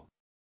comfortable.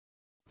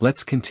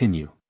 Let's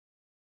continue."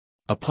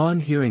 Upon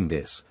hearing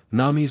this,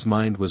 Nami's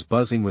mind was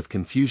buzzing with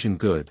confusion.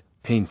 Good,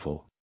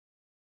 painful.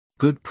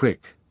 Good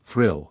prick,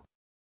 thrill.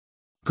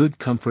 Good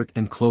comfort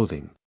and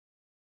clothing.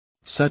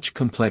 Such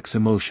complex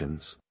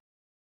emotions.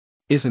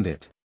 Isn't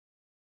it?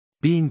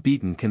 Being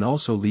beaten can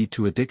also lead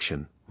to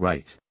addiction,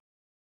 right?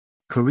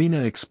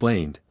 Karina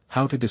explained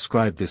how to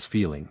describe this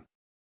feeling.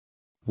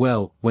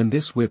 Well, when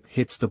this whip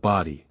hits the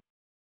body,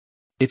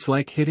 it's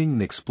like hitting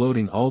and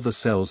exploding all the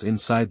cells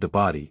inside the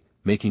body,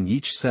 making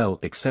each cell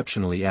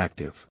exceptionally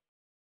active.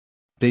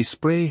 They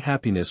spray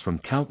happiness from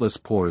countless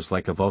pores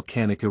like a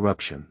volcanic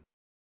eruption.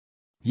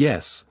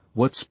 Yes,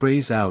 what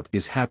sprays out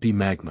is happy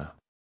magma.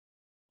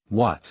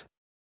 What?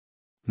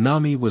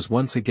 Nami was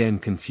once again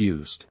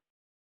confused.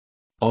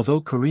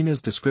 Although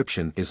Karina's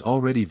description is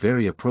already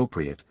very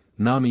appropriate,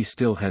 Nami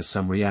still has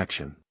some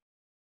reaction.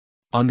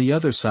 On the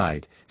other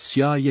side,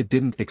 Xia Ya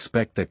didn't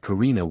expect that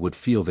Karina would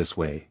feel this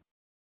way.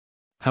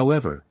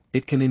 However,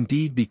 it can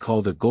indeed be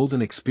called a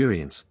golden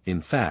experience.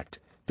 In fact,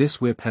 this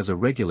whip has a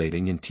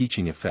regulating and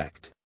teaching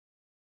effect.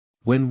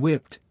 When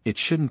whipped, it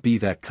shouldn't be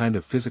that kind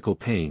of physical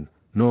pain,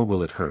 nor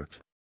will it hurt.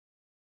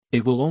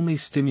 It will only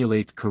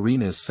stimulate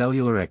Karina's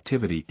cellular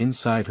activity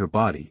inside her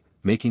body,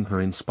 making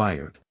her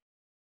inspired.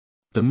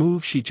 The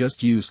move she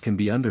just used can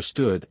be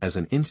understood as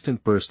an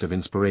instant burst of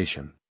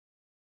inspiration.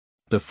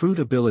 The fruit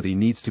ability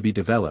needs to be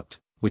developed,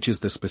 which is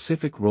the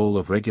specific role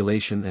of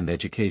regulation and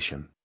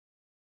education.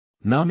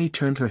 Nami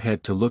turned her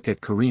head to look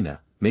at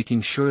Karina,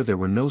 making sure there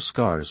were no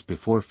scars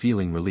before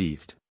feeling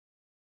relieved.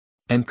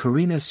 And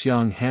Karina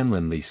Xiang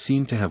Hanlanli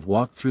seemed to have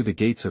walked through the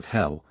gates of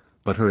hell,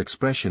 but her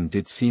expression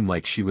did seem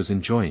like she was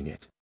enjoying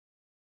it.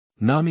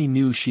 Nami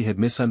knew she had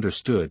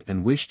misunderstood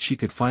and wished she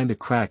could find a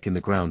crack in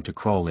the ground to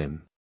crawl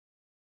in.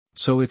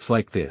 So it's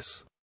like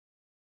this.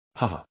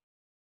 Haha.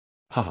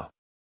 Haha.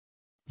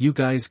 You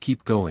guys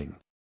keep going.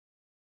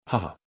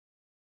 Haha.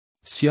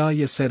 Xia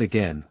Ya said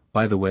again,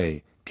 "By the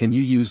way, can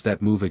you use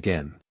that move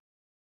again?"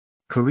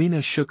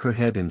 Karina shook her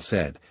head and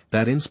said,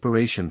 "That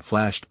inspiration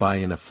flashed by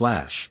in a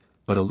flash,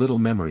 but a little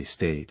memory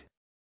stayed.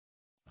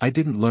 I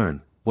didn't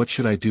learn. What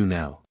should I do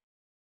now?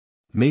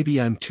 Maybe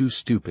I'm too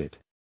stupid."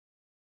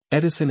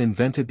 Edison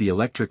invented the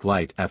electric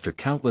light after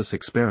countless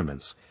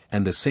experiments,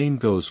 and the same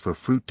goes for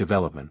fruit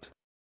development.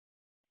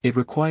 It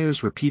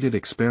requires repeated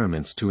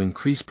experiments to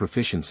increase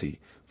proficiency,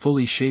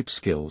 fully shape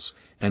skills,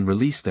 and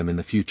release them in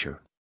the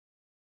future.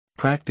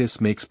 Practice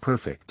makes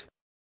perfect.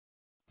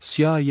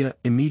 Xia Ya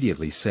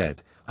immediately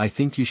said, I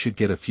think you should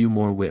get a few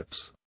more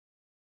whips.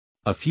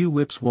 A few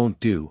whips won't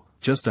do,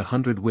 just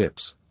 100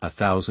 whips,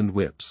 1,000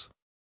 whips.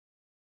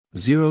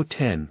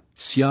 010,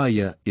 Xia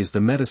Ya is the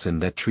medicine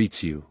that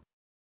treats you.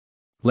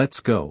 Let's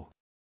go.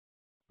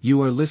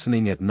 You are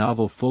listening at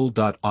Novel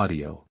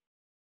Full.audio.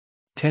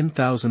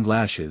 10,000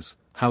 lashes,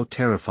 how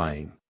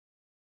terrifying.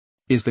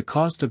 Is the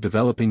cost of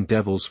developing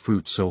devil's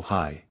fruit so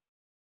high?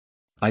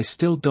 I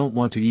still don't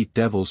want to eat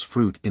devil's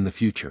fruit in the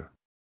future.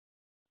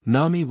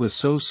 Nami was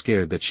so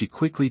scared that she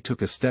quickly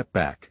took a step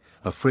back,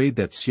 afraid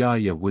that Xia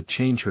Ya would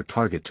change her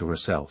target to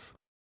herself.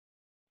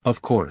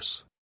 Of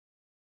course.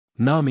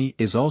 Nami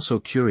is also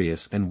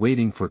curious and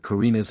waiting for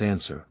Karina's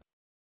answer.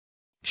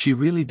 She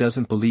really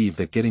doesn't believe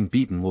that getting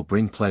beaten will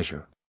bring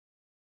pleasure.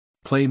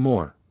 Play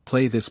more,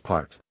 play this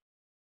part.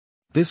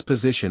 This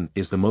position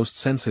is the most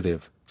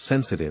sensitive,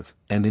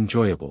 and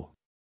enjoyable.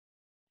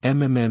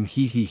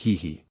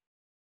 He.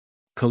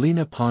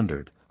 Kalina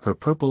pondered, her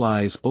purple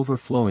eyes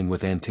overflowing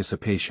with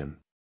anticipation.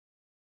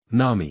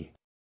 Nami.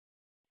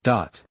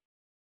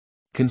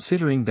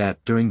 Considering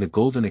that during the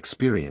golden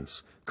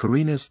experience,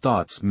 Karina's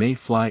thoughts may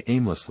fly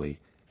aimlessly,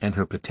 and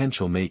her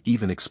potential may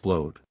even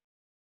explode.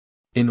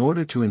 In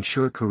order to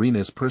ensure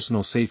Karina's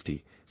personal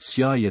safety,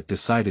 Xia Ya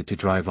decided to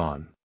drive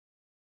on.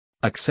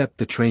 Accept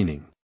the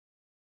training.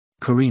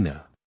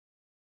 Karina.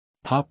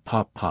 Pop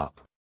pop pop.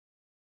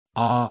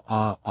 Ah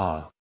ah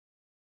ah.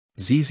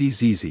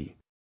 Zzz.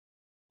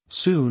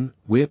 Soon,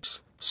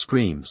 whips,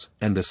 screams,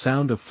 and the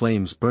sound of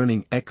flames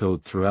burning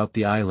echoed throughout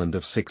the island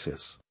of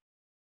Sixes.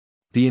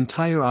 The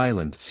entire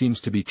island seems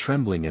to be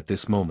trembling at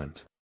this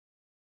moment.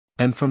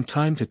 And from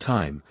time to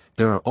time,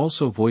 there are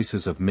also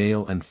voices of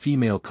male and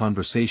female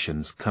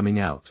conversations coming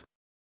out.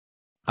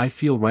 I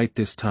feel right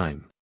this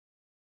time.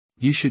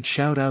 You should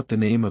shout out the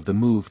name of the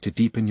move to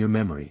deepen your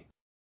memory.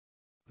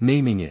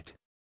 Naming it.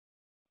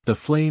 The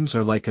flames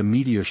are like a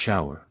meteor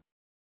shower.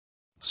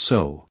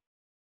 So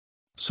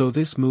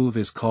this move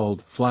is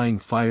called Flying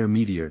Fire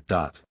Meteor.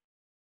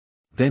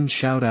 Then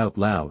shout out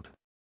loud.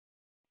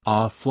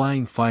 Ah,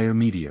 Flying Fire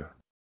Meteor.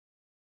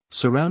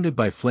 Surrounded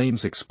by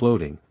flames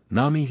exploding,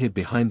 Nami hid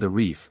behind the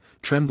reef,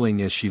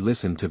 trembling as she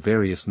listened to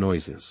various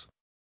noises.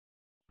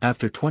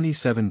 After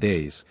 27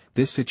 days,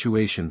 this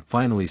situation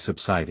finally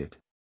subsided.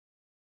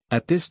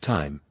 At this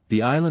time,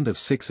 the island of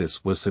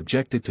Sixes was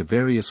subjected to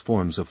various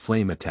forms of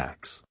flame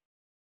attacks.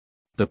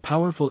 The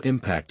powerful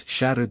impact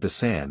shattered the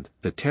sand,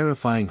 the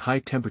terrifying high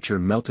temperature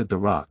melted the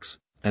rocks,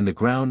 and the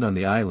ground on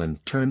the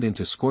island turned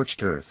into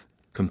scorched earth,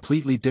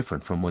 completely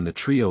different from when the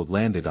trio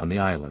landed on the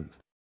island.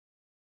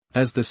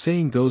 As the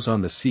saying goes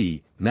on the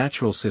sea,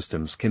 natural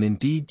systems can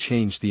indeed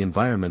change the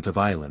environment of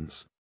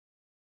islands.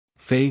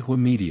 Feilu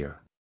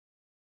Meteor.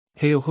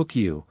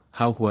 Heohukyu,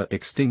 Haohua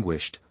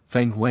extinguished,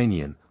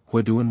 Fenghuanian,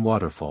 Huaduan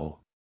waterfall.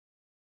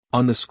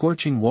 On the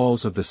scorching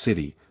walls of the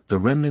city, the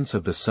remnants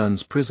of the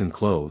sun's prison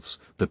clothes,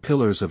 the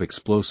pillars of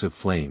explosive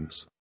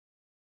flames.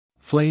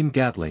 Flame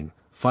Gatling,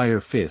 Fire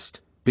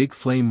Fist, Big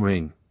Flame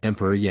Ring,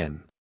 Emperor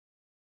Yen.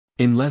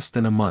 In less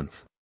than a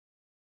month.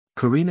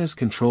 Karina's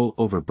control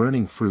over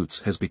burning fruits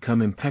has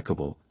become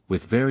impeccable,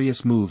 with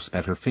various moves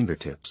at her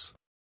fingertips.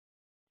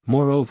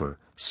 Moreover,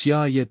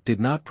 Xia Ya did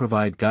not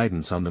provide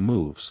guidance on the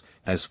moves,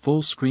 as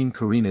full-screen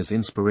Karina's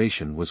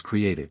inspiration was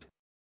created.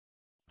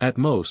 At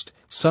most,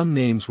 some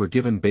names were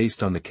given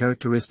based on the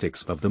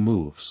characteristics of the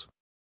moves.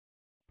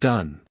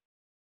 Done.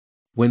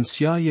 When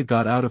Xia Ya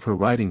got out of her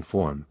riding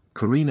form,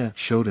 Karina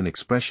showed an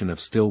expression of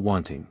still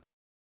wanting.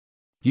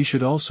 You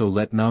should also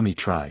let Nami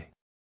try.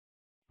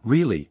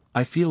 Really,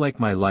 I feel like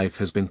my life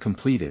has been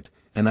completed,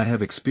 and I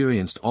have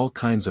experienced all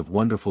kinds of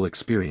wonderful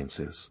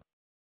experiences.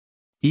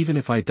 Even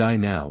if I die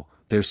now,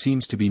 there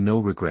seems to be no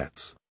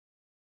regrets.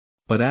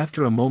 But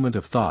after a moment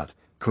of thought,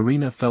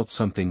 Karina felt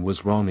something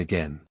was wrong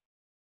again.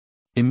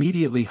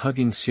 Immediately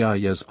hugging Xia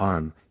Ya's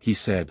arm, he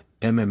said,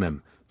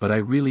 but I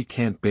really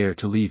can't bear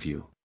to leave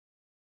you.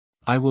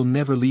 I will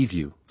never leave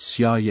you,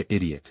 Xia Ya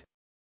idiot.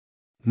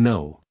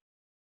 No.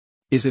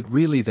 Is it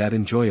really that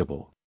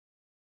enjoyable?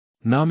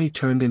 Nami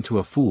turned into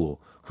a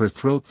fool, her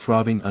throat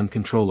throbbing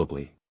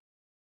uncontrollably.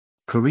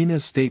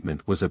 Karina's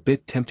statement was a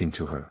bit tempting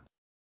to her.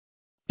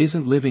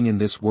 Isn't living in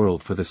this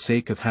world for the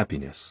sake of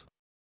happiness?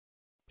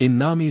 In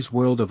Nami's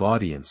world of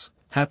audience,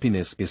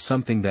 happiness is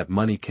something that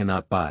money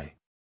cannot buy.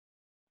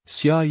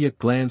 Xia Ya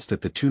glanced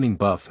at the tuning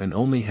buff and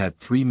only had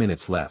 3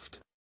 minutes left.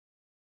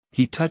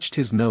 He touched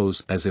his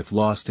nose as if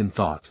lost in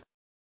thought.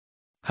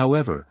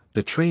 However,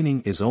 the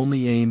training is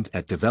only aimed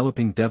at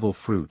developing devil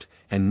fruit,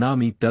 and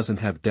Nami doesn't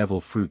have devil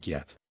fruit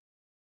yet.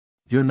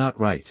 You're not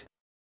right.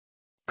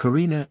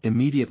 Karina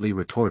immediately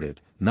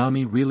retorted,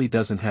 Nami really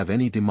doesn't have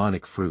any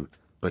demonic fruit,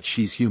 but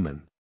she's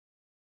human.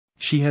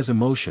 She has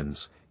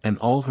emotions, and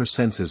all her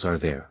senses are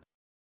there.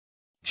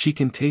 She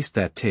can taste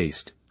that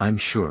taste, I'm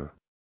sure.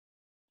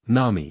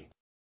 Nami.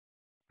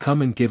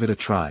 Come and give it a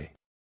try.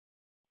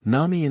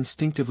 Nami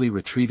instinctively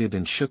retreated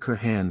and shook her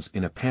hands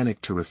in a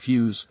panic to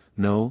refuse,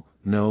 no,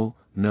 no,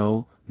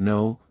 no,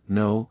 no,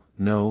 no,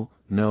 no,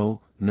 no,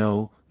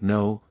 no, no,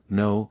 no,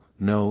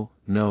 no,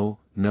 no,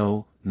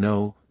 no, no,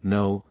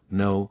 no,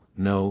 no,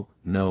 no,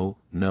 no,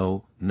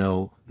 no,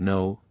 no,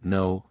 no,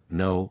 no,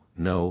 no,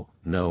 no,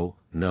 no,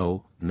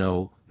 no,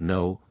 no,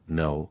 no,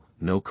 no,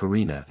 no.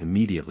 Karina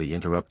immediately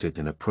interrupted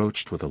and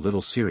approached with a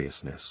little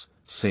seriousness,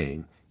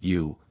 saying,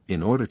 you,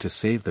 in order to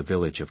save the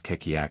village of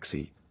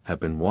Kekiaxi, have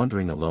been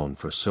wandering alone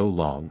for so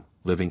long,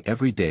 living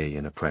every day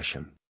in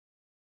oppression.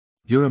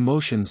 Your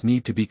emotions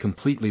need to be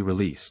completely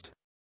released.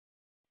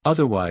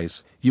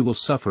 Otherwise, you will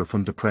suffer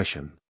from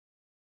depression.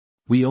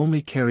 We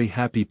only carry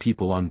happy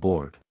people on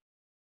board.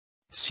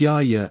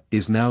 Xia Ya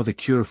is now the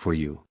cure for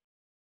you.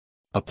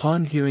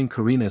 Upon hearing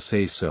Karina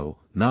say so,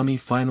 Nami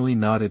finally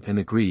nodded and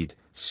agreed,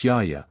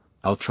 Xia Ya,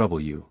 I'll trouble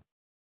you.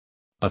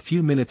 A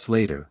few minutes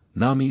later,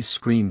 Nami's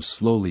screams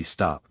slowly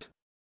stopped.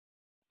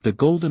 The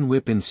golden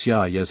whip in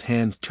Xia Ya's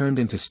hand turned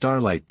into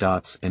starlight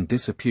dots and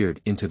disappeared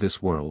into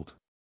this world.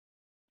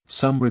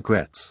 Some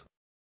regrets.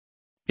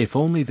 If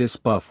only this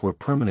buff were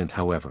permanent,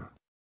 however.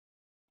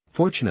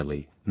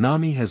 Fortunately,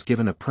 Nami has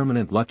given a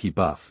permanent lucky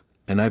buff,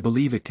 and I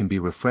believe it can be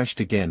refreshed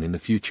again in the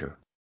future.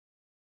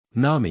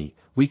 Nami,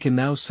 we can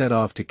now set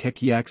off to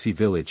Kekiaxi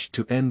village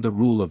to end the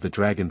rule of the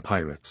dragon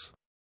pirates.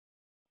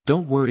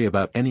 Don't worry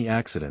about any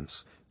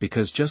accidents,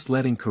 because just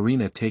letting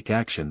Karina take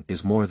action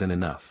is more than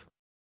enough.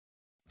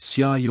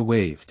 Xia Ya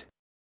waved.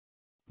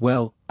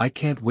 Well, I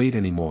can't wait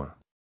anymore.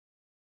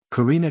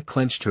 Karina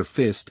clenched her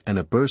fist and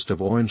a burst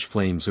of orange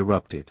flames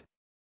erupted.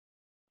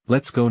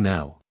 Let's go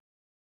now.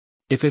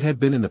 If it had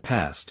been in the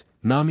past,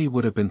 Nami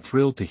would have been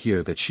thrilled to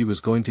hear that she was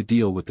going to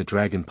deal with the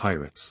dragon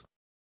pirates.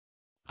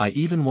 I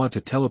even want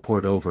to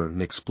teleport over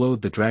and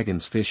explode the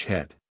dragon's fish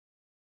head.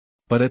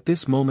 But at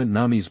this moment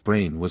Nami's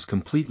brain was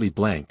completely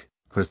blank,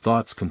 her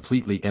thoughts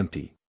completely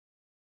empty.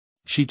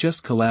 She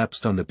just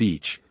collapsed on the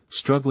beach,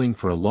 struggling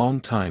for a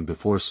long time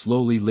before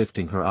slowly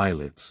lifting her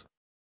eyelids.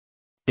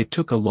 It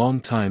took a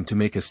long time to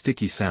make a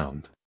sticky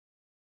sound.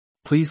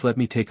 Please let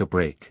me take a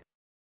break.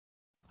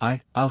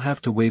 I'll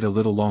have to wait a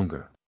little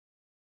longer.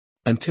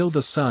 Until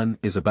the sun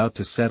is about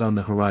to set on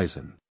the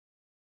horizon.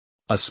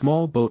 A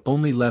small boat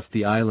only left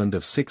the island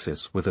of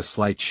Sixus with a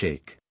slight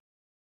shake.